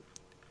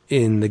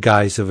 in the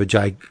guise of a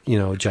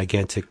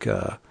gigantic,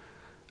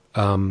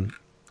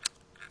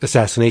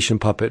 assassination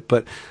puppet.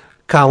 But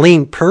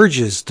Colleen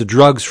purges the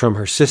drugs from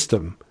her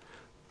system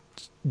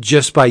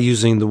just by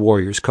using the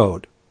Warrior's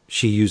Code.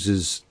 She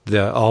uses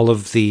all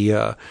of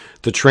the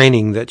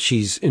training that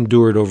she's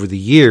endured over the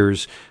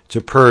years to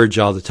purge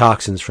all the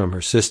toxins from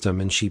her system.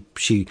 And she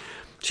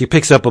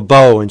picks up a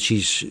bow, and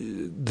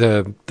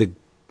the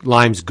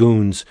Lime's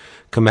goons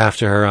come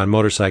after her on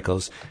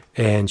motorcycles,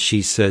 and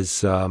she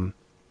says,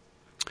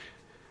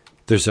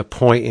 there's a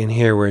point in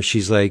here where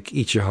she's like,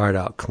 "Eat your heart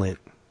out, Clint."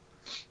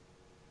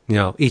 You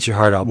know, eat your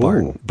heart out,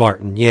 Barton.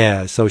 Barton,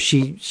 yeah. So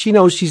she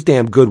knows she's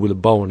damn good with a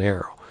bow and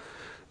arrow.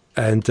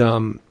 And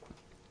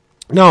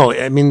no,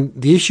 I mean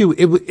the issue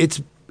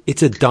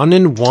it's a done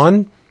in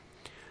one,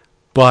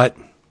 but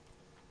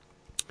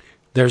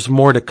there's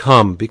more to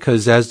come,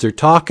 because as they're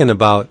talking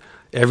about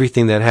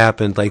everything that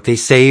happened, like they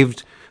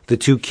saved the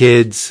two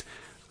kids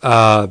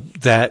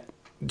that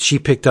she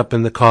picked up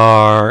in the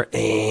car,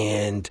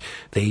 and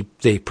they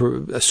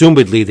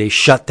assumedly they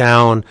shut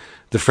down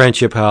the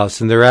Friendship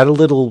House, and they're at a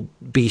little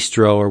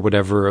bistro or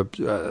whatever,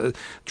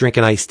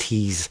 drinking iced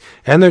teas,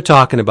 and they're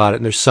talking about it,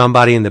 and there's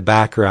somebody in the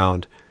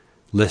background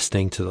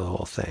listening to the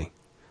whole thing.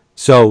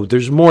 So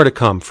there's more to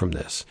come from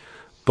this.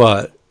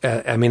 But,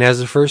 I mean,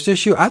 as a first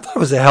issue, I thought it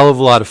was a hell of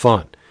a lot of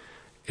fun.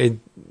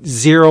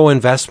 Zero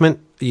investment.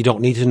 You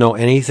don't need to know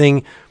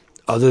anything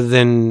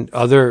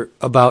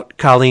about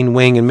Colleen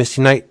Wing and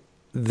Misty Knight.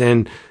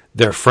 Then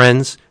they're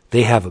friends.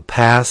 They have a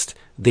past.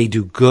 They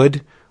do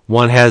good.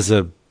 One has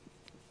a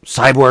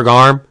cyborg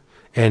arm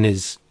and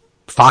is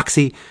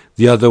foxy.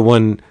 The other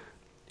one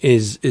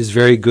is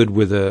very good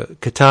with a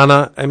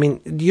katana. I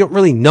mean, you don't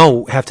really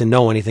have to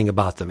know anything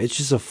about them. It's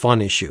just a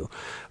fun issue.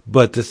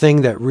 But the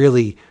thing that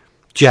really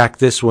jacked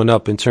this one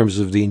up in terms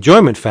of the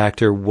enjoyment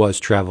factor was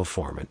Travel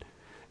Foreman.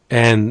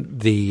 And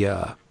the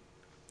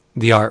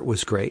art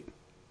was great.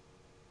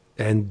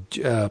 And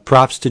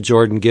props to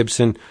Jordan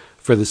Gibson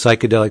for the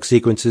psychedelic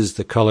sequences.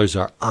 The colors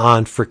are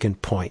on freaking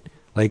point.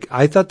 Like,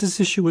 I thought this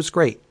issue was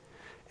great.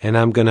 And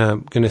I'm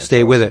gonna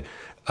stay with it.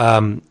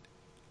 Not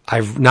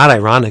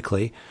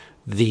ironically,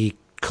 the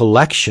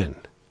collection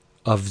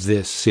of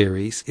this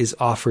series is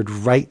offered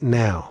right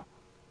now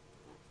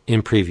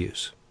in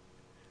previews.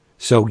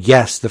 So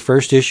yes, the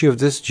first issue of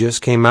this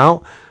just came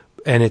out,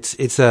 and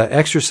it's a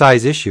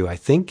exercise issue. I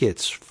think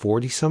it's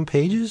 40 some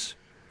pages.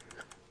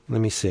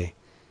 Let me see.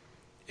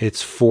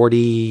 It's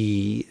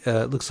 40.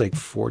 It looks like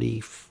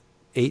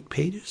 48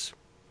 pages.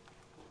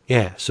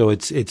 Yeah, so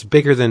it's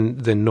bigger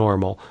than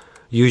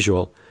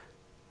usual.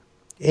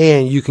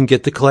 And you can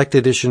get the collected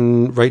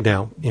edition right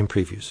now in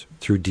previews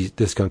through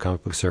Discount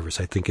Comic Book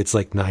Service. I think it's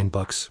like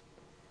 $9.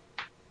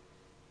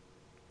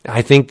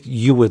 I think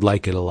you would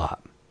like it a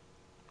lot.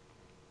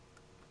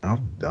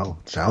 Oh,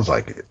 sounds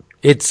like it.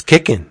 It's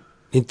kicking.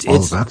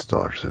 That's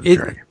Daughters of the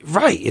Dragon.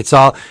 Right. It's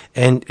all,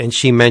 and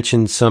she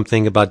mentioned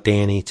something about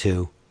Danny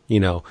too.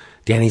 You know,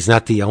 Danny's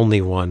not the only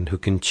one who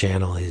can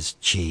channel his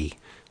chi.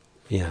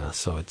 Yeah,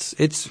 so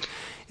it's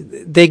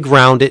they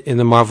ground it in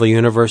the Marvel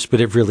Universe, but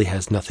it really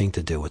has nothing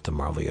to do with the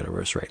Marvel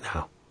Universe right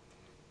now.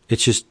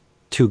 It's just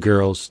two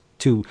girls,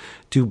 two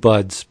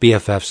buds,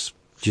 BFFs,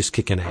 just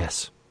kicking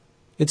ass.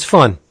 It's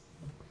fun.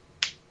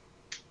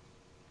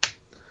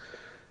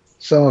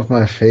 Some of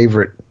my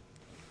favorite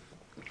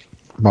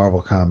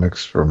Marvel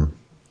comics from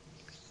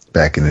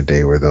back in the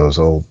day were those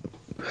old,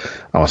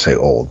 I won't say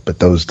old, but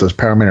those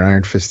Power Man and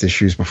Iron Fist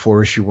issues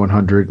before issue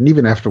 100, and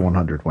even after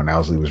 100 when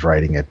Owsley was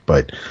writing it,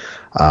 but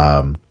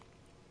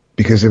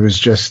because it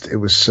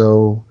was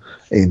so,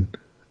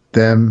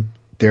 them,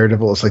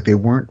 Daredevil, it's like they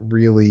weren't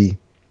really,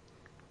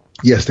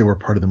 yes, they were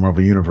part of the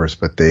Marvel Universe,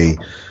 but they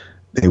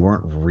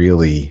weren't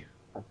really,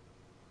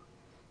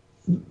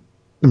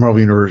 the Marvel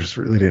Universe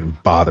really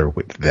didn't bother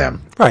with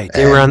them. Right,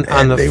 they were on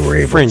the they were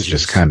able fringes. to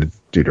just kind of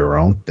do their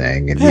own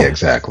thing, and yeah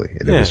exactly.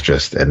 And it was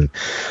just, and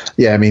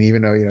yeah, I mean,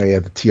 even though, you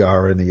had the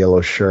tiara and the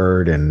yellow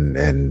shirt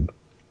and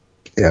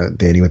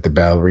Danny with the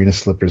ballerina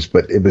slippers,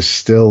 but it was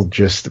still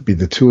just to be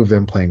the two of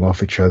them playing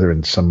off each other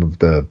and some of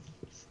the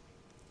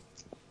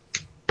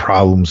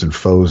problems and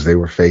foes they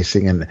were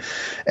facing, and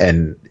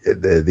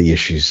the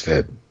issues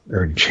that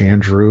are in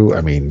Chandru.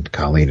 I mean,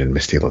 Colleen and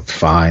Misty looked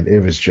fine.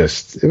 It was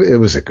just, it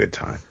was a good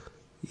time.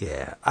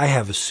 Yeah, I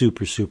have a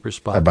super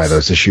spot. I buy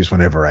those issues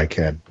whenever I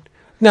can.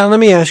 Now,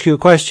 let me ask you a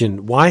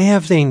question. Why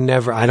have they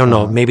never, I don't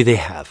know, maybe they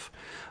have.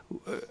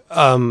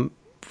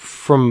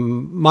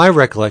 From my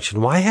recollection,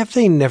 why have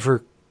they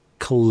never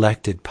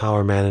collected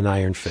Power Man and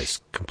Iron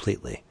Fist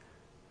completely?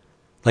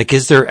 Like,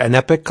 is there an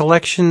Epic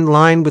collection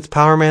line with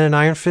Power Man and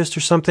Iron Fist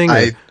or something?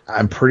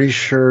 I'm pretty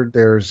sure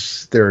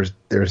there's the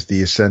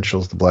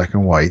Essentials, the black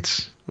and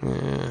whites.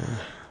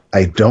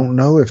 I don't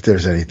know if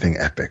there's anything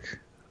Epic.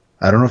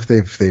 I don't know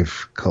if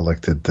they've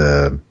collected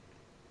the...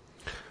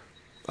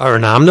 Or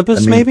an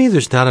omnibus, maybe?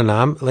 There's not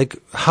an like,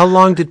 how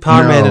long did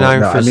Power Man and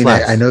Iron Fist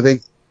last? I know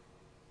it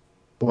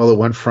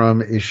went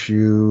from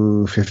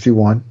issue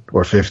 51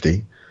 or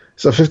 50.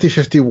 So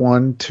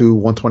 51 to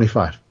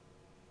 125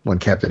 when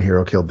Captain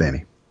Hero killed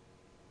Danny.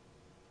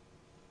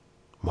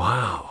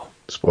 Wow.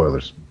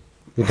 Spoilers.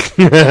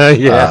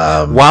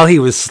 Yeah. While he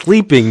was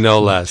sleeping,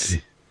 no less.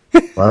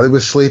 While he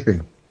was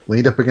sleeping.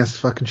 Leaned up against the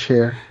fucking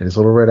chair in his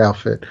little red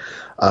outfit.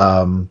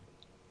 It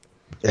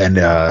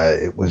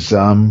was...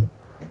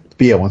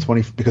 But yeah,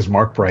 120, because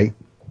Mark Bright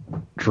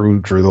drew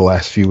the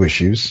last few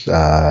issues.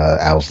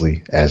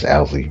 Owsley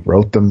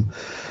wrote them.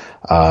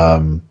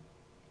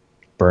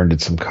 Byrne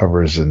did some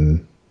covers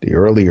in the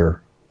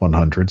earlier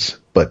 100s,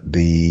 but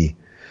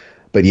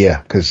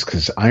yeah,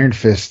 because Iron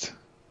Fist,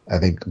 I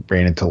think,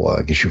 ran until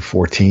issue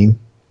 14,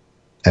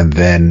 and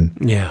then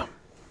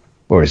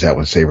or is that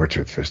when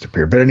Sabretooth Fist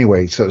appeared? But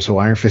anyway, so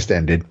Iron Fist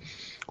ended.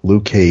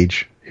 Luke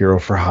Cage, Hero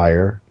for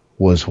Hire,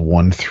 was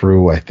 1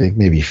 through, I think,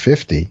 maybe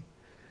 50.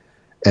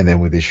 And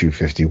then with issue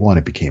 51,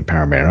 it became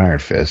Power Man and Iron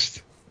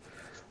Fist.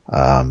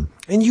 And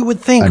you would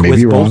think,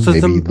 with both of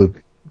them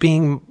Luke,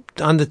 being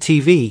on the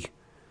TV,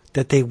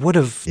 that they would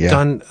have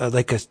done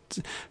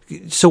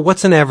so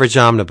what's an average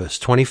omnibus?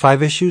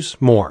 25 issues?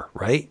 More,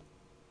 right?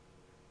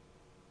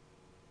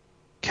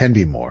 Can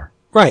be more.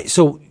 Right.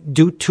 So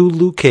do 2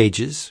 Luke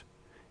Cages,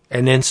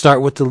 and then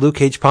start with the Luke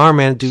Cage Power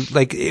Man.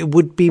 It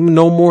would be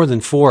no more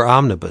than 4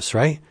 omnibus,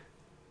 right?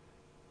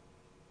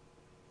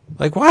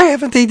 Like, why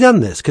haven't they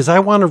done this? Because I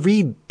want to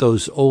read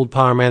those old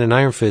Power Man and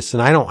Iron Fist,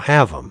 and I don't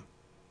have them.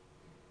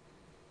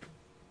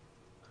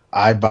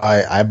 I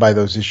buy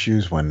those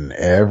issues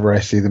whenever I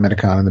see them at a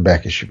con in the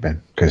back issue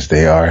bin because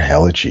they are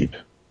hella cheap.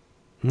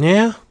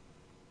 Yeah.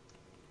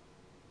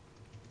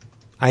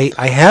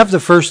 I have the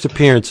first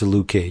appearance of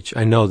Luke Cage.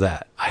 I know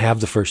that. I have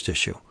the first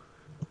issue.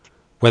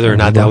 Whether or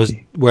not that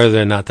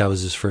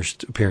was his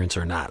first appearance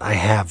or not. I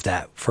have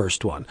that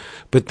first one.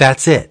 But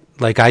that's it.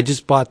 Like, I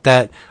just bought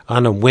that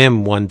on a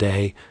whim one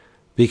day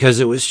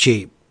because it was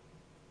cheap.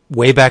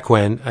 Way back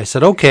when. I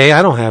said, okay,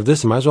 I don't have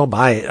this. I might as well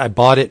buy it. I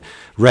bought it,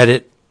 read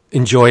it,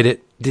 enjoyed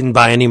it, didn't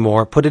buy any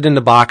more, put it in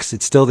the box.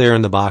 It's still there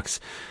in the box.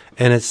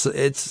 And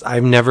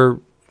I've never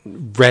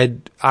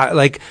read,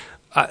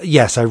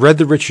 yes, I read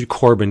the Richard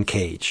Corbin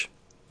Cage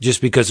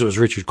just because it was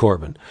Richard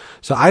Corbin.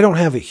 So I don't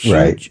have a huge,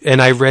 right.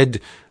 And I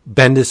read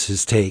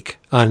Bendis's take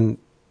on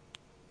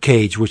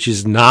Cage, which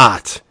is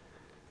not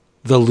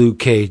the Luke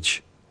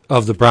Cage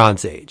of the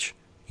Bronze Age,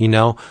 you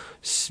know?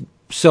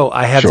 So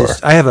I have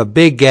I have a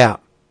big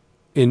gap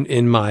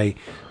in my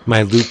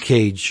Luke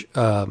Cage,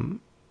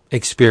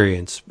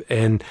 experience.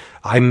 And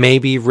I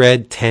maybe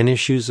read 10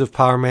 issues of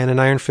Power Man and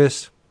Iron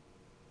Fist.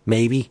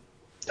 Maybe.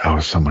 Oh, it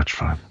was so much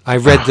fun. I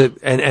read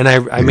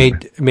I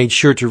made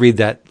sure to read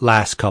that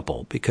last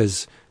couple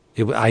because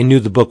I knew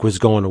the book was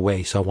going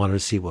away, so I wanted to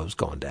see what was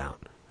going down.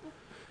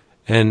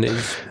 And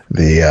it's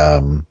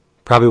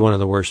probably one of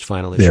the worst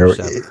final issues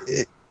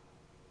ever.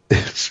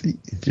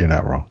 You're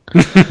not wrong.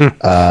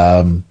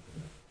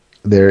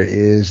 There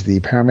is the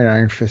Power Man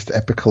Iron Fist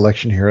Epic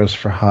Collection Heroes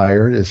for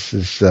Hire. This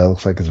is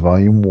looks like it's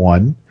volume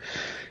 1.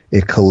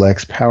 It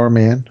collects Power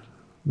Man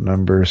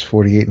numbers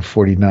 48 and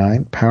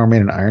 49, Power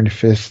Man and Iron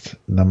Fist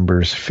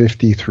numbers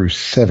 50 through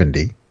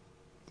 70.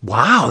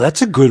 Wow,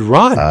 that's a good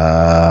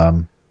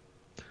run.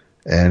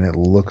 And it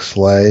looks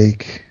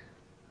like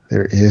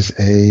there is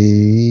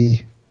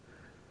a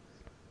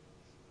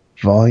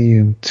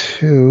volume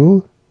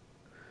 2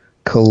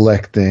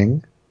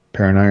 collecting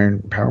Power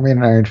Man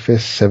and Iron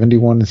Fist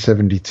 71 and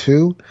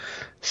 72,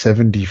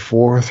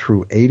 74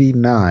 through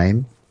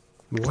 89,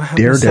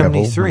 Daredevil number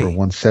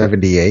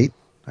 178.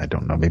 I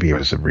don't know. Maybe it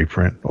was a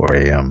reprint or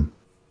a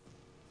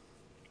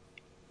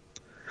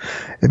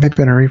it may have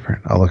been a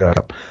reprint. I'll look it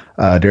up.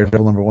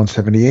 Daredevil number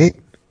 178,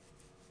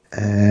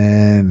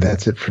 and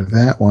that's it for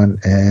that one.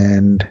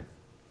 And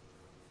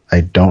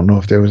I don't know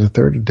if there was a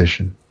 3rd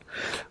edition.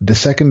 The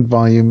 2nd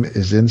volume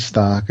is in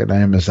stock at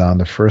Amazon.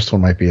 The first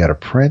one might be out of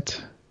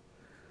print.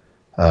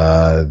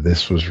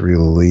 This was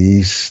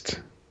released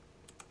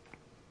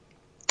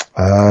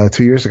 2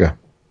 years ago.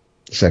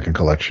 2nd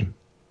collection.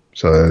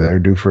 So they're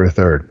due for a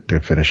 3rd to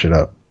finish it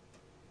up.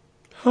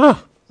 Huh.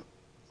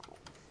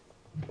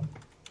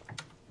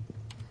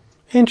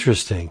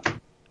 Interesting.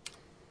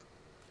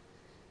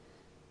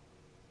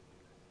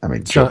 I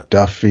mean, Joe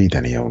Duffy,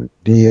 Denny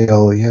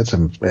O'Neil. He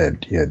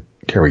had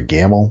Kerry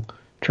Gamble,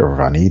 Trevor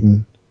Von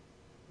Eden.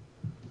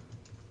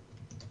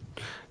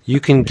 You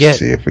can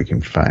see if we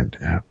can find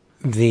out.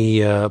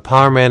 The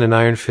Power Man and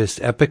Iron Fist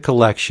Epic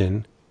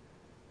Collection.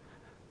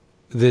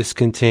 This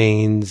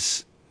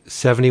contains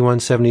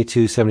 71,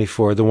 72,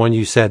 74, the one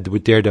you said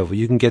with Daredevil.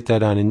 You can get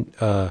that on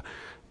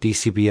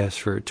DCBS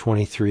for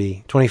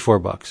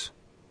 $24.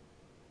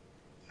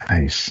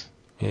 Nice.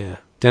 Yeah.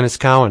 Dennis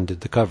Cowan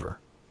did the cover.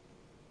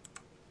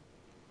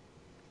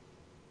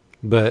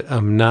 But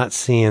I'm not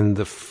seeing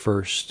the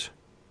first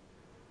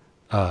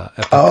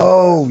epic.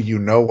 Oh, you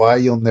know why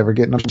you'll never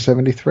get number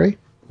 73?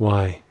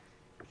 Why?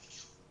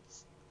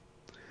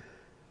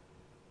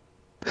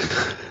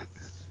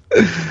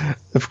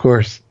 Of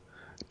course.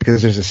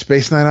 Because there's a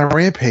Space Knight on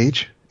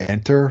Rampage.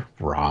 Enter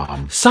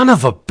Rom. Son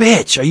of a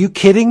bitch. Are you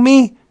kidding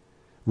me?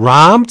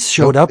 Rom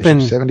showed up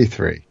in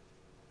 73.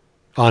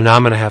 Oh, now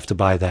I'm going to have to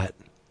buy that.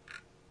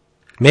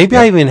 Maybe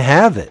I even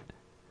have it.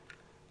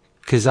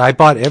 Because I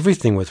bought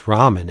everything with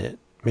Rom in it.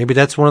 Maybe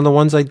that's one of the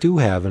ones I do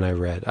have and I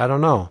read. I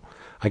don't know.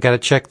 I got to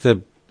check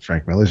the...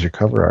 Frank Miller's your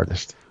cover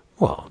artist.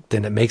 Well,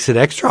 then it makes it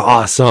extra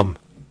awesome.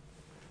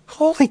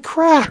 Holy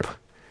crap. Sure.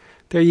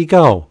 There you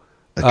go.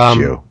 Look at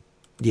you.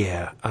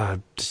 Yeah.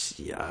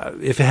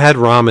 If it had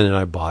Rom in it,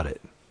 I bought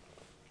it.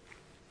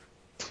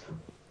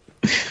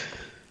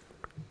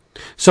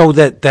 So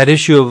that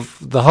issue of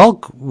the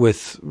Hulk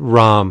with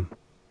Rom,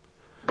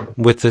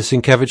 with the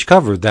Sienkiewicz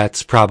cover,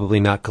 that's probably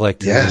not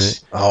collected.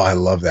 Yes. Oh, I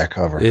love that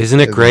cover. Isn't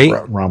it great?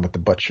 Rom with the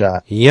butt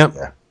shot.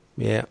 Yep.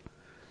 Yeah.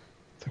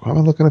 Like, why am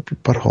I looking up your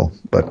butthole?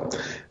 But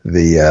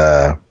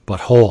the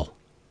butthole.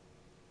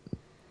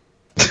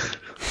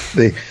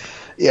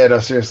 No,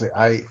 seriously.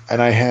 I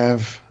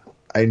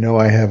know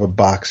I have a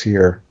box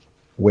here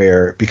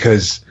where,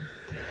 because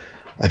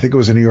I think it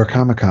was a New York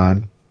Comic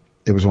Con.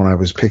 It was when I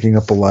was picking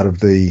up a lot of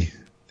the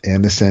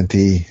Ann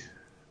Nocenti,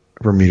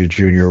 Romita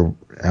Jr.,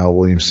 Al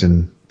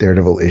Williamson,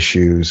 Daredevil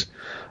issues.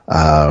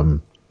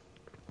 And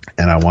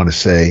I want to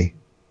say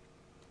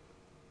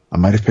I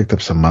might have picked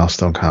up some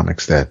Milestone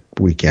comics that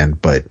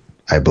weekend, but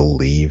I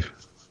believe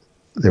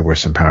there were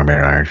some Power Man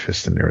and Iron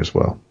Fist in there as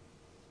well.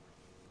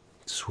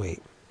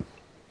 Sweet.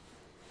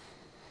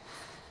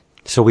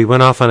 So we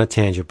went off on a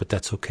tangent, but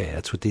that's okay.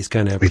 That's what these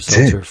kind of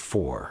episodes are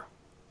for.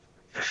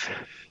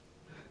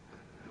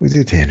 We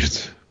do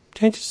tangents.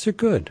 Tangents are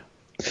good.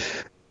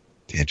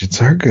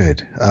 Tangents are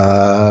good.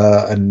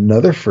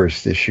 Another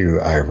first issue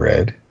I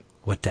read.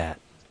 What that?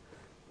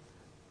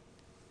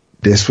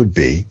 This would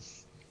be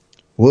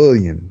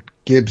William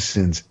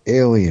Gibson's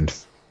Alien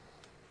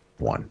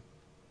 1.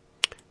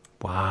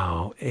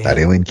 Wow. Not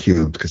Alien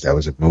Cube, because that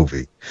was a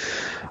movie.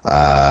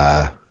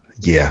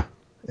 Yeah.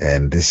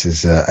 And this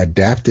is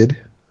adapted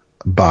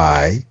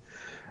by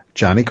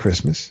Johnny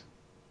Christmas,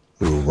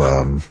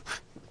 who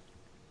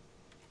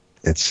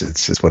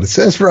it's what it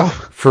says, bro.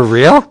 For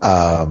real?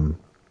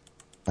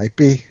 Might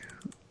be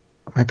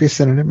a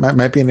synonym.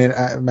 Might be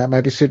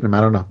a pseudonym.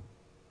 I don't know.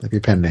 Might be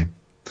a pen name.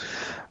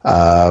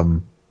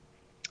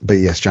 But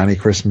yes, Johnny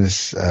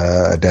Christmas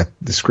adapted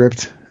the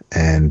script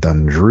and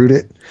drew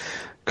it.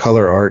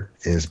 Color art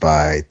is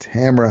by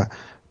Tamara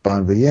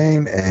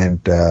Bonvillain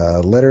and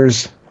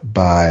letters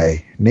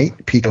by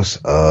Nate Picos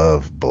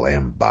of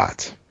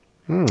Blambot.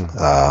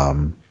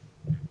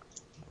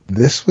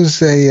 This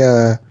was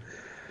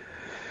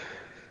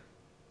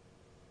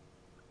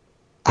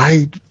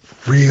I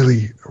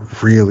really,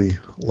 really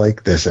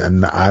like this,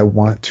 and I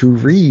want to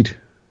read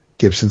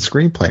Gibson's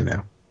screenplay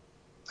now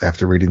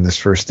after reading this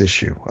first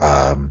issue,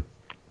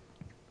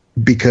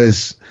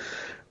 because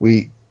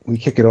we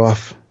kick it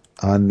off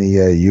on the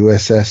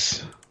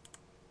USS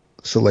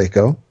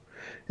Sulaco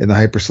in the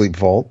hypersleep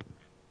vault,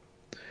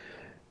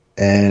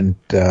 and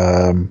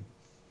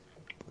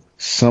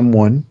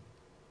someone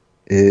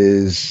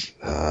is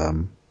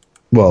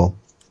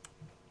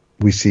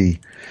we see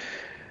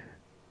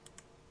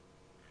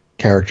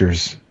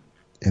characters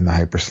in the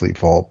hypersleep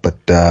vault,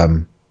 but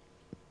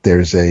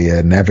there's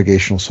a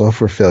navigational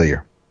software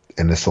failure,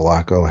 and the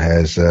Sulaco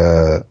has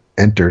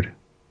entered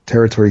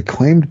territory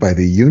claimed by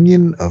the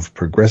Union of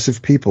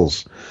Progressive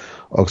Peoples.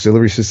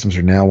 Auxiliary systems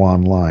are now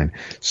online.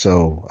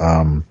 So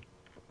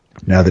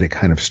now that it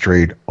kind of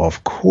strayed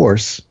off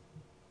course,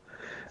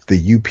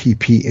 the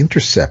UPP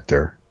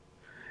interceptor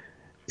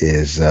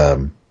is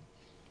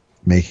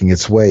making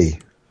its way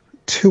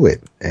to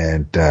it,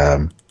 and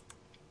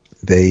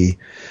they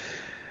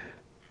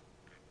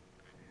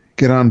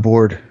get on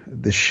board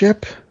the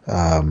ship.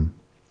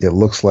 It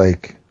looks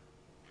like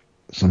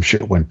some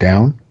shit went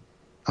down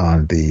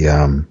on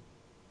the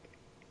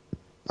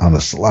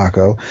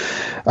Sulaco.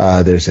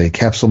 There's a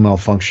capsule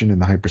malfunction in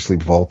the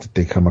hypersleep vault that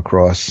they come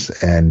across,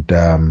 and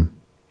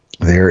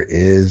there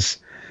is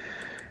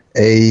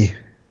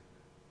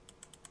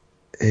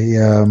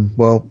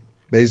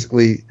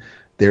basically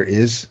there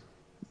is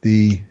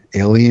the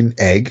alien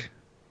egg,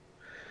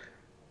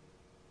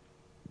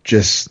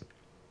 just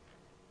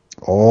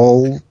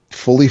all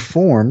fully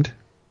formed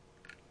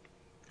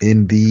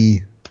in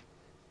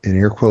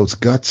air quotes,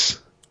 guts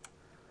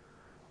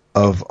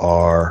of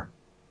our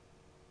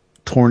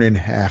torn in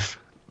half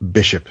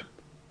Bishop,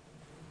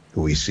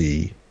 who we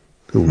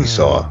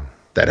saw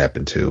that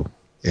happen to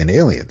in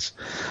Aliens.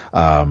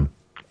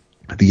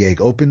 The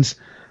egg opens,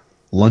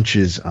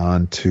 launches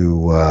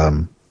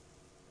onto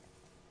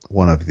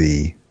one of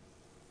the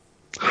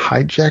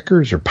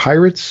hijackers or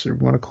pirates, or you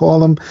want to call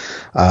them,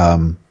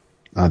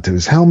 onto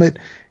his helmet.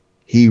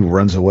 He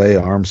runs away,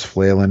 arms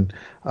flailing,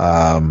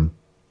 and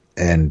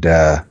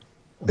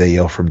they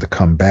yell for him to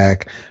come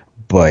back.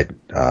 But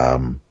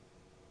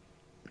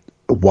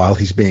while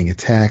he's being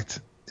attacked,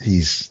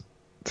 he's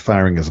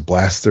firing his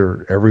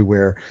blaster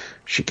everywhere.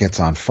 She gets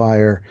on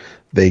fire.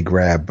 They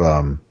grab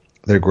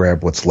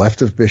what's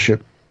left of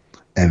Bishop,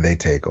 and they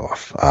take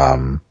off.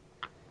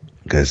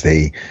 Because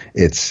the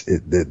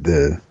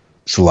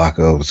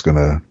Sulaco is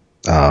going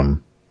to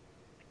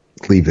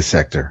leave the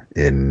sector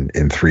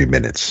in 3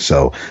 minutes,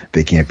 so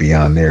they can't be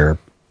on there.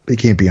 They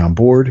can't be on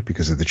board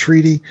because of the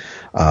treaty.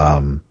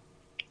 So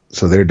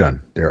they're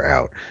done. They're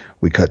out.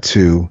 We cut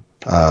to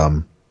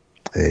the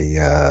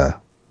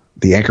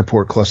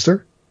Anchorport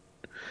cluster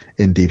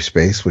in deep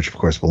space, which of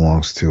course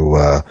belongs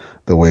to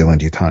the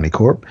Weyland Yutani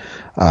Corp.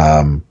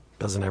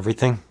 Doesn't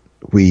everything?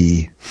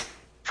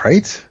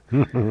 Right?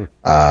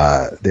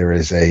 There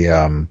is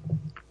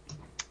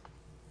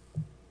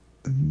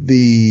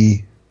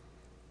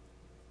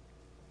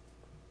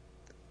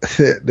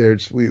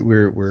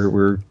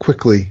we're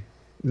quickly,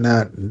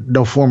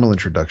 no formal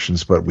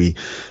introductions, but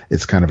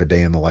it's kind of a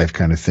day in the life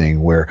kind of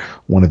thing, where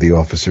one of the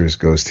officers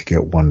goes to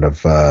get one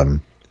of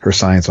her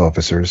science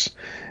officers,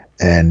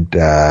 and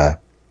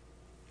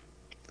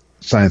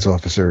science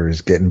officer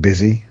is getting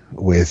busy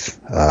with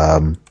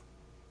a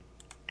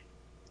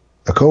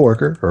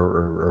coworker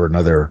or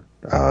another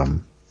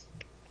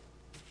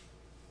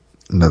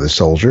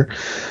soldier,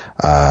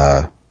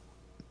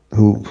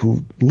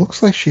 who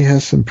looks like she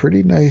has some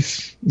pretty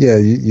nice. Yeah,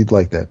 you'd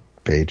like that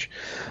page.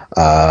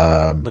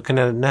 Looking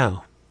at it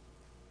now.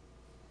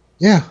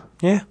 Yeah.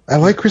 Yeah. I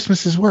like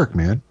Christmas's work,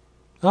 man.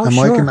 Oh, I'm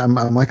sure.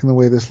 liking the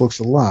way this looks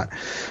a lot.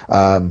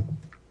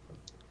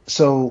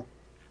 So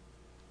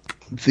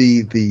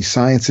the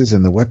sciences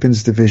and the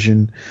weapons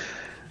division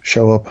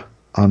show up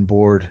on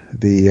board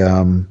the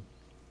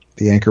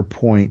Anchor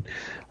Point.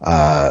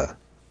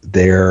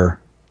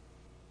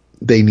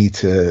 They need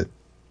to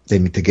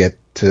get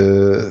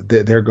to.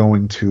 They're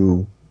going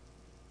to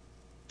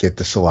get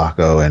the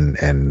Sulaco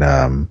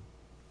and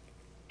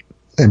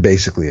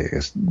basically, I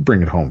guess,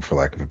 bring it home, for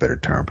lack of a better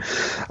term.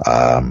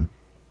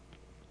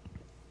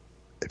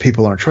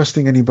 People aren't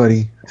trusting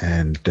anybody,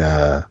 and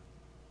the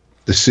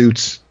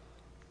suits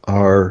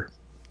are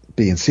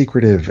being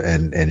secretive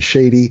and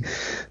shady.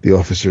 The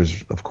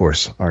officers, of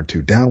course, aren't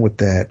too down with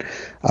that.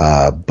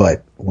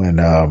 But when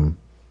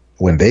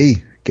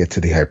they get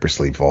to the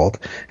hypersleep vault,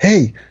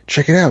 hey,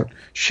 check it out!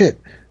 Shit,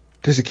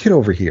 there's a kid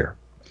over here,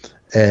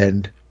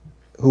 and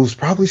who's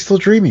probably still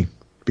dreaming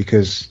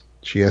because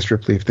she asked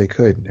Ripley if they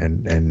could,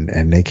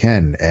 and they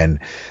can. And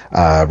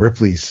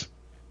Ripley's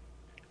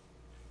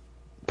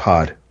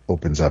pod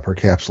opens up, her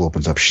capsule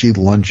opens up. She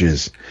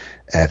lunges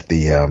at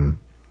the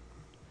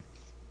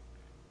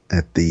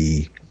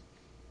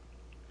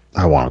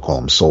I want to call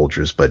them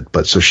soldiers,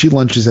 but so she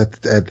lunges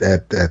at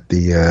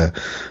the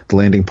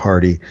landing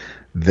party.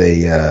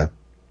 They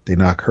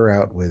knock her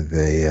out with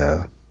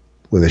a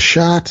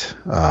shot,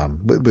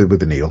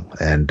 with a needle,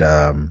 and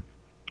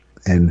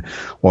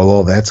while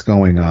all that's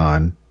going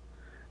on,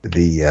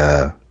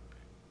 the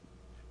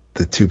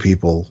two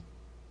people,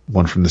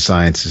 one from the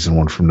sciences and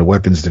one from the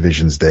weapons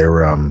divisions,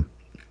 they're on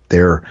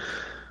their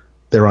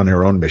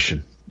own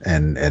mission,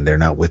 and they're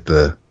not with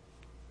the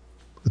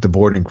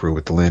boarding crew,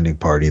 with the landing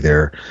party.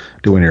 They're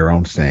doing their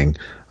own thing.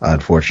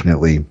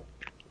 Unfortunately,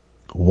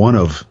 one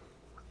of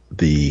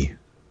the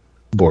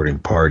boarding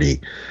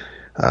party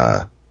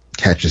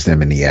catches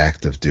them in the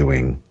act of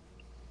doing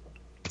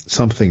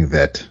something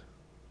that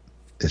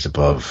is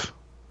above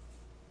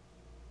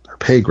our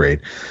pay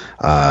grade.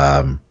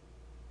 But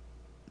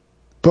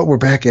we're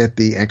back at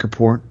the Anchor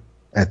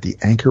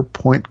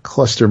Point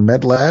Cluster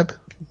Med Lab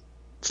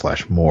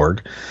 /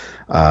 morgue,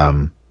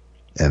 and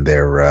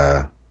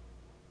they're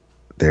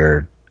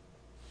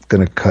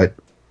going to cut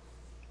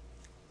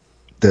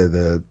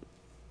the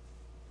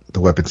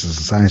weapons and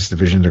science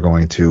division. They're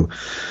going to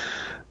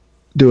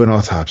do an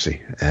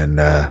autopsy and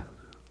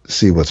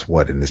see what's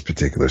what in this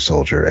particular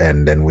soldier.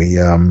 And then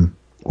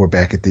we're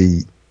back at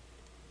the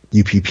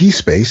UPP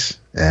space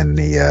and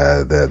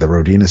the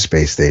Rodina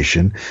space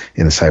station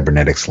in the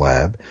cybernetics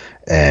lab,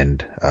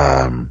 and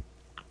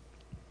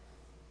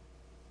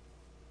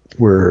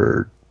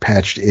we're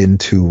patched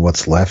into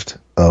what's left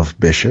of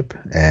Bishop,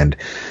 and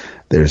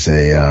there's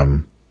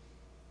a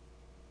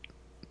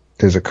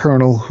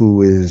colonel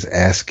who is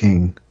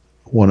asking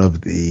one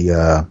of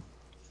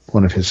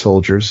his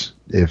soldiers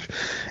if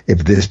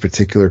this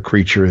particular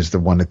creature is the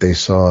one that they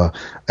saw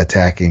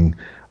attacking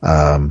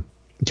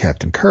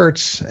Captain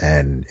Kurtz,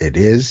 and it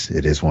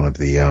is one of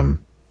the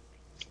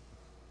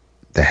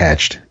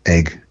hatched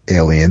egg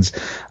aliens.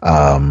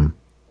 And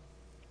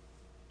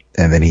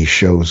then he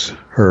shows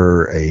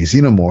her a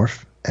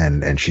xenomorph,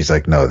 and she's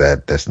like, no,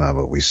 that's not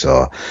what we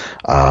saw.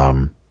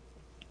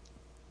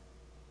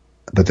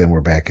 But then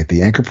we're back at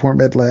the Anchor Point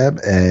Med Lab,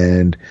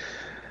 and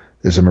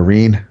there's a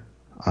Marine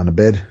on a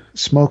bed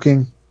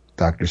smoking.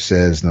 Doctor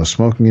says, no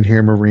smoking in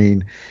here,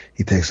 Marine.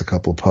 He takes a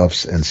couple of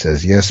puffs and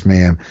says, yes,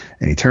 ma'am.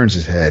 And he turns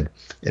his head,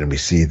 and we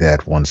see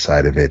that one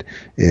side of it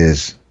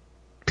is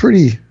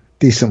pretty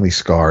decently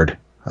scarred,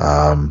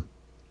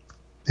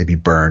 maybe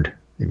burned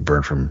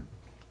from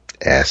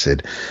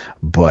acid.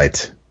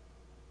 But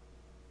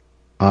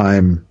I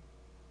am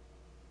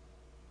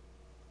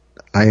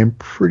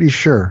pretty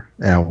sure.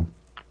 Now,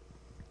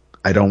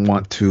 I don't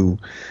want to.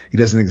 He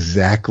doesn't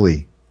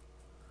exactly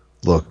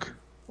look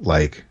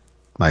like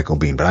Michael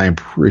Biehn, but I am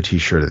pretty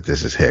sure that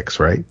this is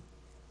Hicks, right?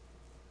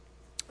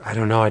 I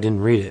don't know. I didn't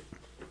read it.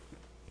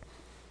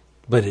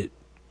 But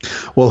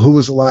Well, who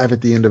was alive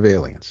at the end of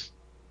Aliens?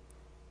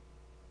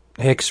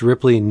 Hicks,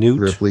 Ripley,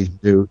 Newt,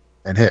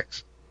 and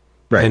Hicks.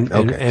 Right. And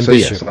so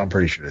Bishop. Yes, so I'm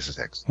pretty sure this is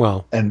Hicks.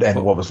 Well, and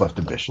what was left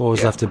of Bishop? What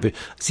was left of Bishop?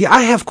 See,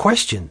 I have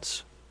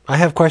questions.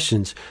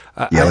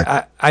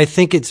 I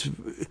think it's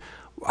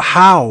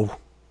how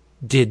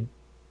did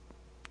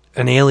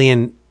the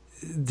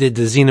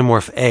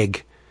xenomorph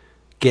egg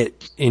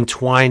get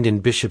entwined in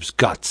Bishop's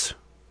guts?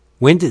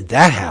 When did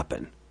that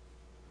happen?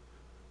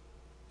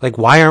 Like,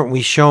 why aren't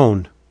we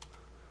shown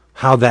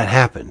how that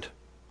happened?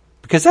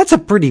 Because that's a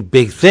pretty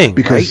big thing,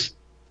 right?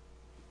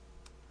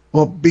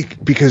 Well,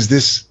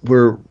 because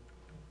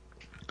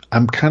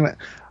I'm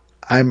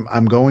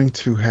going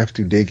to have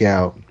to dig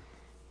out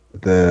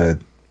the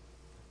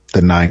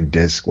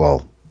 9-disc.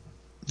 Well,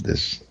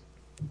 it's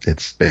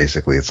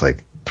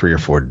like 3 or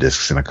 4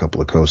 discs and a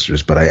couple of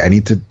coasters, but I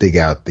need to dig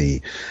out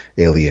the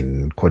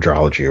Alien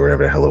quadrilogy or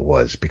whatever the hell it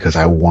was, because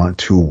I want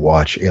to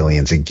watch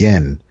Aliens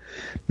again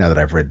now that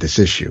I've read this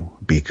issue,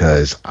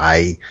 because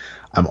I'm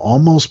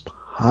almost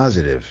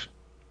positive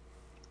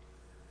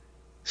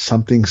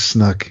something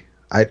snuck.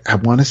 I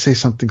want to say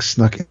something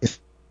snuck in the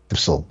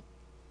capsule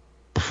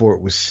before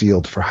it was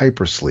sealed for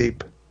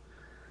hypersleep.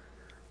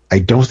 I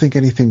don't think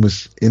anything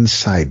was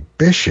inside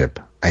Bishop.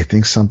 I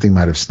think something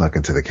might have snuck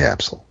into the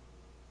capsule.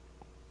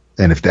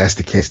 And if that's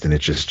the case, then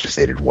it just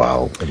gestated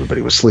while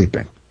everybody was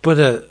sleeping.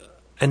 But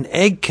an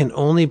egg can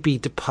only be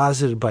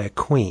deposited by a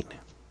queen.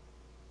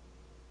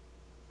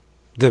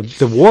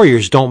 The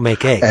warriors don't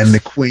make eggs. And the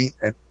queen...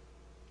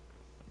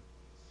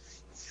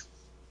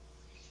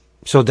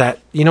 So that,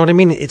 you know what I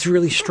mean? It's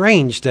really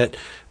strange that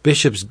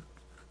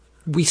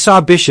we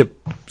saw Bishop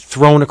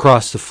thrown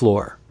across the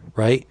floor,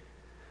 right?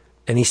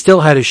 And he still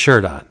had his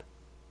shirt on,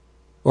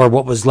 or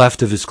what was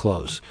left of his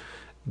clothes.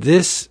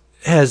 This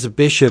has a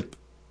Bishop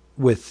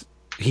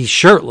he's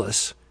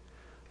shirtless,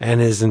 and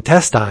his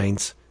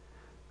intestines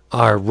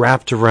are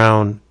wrapped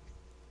around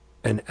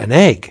an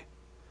egg.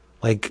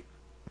 Like,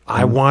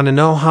 I want to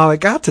know how it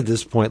got to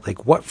this point.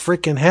 Like, what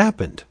freaking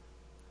happened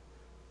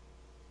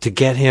to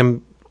get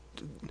him...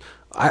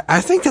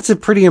 I think that's a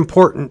pretty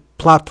important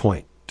plot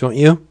point, don't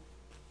you?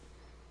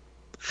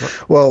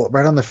 Well,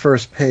 right on the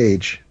first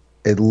page,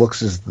 it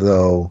looks as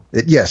though...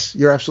 yes,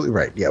 you're absolutely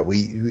right. Yeah,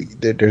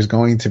 there's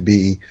going to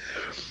be...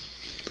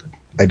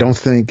 I don't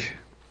think...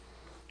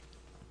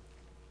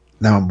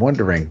 Now I'm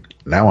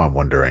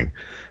wondering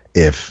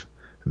if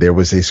there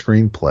was a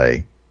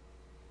screenplay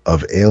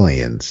of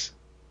Aliens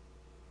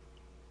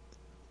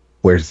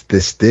where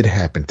this did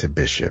happen to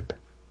Bishop,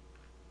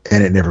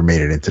 and it never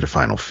made it into the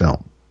final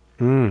film.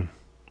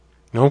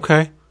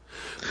 Okay.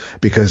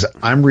 Because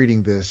I'm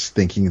reading this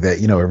thinking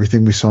that,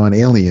 everything we saw in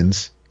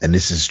Aliens, and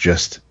this is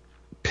just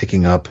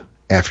picking up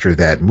after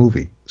that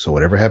movie. So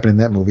whatever happened in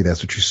that movie,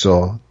 that's what you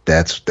saw.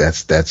 That's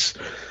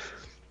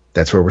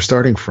where we're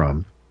starting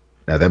from.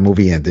 Now that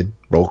movie ended,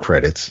 roll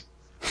credits.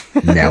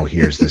 Now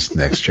here's this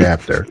next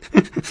chapter.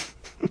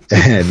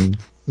 And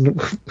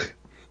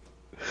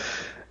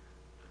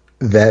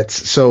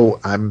so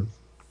I'm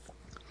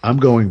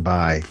going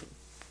by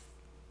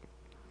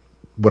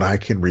what I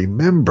can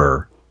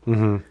remember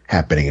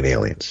happening in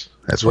Aliens.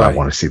 That's why I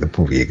want to see the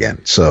movie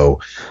again. So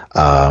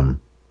I'm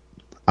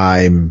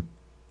on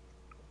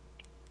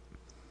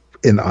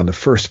the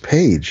first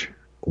page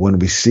when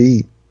we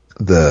see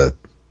the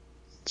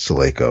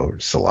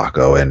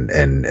Sulaco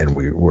and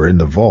we're in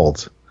the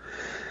vault.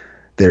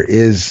 There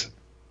is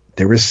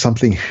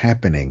something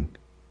happening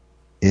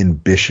in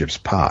Bishop's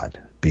pod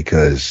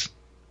because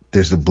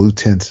there's the blue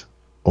tint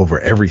over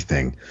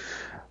everything,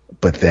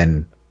 but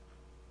then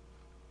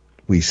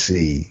we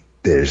see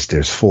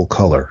there's full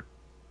color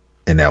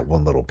in that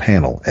one little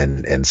panel,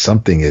 and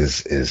something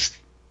is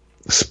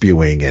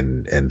spewing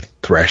and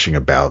thrashing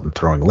about and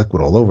throwing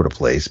liquid all over the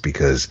place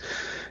because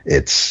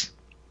it's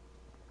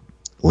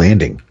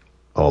landing.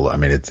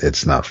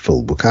 It's not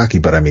full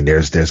bukkake, but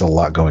there's a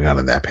lot going on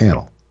in that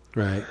panel.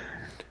 Right.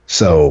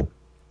 So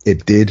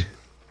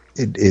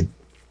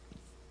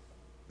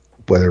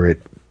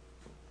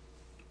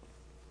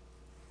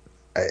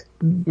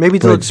maybe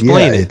they'll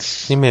explain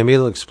it. Maybe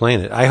they'll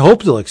explain it. I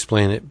hope they'll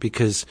explain it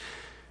because,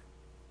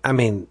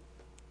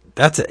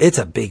 it's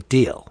a big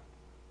deal,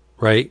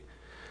 right?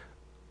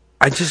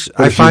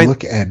 If you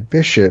look at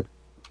Bishop,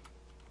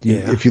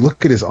 if you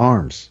look at his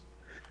arms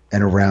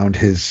and around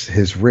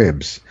his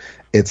ribs,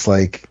 it's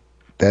like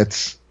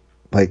that's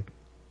like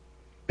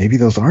maybe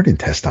those aren't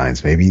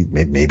intestines.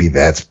 Maybe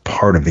that's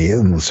part of the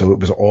illness. So it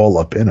was all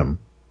up in him.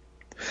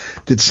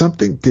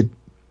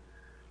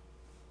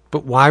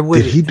 But why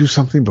would he do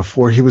something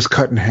before he was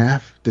cut in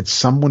half? Did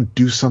someone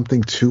do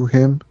something to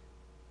him?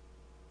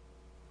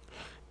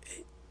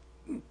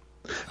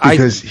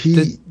 Because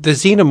the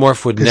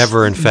xenomorph would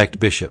never infect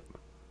Bishop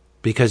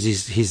because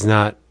he's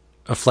not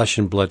a flesh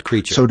and blood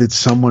creature. So did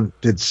someone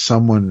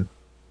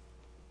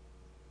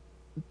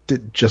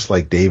just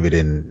like David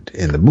in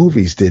the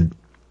movies in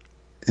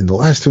the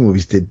last two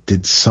movies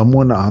did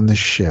someone on the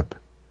ship?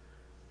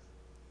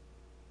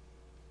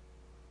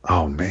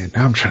 Oh man,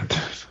 now I'm trying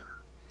to.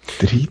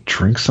 Did he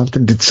drink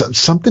something? Did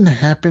something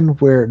happen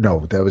where...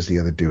 No, that was the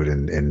other dude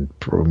in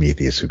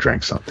Prometheus who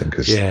drank something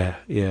because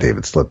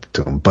David slipped it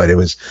to him. But it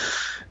was...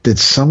 Did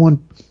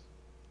someone...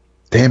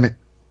 Damn it.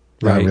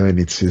 Right. I really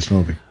need to see this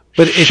movie.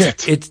 But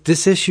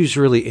this issue's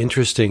really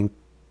interesting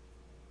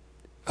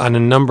on a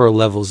number of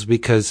levels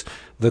because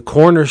the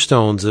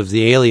cornerstones of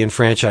the Alien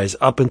franchise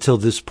up until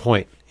this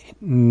point,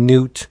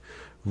 Newt,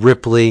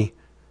 Ripley,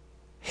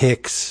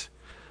 Hicks...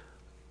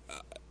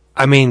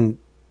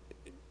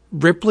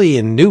 Ripley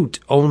and Newt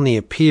only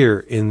appear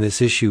in this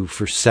issue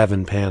for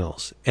 7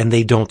 panels, and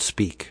they don't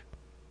speak.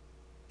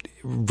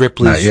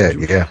 Ripley's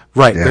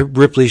right. Yeah.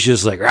 Ripley's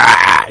just like,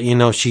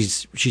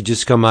 she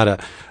just come out of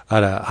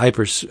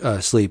hyper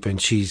sleep,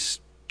 and she's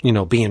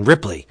being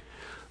Ripley,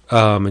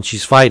 and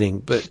she's fighting.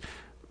 But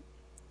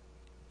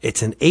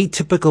it's an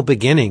atypical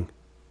beginning.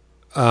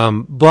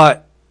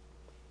 But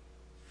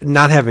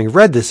not having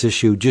read this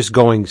issue, just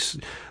going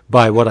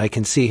by what I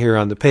can see here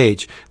on the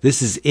page,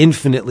 this is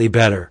infinitely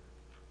better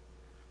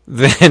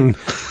than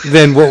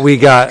what we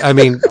got. I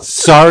mean,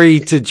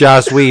 sorry to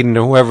Joss Whedon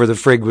or whoever the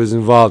frig was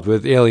involved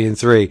with Alien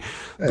 3,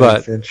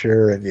 but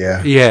Fincher and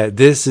yeah,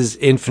 this is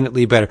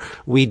infinitely better.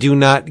 We do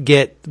not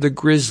get the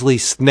grisly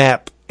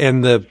snap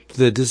and the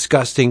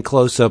disgusting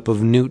close up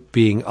of Newt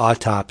being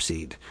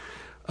autopsied.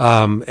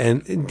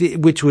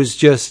 Which was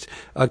just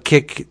a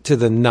kick to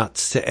the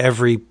nuts to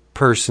every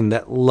person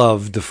that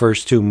loved the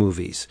first two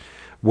movies,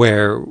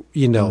 where,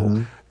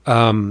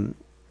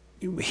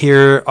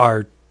 here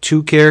are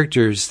two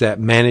characters that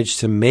managed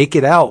to make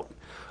it out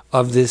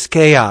of this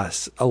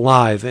chaos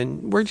alive,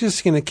 and we're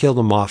just going to kill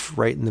them off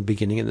right in the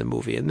beginning of the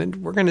movie, and then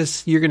you're going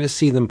to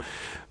see them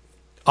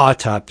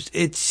autopsy.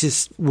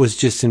 It was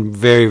just in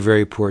very,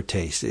 very poor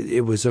taste.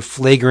 It was a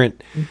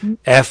flagrant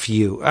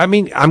FU. I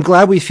mean, I'm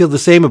glad we feel the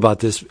same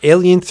about this.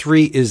 Alien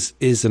 3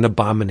 is an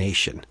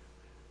abomination.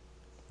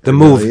 The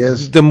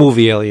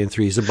movie Alien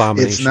 3 is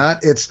abomination. It's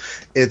not.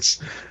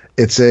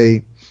 It's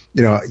a,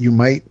 you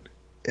might,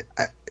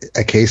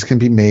 a case can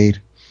be made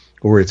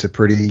where it's a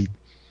pretty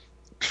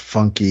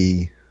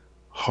funky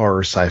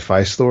horror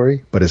sci-fi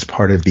story, but as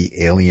part of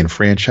the Alien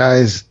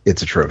franchise,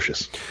 it's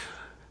atrocious.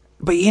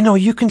 But,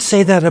 you can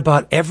say that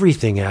about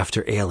everything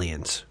after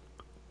Aliens,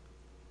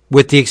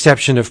 with the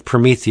exception of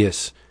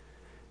Prometheus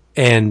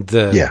and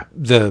because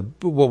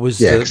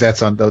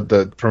that's on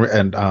the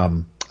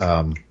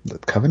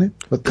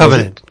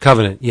Covenant.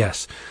 Covenant,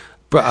 yes.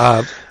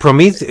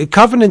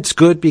 Covenant's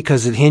good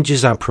because it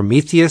hinges on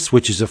Prometheus,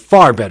 which is a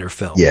far better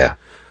film. Yeah.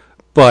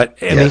 But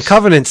I mean,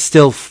 Covenant's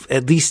still,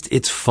 at least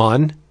it's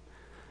fun,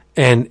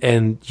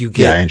 and you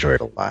get. Yeah, I enjoy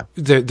it a lot.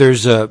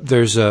 There's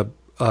a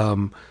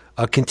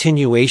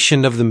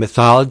continuation of the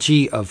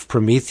mythology of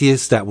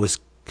Prometheus that was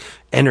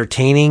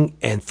entertaining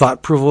and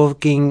thought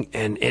provoking,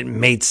 and it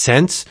made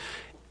sense.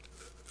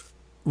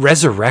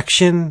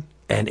 Resurrection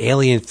and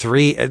Alien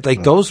 3,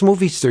 like those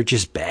movies, they're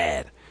just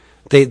bad.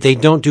 They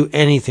don't do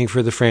anything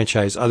for the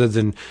franchise other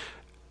than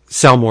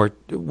sell more.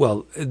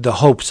 Well, the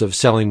hopes of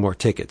selling more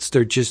tickets.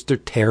 They're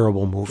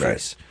terrible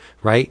movies,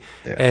 right?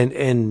 Yeah.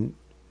 And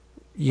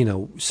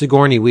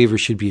Sigourney Weaver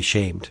should be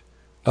ashamed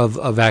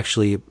of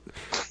actually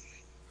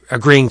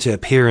agreeing to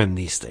appear in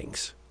these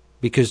things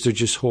because they're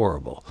just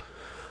horrible.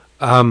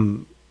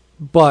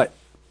 But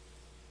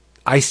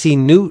I see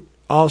Newt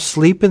all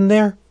sleeping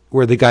there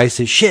where the guy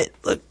says, shit,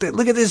 look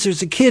at this.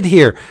 There's a kid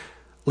here.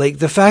 Like,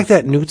 the fact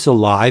that Newt's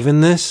alive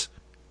in this,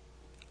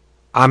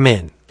 I'm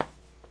in.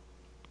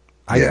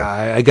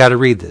 I got to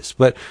read this,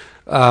 but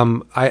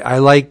I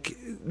like.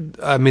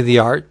 I mean, the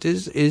art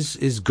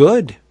is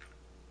good.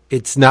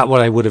 It's not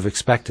what I would have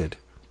expected,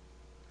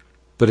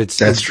 but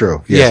that's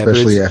true. Yeah,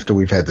 especially after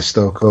we've had the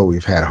Stokoe,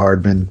 we've had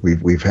Hardman,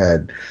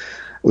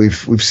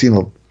 we've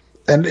seen,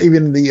 and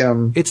even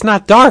the it's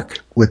not dark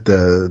with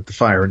the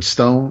Fire and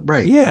Stone,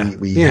 right? Yeah,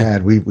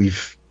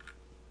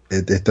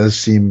 it does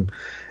seem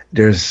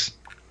there's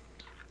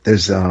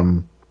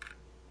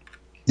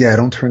I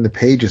don't turn the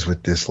pages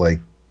with this like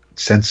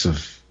sense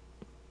of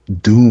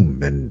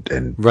doom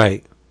and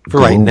right for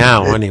gloom. Right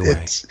now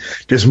anyway.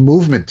 There's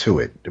movement to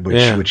it,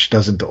 which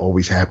doesn't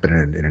always happen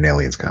in an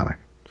Aliens comic.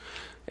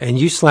 And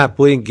you slap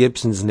William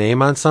Gibson's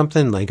name on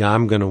something, like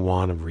I'm gonna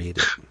want to read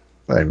it.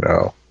 I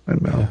know.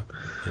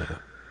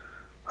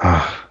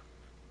 Yeah.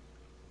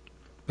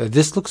 But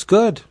this looks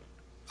good.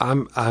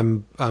 I'm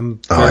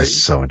I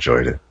so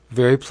enjoyed it.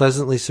 Very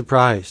pleasantly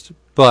surprised.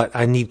 But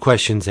I need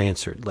questions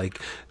answered.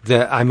 Like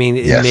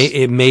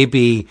it may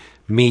be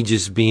me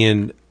just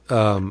being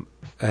an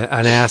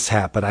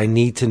asshat, but I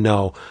need to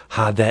know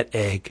how that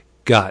egg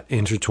got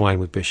intertwined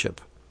with Bishop,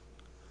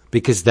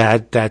 because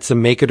that's a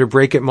make it or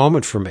break it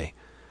moment for me.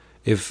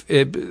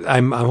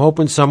 I'm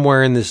hoping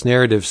somewhere in this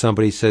narrative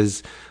somebody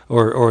says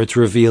or it's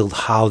revealed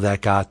how that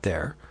got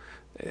there.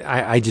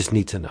 I just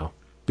need to know,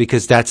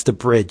 because that's the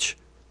bridge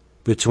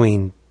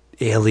between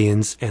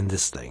Aliens and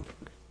this thing.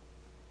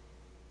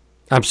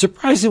 I'm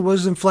surprised it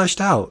wasn't fleshed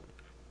out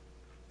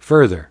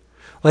further.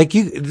 Like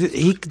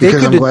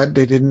because I'm glad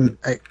they didn't.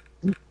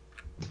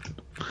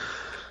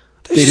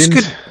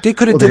 They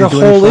could have did a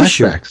whole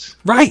issue,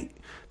 right?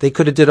 They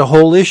could have did a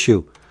whole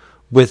issue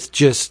with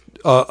just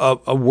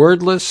a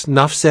wordless,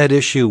 enough said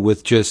issue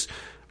with just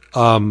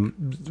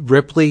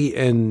Ripley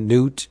and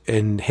Newt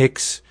and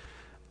Hicks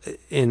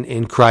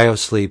in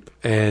cryosleep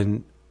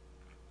and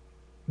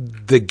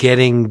the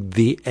getting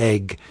the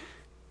egg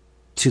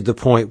to the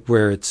point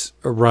where it's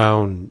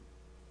around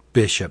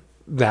Bishop.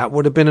 That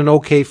would have been an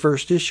okay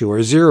first issue or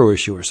a zero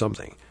issue or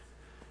something.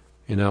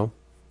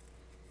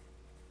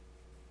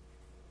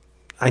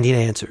 I need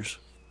answers,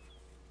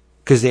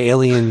 because the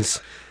aliens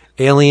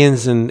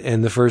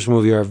and the first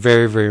movie are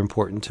very, very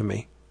important to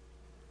me,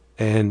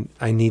 and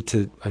I need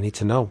to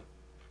know.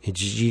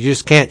 You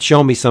just can't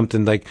show me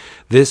something like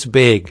this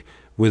big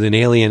with an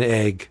alien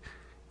egg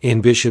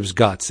in Bishop's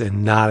guts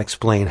and not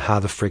explain how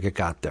the frig it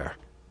got there.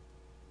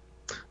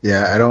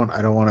 Yeah, I don't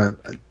want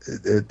to.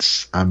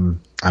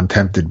 I'm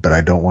tempted, but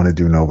I don't want to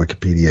do no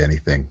Wikipedia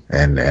anything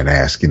and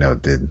ask.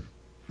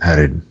 How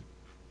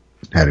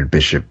did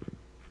Bishop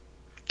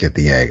get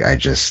the egg.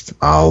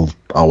 I'll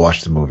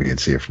watch the movie and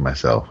see it for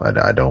myself.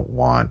 I don't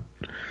want,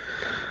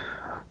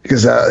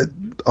 because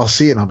I'll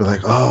see it and I'll be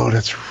like, oh,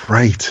 that's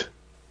right.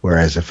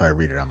 Whereas if I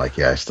read it, I'm like,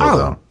 yeah, I still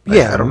don't.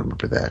 I don't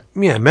remember that.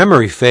 Yeah,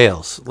 memory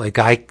fails. Like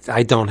I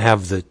don't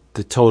have the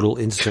total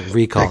instant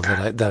recall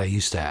that I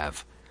used to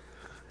have.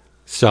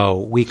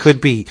 So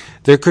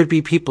there could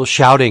be people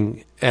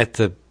shouting at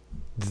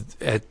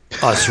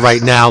us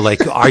right now,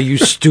 like, "Are you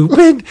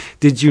stupid?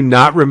 Did you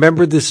not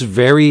remember this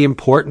very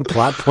important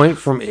plot point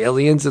from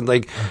Aliens?" And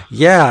like,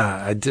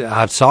 yeah,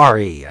 I'm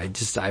sorry. I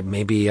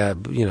maybe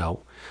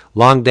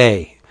long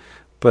day,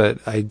 but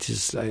I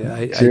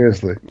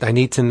Seriously, I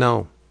need to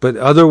know. But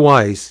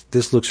otherwise,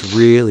 this looks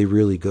really,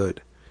 really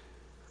good.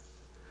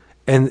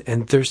 And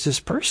there's this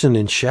person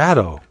in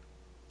shadow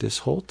this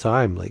whole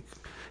time. Like,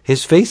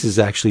 his face is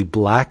actually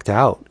blacked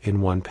out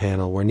in one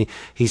panel where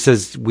he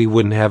says we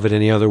wouldn't have it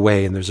any other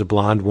way. And there's a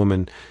blonde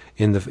woman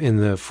in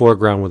the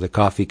foreground with a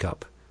coffee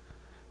cup.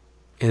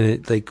 And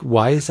it, like,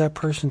 why is that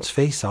person's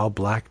face all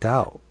blacked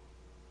out?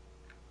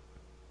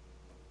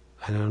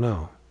 I don't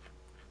know.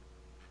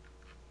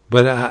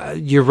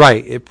 But you're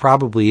right. It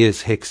probably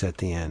is Hicks at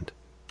the end.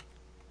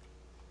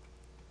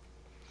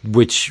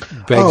 Which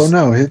begs... Oh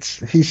no, it's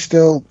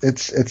the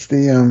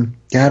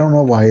I don't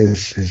know why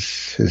his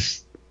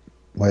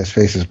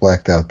face is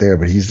blacked out there,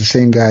 but he's the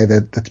same guy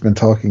that's been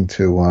talking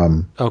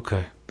to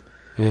Okay.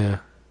 Yeah.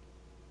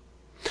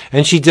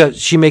 And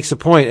she makes a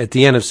point at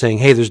the end of saying,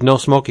 "Hey, there's no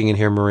smoking in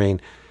here,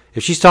 Marine."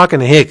 If she's talking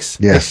to Hicks,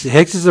 yes.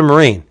 Hicks is a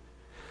Marine.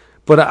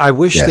 But I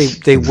wish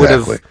they would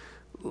have.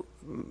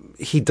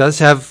 He does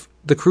have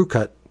the crew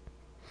cut.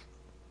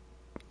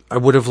 I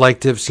would have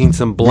liked to have seen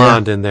some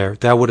blonde in there.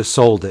 That would have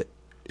sold it.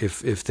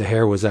 If the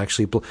hair was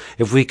actually,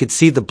 if we could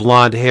see the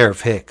blonde hair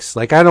of Hicks.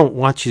 Like, I don't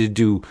want you to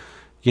do,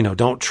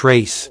 don't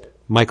trace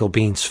Michael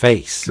Biehn's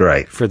face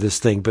for this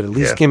thing, but at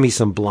least give me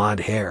some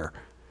blonde hair.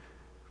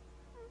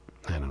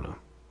 I don't know.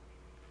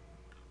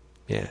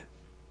 Yeah.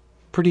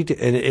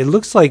 And it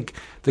looks like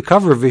the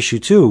cover of issue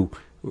 2,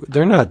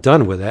 they're not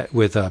done with that,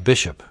 with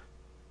Bishop.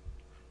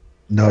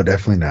 No,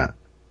 definitely not.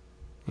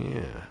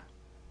 Yeah.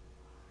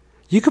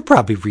 You could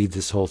probably read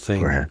this whole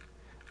thing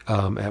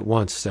at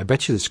once. I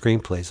bet you the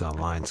screenplay's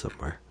online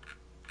somewhere.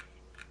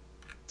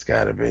 It's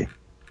got to be.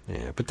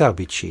 Yeah, but that would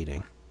be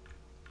cheating.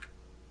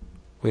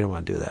 We don't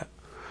want to do that.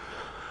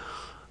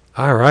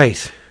 All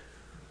right.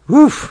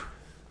 Woof.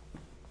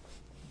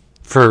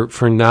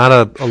 For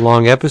not a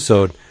long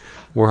episode,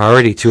 we're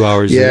already 2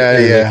 hours.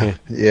 Yeah.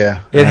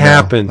 It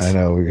happens. I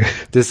know.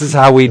 This is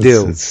how we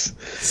do.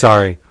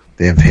 Sorry.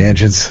 Damn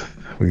tangents.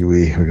 We're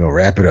going to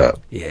wrap it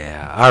up.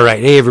 Yeah. All right.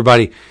 Hey,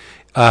 everybody.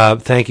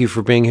 Thank you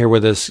for being here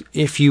with us.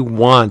 If you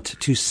want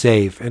to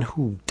save, and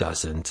who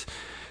doesn't,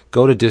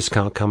 go to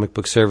Discount Comic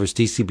Book Service,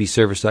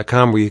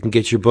 dcbservice.com, where you can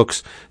get your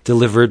books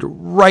delivered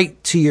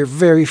right to your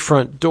very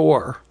front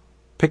door.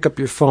 Pick up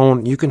your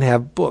phone. You can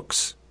have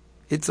books.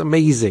 It's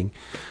amazing.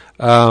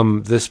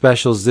 The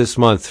specials this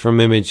month from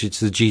Image, it's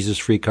the Jesus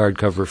Free card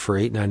cover for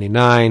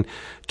 $8.99,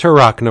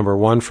 Turok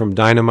 #1 from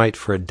Dynamite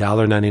for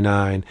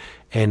 $1.99,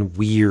 and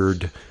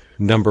Weird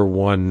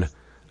 #1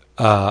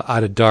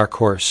 out of Dark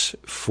Horse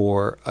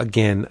for,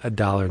 again,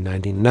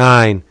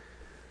 $1.99.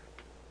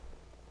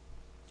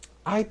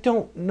 I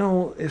don't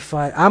know if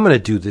I'm going to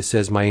do this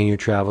as my In Your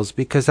Travels,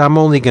 because I'm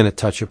only going to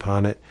touch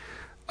upon it.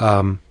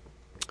 And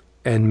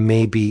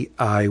maybe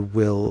I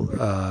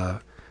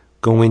will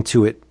go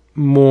into it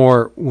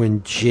more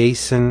when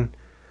Jason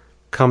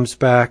comes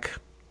back,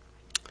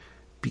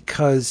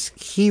 because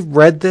he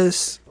read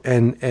this,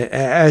 and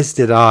as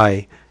did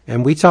I,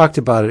 and we talked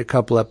about it a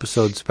couple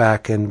episodes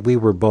back, and we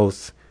were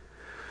both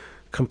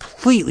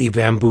completely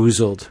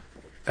bamboozled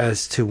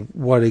as to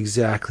what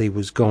exactly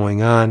was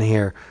going on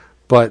here.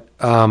 But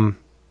I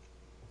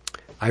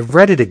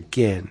read it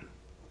again.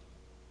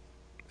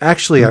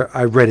 Actually,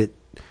 I read it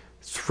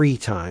 3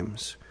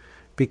 times,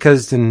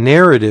 because the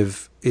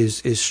narrative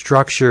is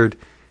structured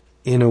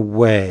in a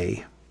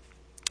way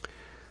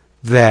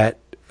that,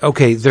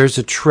 okay, there's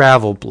a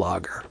travel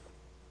blogger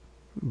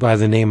by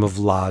the name of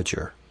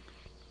Lodger,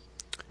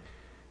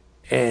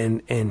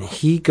 and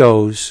he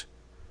goes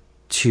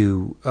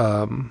to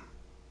a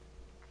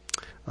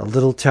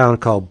little town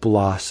called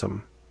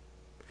Blossom,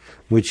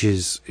 which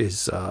is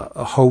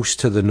a host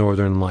to the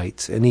Northern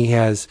Lights. And he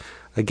has,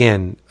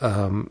 again,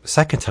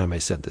 second time I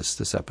said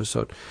this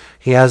episode,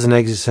 he has an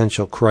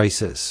existential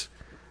crisis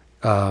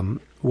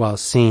while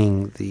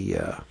seeing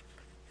the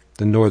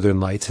Northern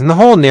Lights. And the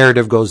whole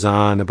narrative goes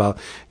on about,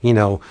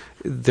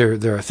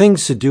 there are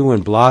things to do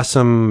in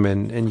Blossom,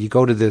 and you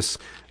go to this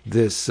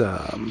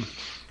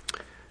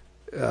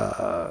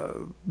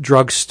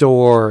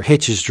drugstore,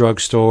 Hitch's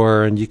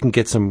drugstore, and you can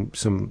get some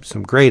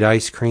great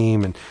ice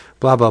cream and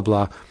blah blah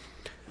blah.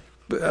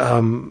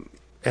 And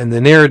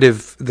the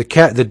narrative,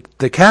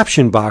 the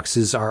caption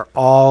boxes are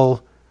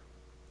all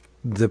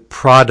the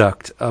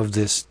product of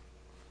this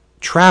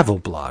travel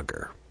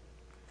blogger.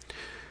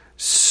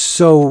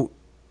 So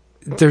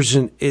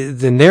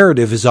the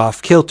narrative is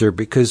off kilter,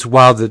 because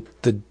while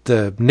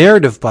the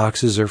narrative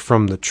boxes are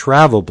from the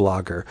travel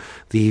blogger,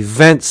 the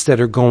events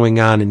that are going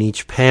on in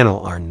each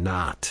panel are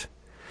not.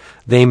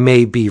 They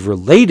may be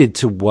related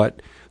to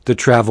what the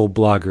travel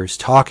blogger is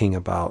talking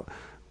about,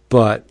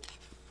 but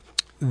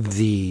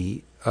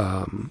the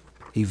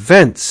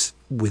events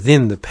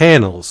within the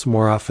panels,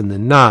 more often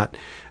than not,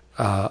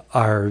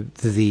 are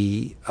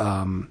the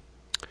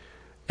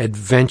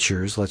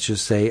adventures, let's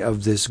just say,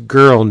 of this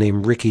girl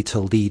named Ricky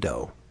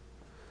Toledo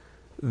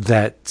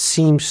that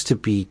seems to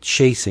be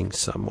chasing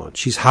someone.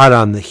 She's hot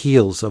on the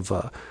heels of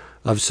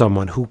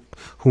someone who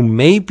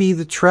may be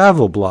the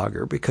travel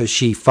blogger, because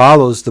she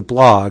follows the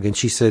blog, and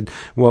she said,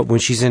 well, when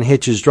she's in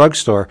Hitch's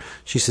drugstore,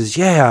 she says,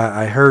 yeah,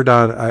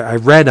 I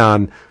read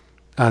on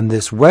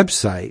this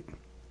website,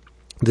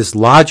 this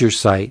lodger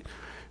site,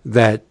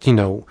 that, you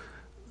know,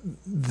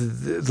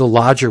 the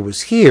lodger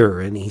was here,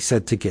 and he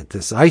said to get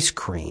this ice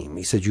cream.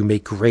 He said, you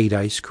make great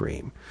ice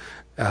cream.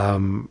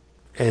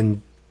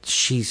 And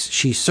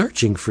she's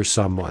searching for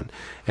someone.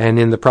 And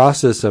in the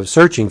process of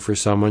searching for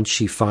someone,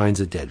 she finds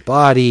a dead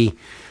body.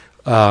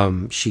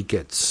 She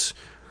gets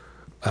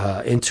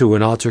into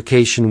an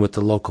altercation with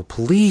the local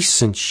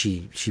police, and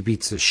she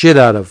beats the shit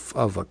out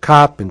of a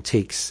cop and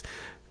takes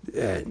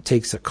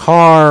a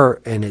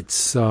car, and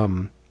it's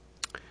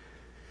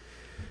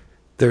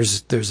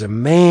there's a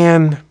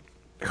man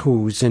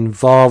who's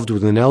involved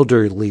with an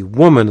elderly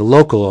woman, a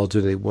local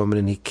elderly woman,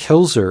 and he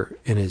kills her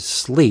in his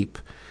sleep,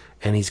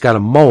 and he's got a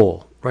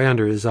mole right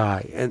under his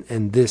eye.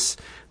 And this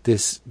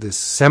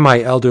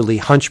semi-elderly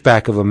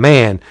hunchback of a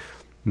man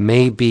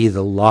may be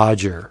the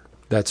lodger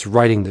that's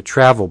writing the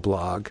travel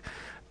blog.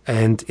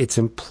 And it's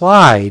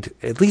implied,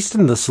 at least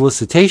in the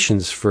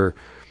solicitations for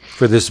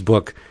this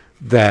book,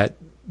 that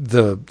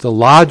the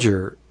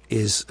lodger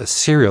is a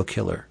serial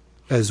killer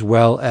as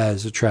well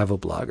as a travel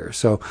blogger.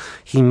 So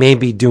he may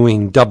be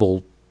doing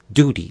double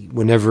duty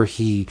whenever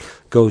he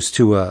goes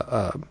to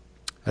a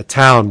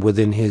town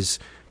within his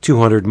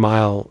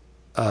 200-mile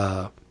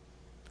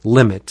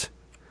limit,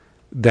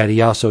 that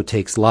he also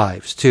takes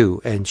lives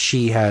too. And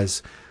she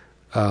has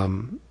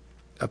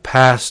a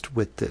past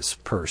with this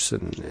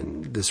person,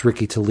 and this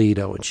Ricky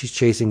Toledo, and she's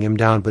chasing him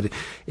down. But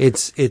I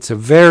think it's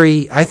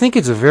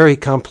a very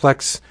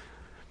complex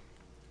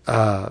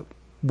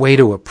way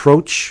to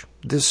approach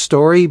this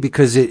story,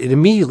 because it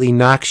immediately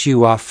knocks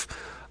you off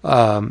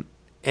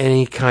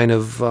any kind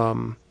of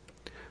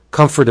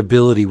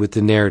comfortability with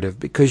the narrative,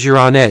 because you're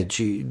on edge.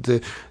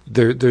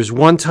 There's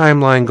one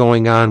timeline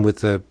going on with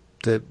the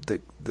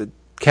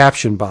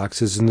caption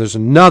boxes, and there's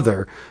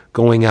another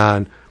going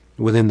on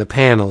within the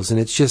panels, and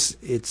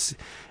it's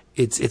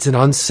an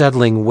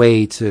unsettling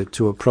way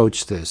to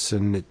approach this,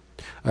 and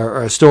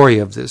or a story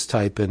of this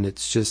type. And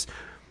it's just,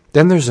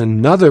 then there's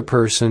another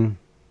person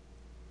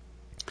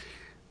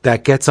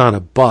that gets on a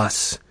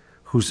bus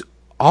who's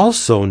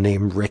also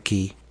named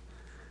Ricky,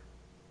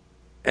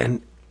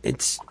 and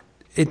it's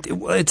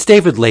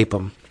David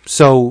Lapham.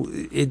 So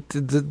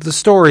the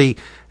story,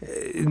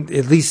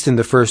 at least in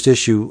the first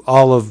issue,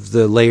 all of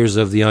the layers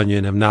of the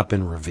onion have not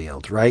been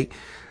revealed, right?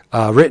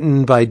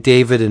 Written by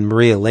David and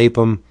Maria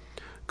Lapham,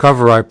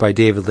 cover art by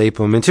David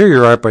Lapham,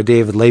 interior art by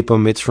David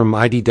Lapham. It's from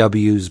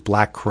IDW's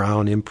Black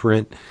Crown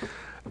imprint.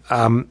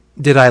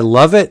 Did I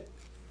love it?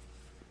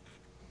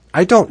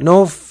 I don't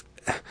know if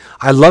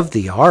I love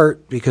the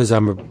art, because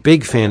I'm a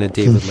big fan of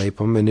David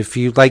Lapham, and if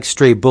you like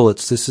Stray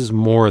Bullets, this is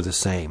more of the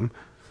same.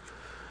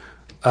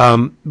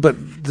 But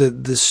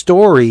the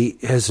story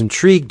has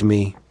intrigued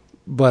me,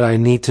 but I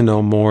need to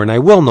know more, and I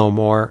will know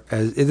more.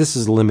 This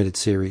is a limited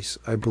series.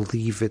 I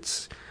believe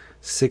it's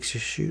 6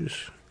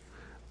 issues,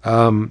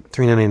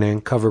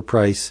 $3.99 cover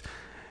price.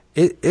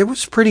 It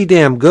was pretty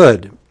damn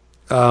good,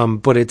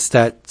 but it's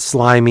that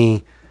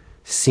slimy,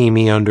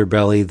 seamy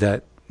underbelly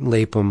that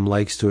Lapham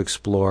likes to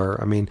explore.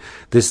 I mean,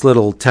 this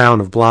little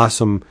town of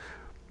Blossom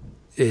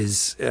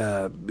is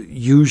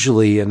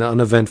usually an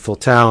uneventful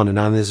town, and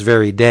on this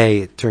very day,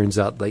 it turns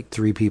out like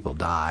 3 people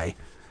die,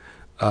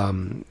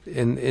 and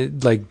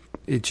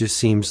it just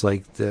seems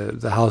like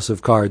the house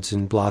of cards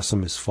in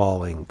Blossom is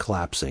falling,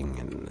 collapsing,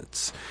 and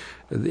it's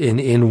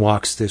in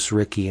walks this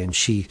Ricky, and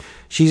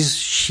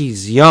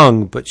she's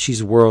young, but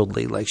she's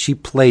worldly. Like, she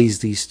plays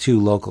these 2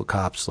 local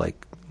cops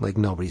like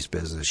nobody's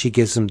business. She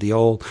gives them the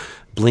old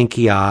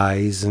blinky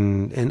eyes,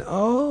 and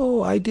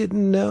oh, I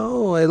didn't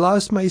know, I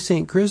lost my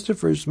St.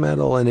 Christopher's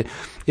medal, and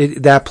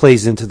it that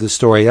plays into the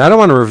story. I don't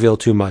want to reveal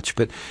too much,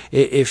 but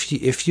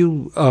if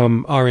you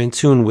are in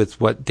tune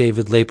with what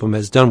David Lapham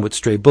has done with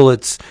Stray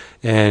Bullets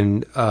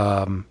and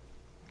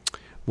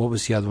what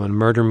was the other one,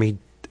 Murder Me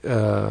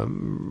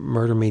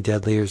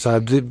Deadly, or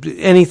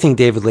anything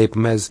David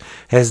Lapham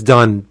has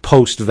done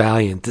post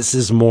Valiant, this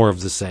is more of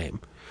the same,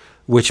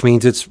 which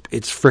means it's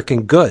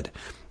freaking good.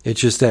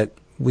 It's just that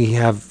he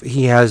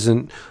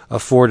hasn't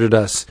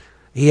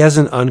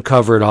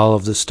uncovered all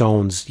of the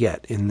stones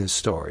yet in this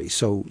story.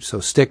 So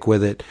stick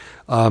with it.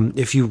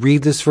 If you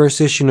read this first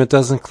issue and it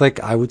doesn't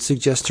click, I would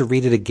suggest to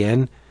read it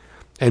again,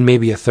 and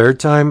maybe a third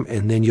time,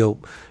 and then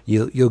you'll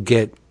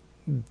get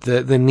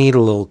the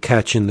needle will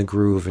catch in the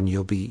groove, and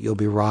you'll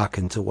be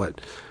rocking to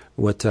what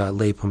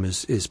Lapham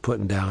is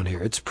putting down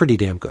here. It's pretty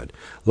damn good.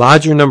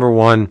 Lodger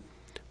 #1,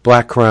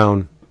 Black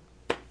Crown,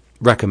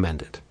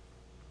 recommended.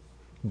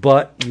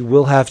 But you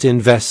will have to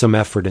invest some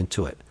effort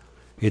into it.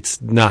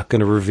 It's not going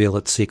to reveal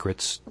its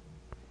secrets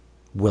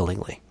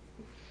willingly.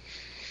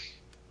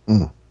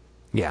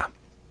 Yeah.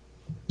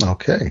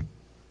 Okay.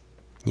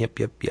 Yep.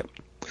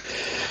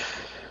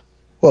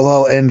 Well,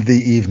 I'll end the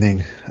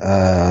evening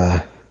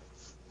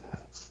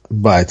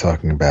by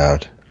talking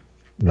about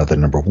another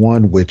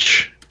 #1,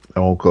 which I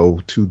won't go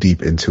too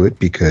deep into it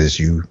because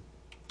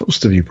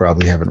most of you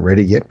probably haven't read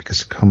it yet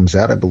because it comes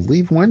out, I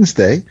believe,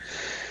 Wednesday.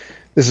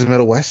 This is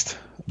Middle West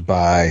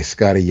by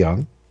Scotty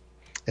Young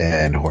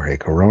and Jorge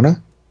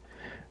Corona.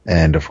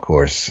 And, of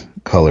course,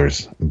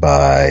 colors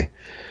by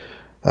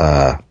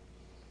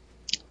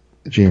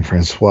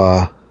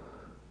Jean-Francois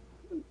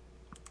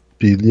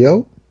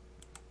Billiot.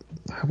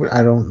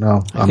 I don't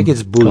know. I think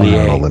it's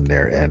Boulier. All in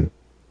there, and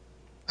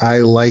I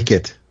like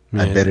it.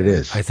 Yeah, I bet it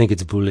is. I think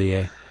it's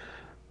Boulier.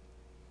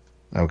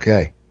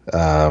 Okay.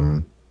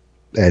 And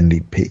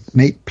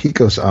Nate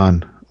Pico's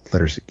on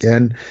letters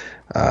again.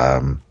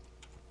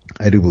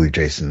 I do believe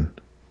Jason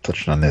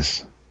touched on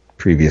this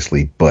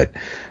previously, but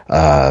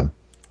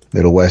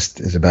Middle West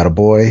is about a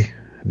boy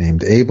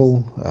named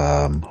Abel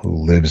who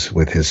lives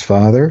with his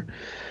father.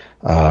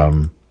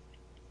 I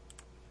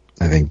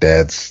think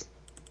Dad's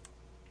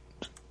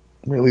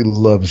really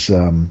loves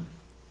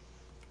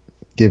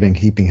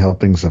heaping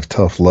helpings of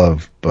tough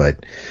love,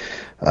 but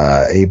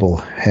Abel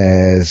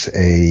has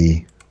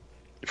a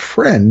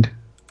friend,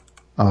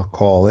 I'll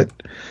call it,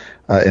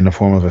 in the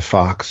form of a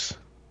fox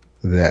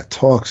that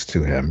talks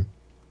to him.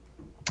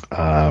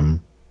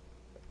 I'm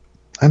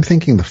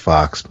thinking the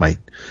fox might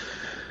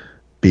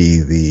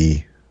be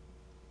the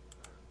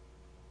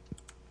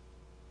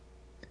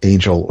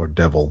angel or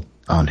devil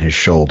on his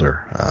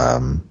shoulder,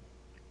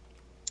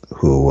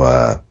 who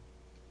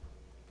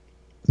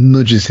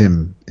nudges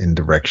him in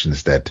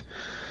directions that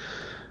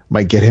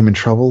might get him in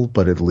trouble,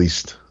 but at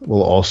least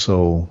will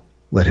also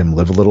let him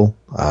live a little.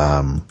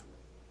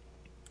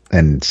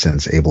 And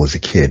since Abel is a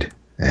kid,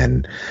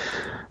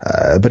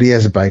 but he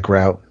has a paper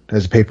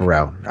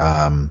route,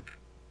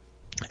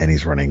 and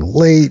he's running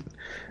late,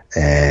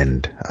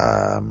 and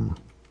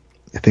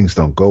things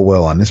don't go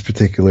well on this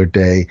particular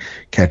day.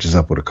 Catches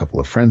up with a couple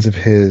of friends of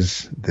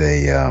his.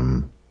 They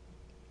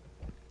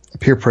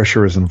peer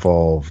pressure is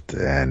involved,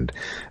 and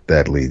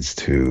that leads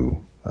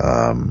to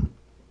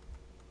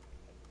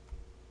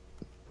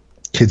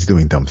kids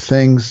doing dumb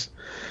things.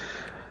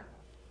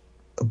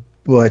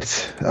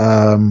 But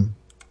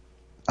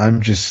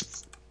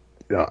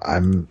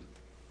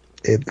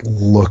it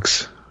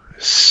looks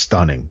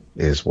stunning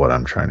is what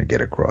I'm trying to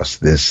get across.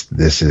 This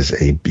is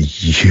a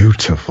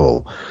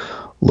beautiful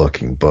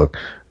looking book.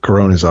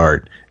 Corona's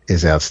art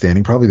is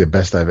outstanding, probably the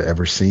best I've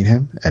ever seen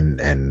him,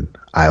 and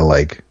I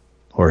like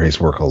Jorge's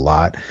work a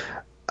lot.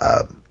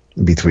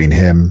 Between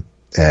him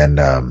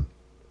and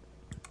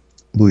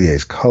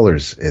Boulier's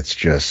colors, it's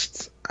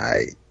just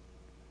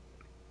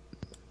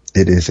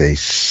it is a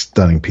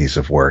stunning piece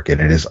of work, and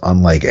it is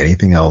unlike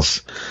anything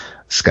else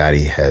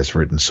Scotty has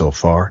written so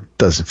far.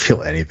 Doesn't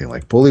feel anything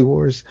like Bully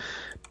Wars.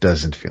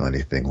 Doesn't feel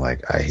anything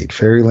like I Hate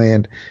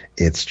Fairyland.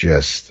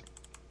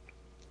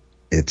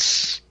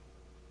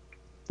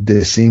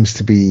 There seems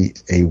to be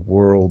a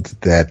world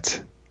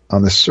that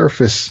on the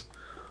surface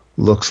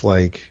looks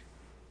like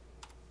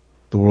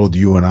the world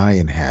you and I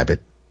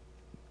inhabit,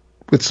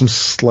 with some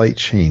slight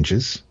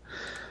changes,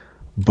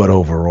 but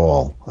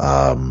overall,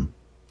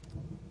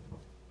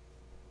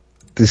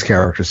 these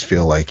characters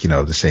feel like,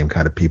 the same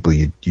kind of people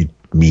you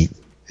meet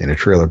in a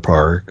trailer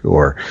park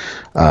or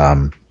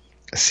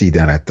see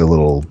down at the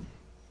little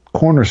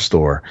corner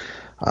store.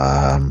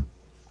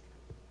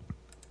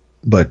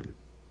 But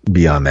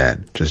beyond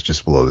that,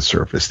 just below the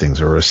surface,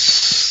 things are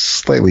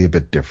slightly a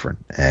bit different.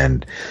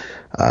 And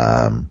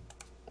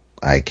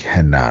I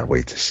cannot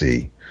wait to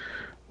see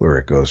where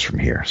it goes from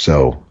here.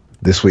 So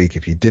this week,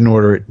 if you didn't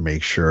order it,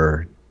 make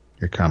sure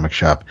your comic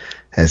shop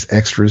has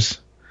extras,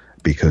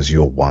 because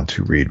you'll want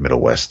to read Middle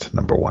West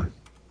 #1.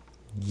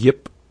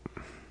 Yep.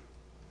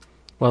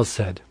 Well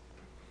said.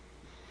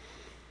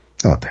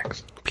 Oh,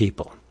 thanks.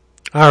 People.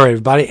 All right,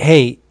 everybody.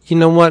 Hey, you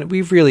know what?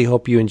 We really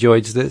hope you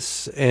enjoyed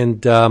this,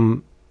 and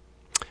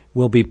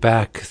we'll be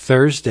back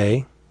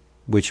Thursday,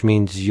 which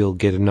means you'll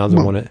get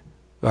another one.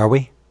 Are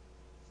we?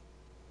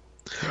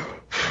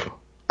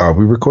 Are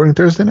we recording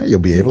Thursday night? You'll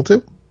be able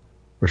to?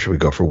 Or should we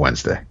go for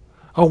Wednesday?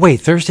 Oh,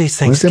 wait, Thursday's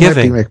Thanksgiving.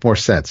 Wednesday might make more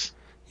sense.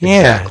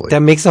 Yeah, exactly.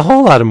 That makes a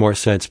whole lot of more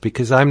sense,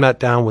 because I'm not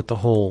down with the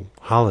whole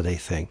holiday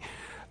thing.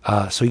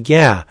 So,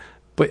 yeah.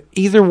 But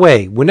either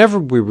way, whenever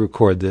we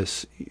record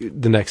this,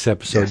 the next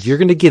episode, yes, you're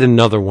going to get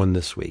another one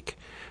this week,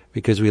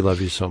 because we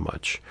love you so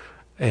much.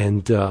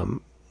 And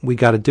we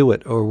got to do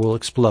it, or we'll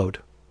explode.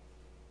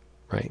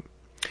 Right?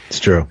 It's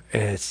true.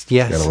 Yes.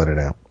 Got to let it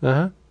out.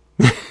 Uh-huh.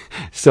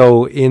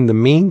 So, in the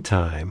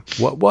meantime,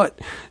 what?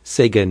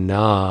 Say goodnight.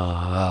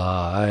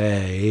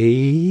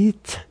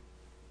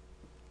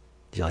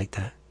 Did you like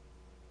that?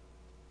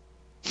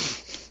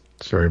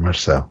 very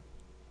much so.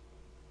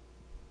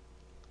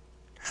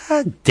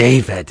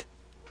 David.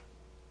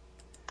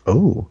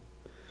 Oh.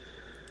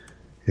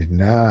 Good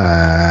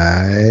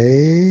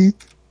night.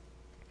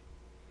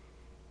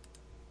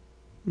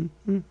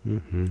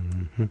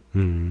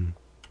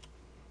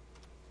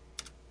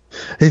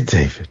 Hey,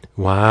 David.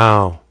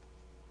 Wow.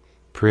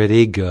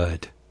 Pretty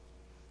good.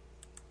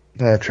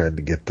 I tried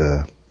to get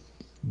the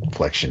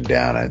inflection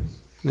down. I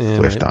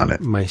whiffed on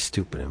it. My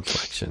stupid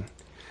inflection.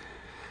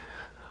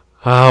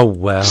 Oh,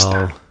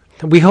 well.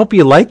 We hope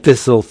you liked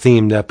this little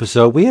themed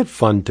episode. We had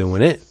fun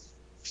doing it.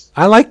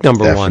 I like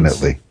number ones.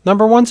 Definitely.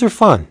 Number ones are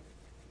fun.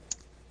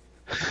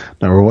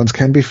 Number ones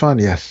can be fun,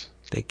 yes.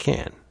 They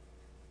can.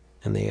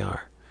 And they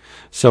are.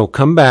 So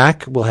come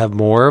back. We'll have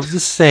more of the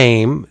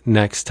same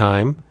next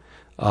time.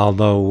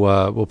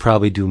 Although we'll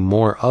probably do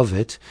more of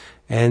it.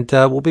 And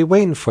we'll be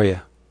waiting for you.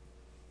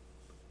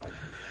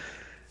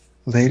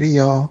 Later,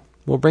 y'all.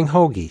 We'll bring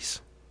hoagies.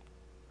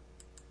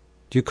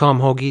 Do you call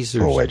them hoagies?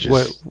 Or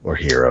wedges. Or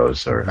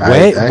heroes. Or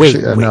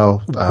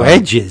No.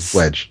 Wedges?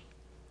 Wedge.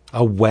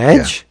 A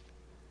wedge? Yeah.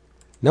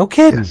 No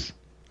kidding. Yes.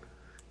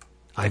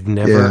 I've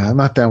never... Yeah, I'm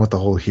not down with the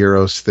whole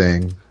heroes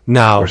thing.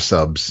 No. Or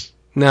subs.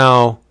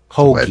 No.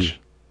 Hoagie. Wedge.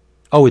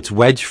 Oh, it's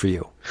wedge for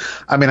you.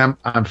 I mean,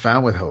 I'm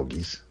fine with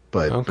hoagies.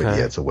 But yeah,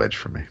 it's a wedge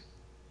for me.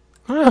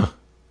 Huh.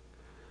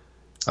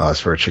 As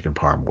for a chicken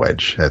parm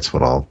wedge, that's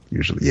what I'll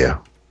usually, yeah.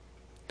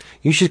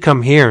 You should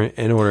come here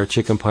and order a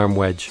chicken parm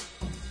wedge.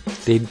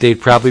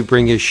 They'd probably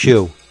bring you a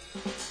shoe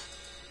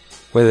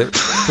with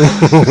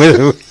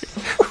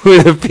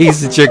a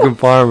piece of chicken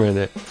parm in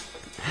it.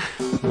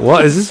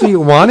 What, is this what you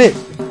wanted?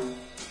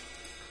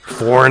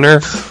 Foreigner?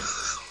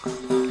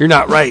 You're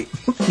not right.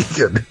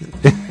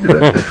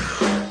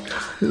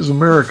 It's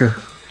America.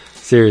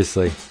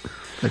 Seriously.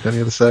 Like on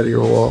the other side of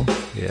your wall.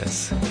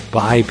 Yes.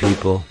 Bye,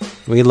 people.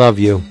 We love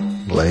you.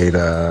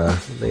 Later.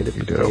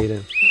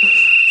 Later.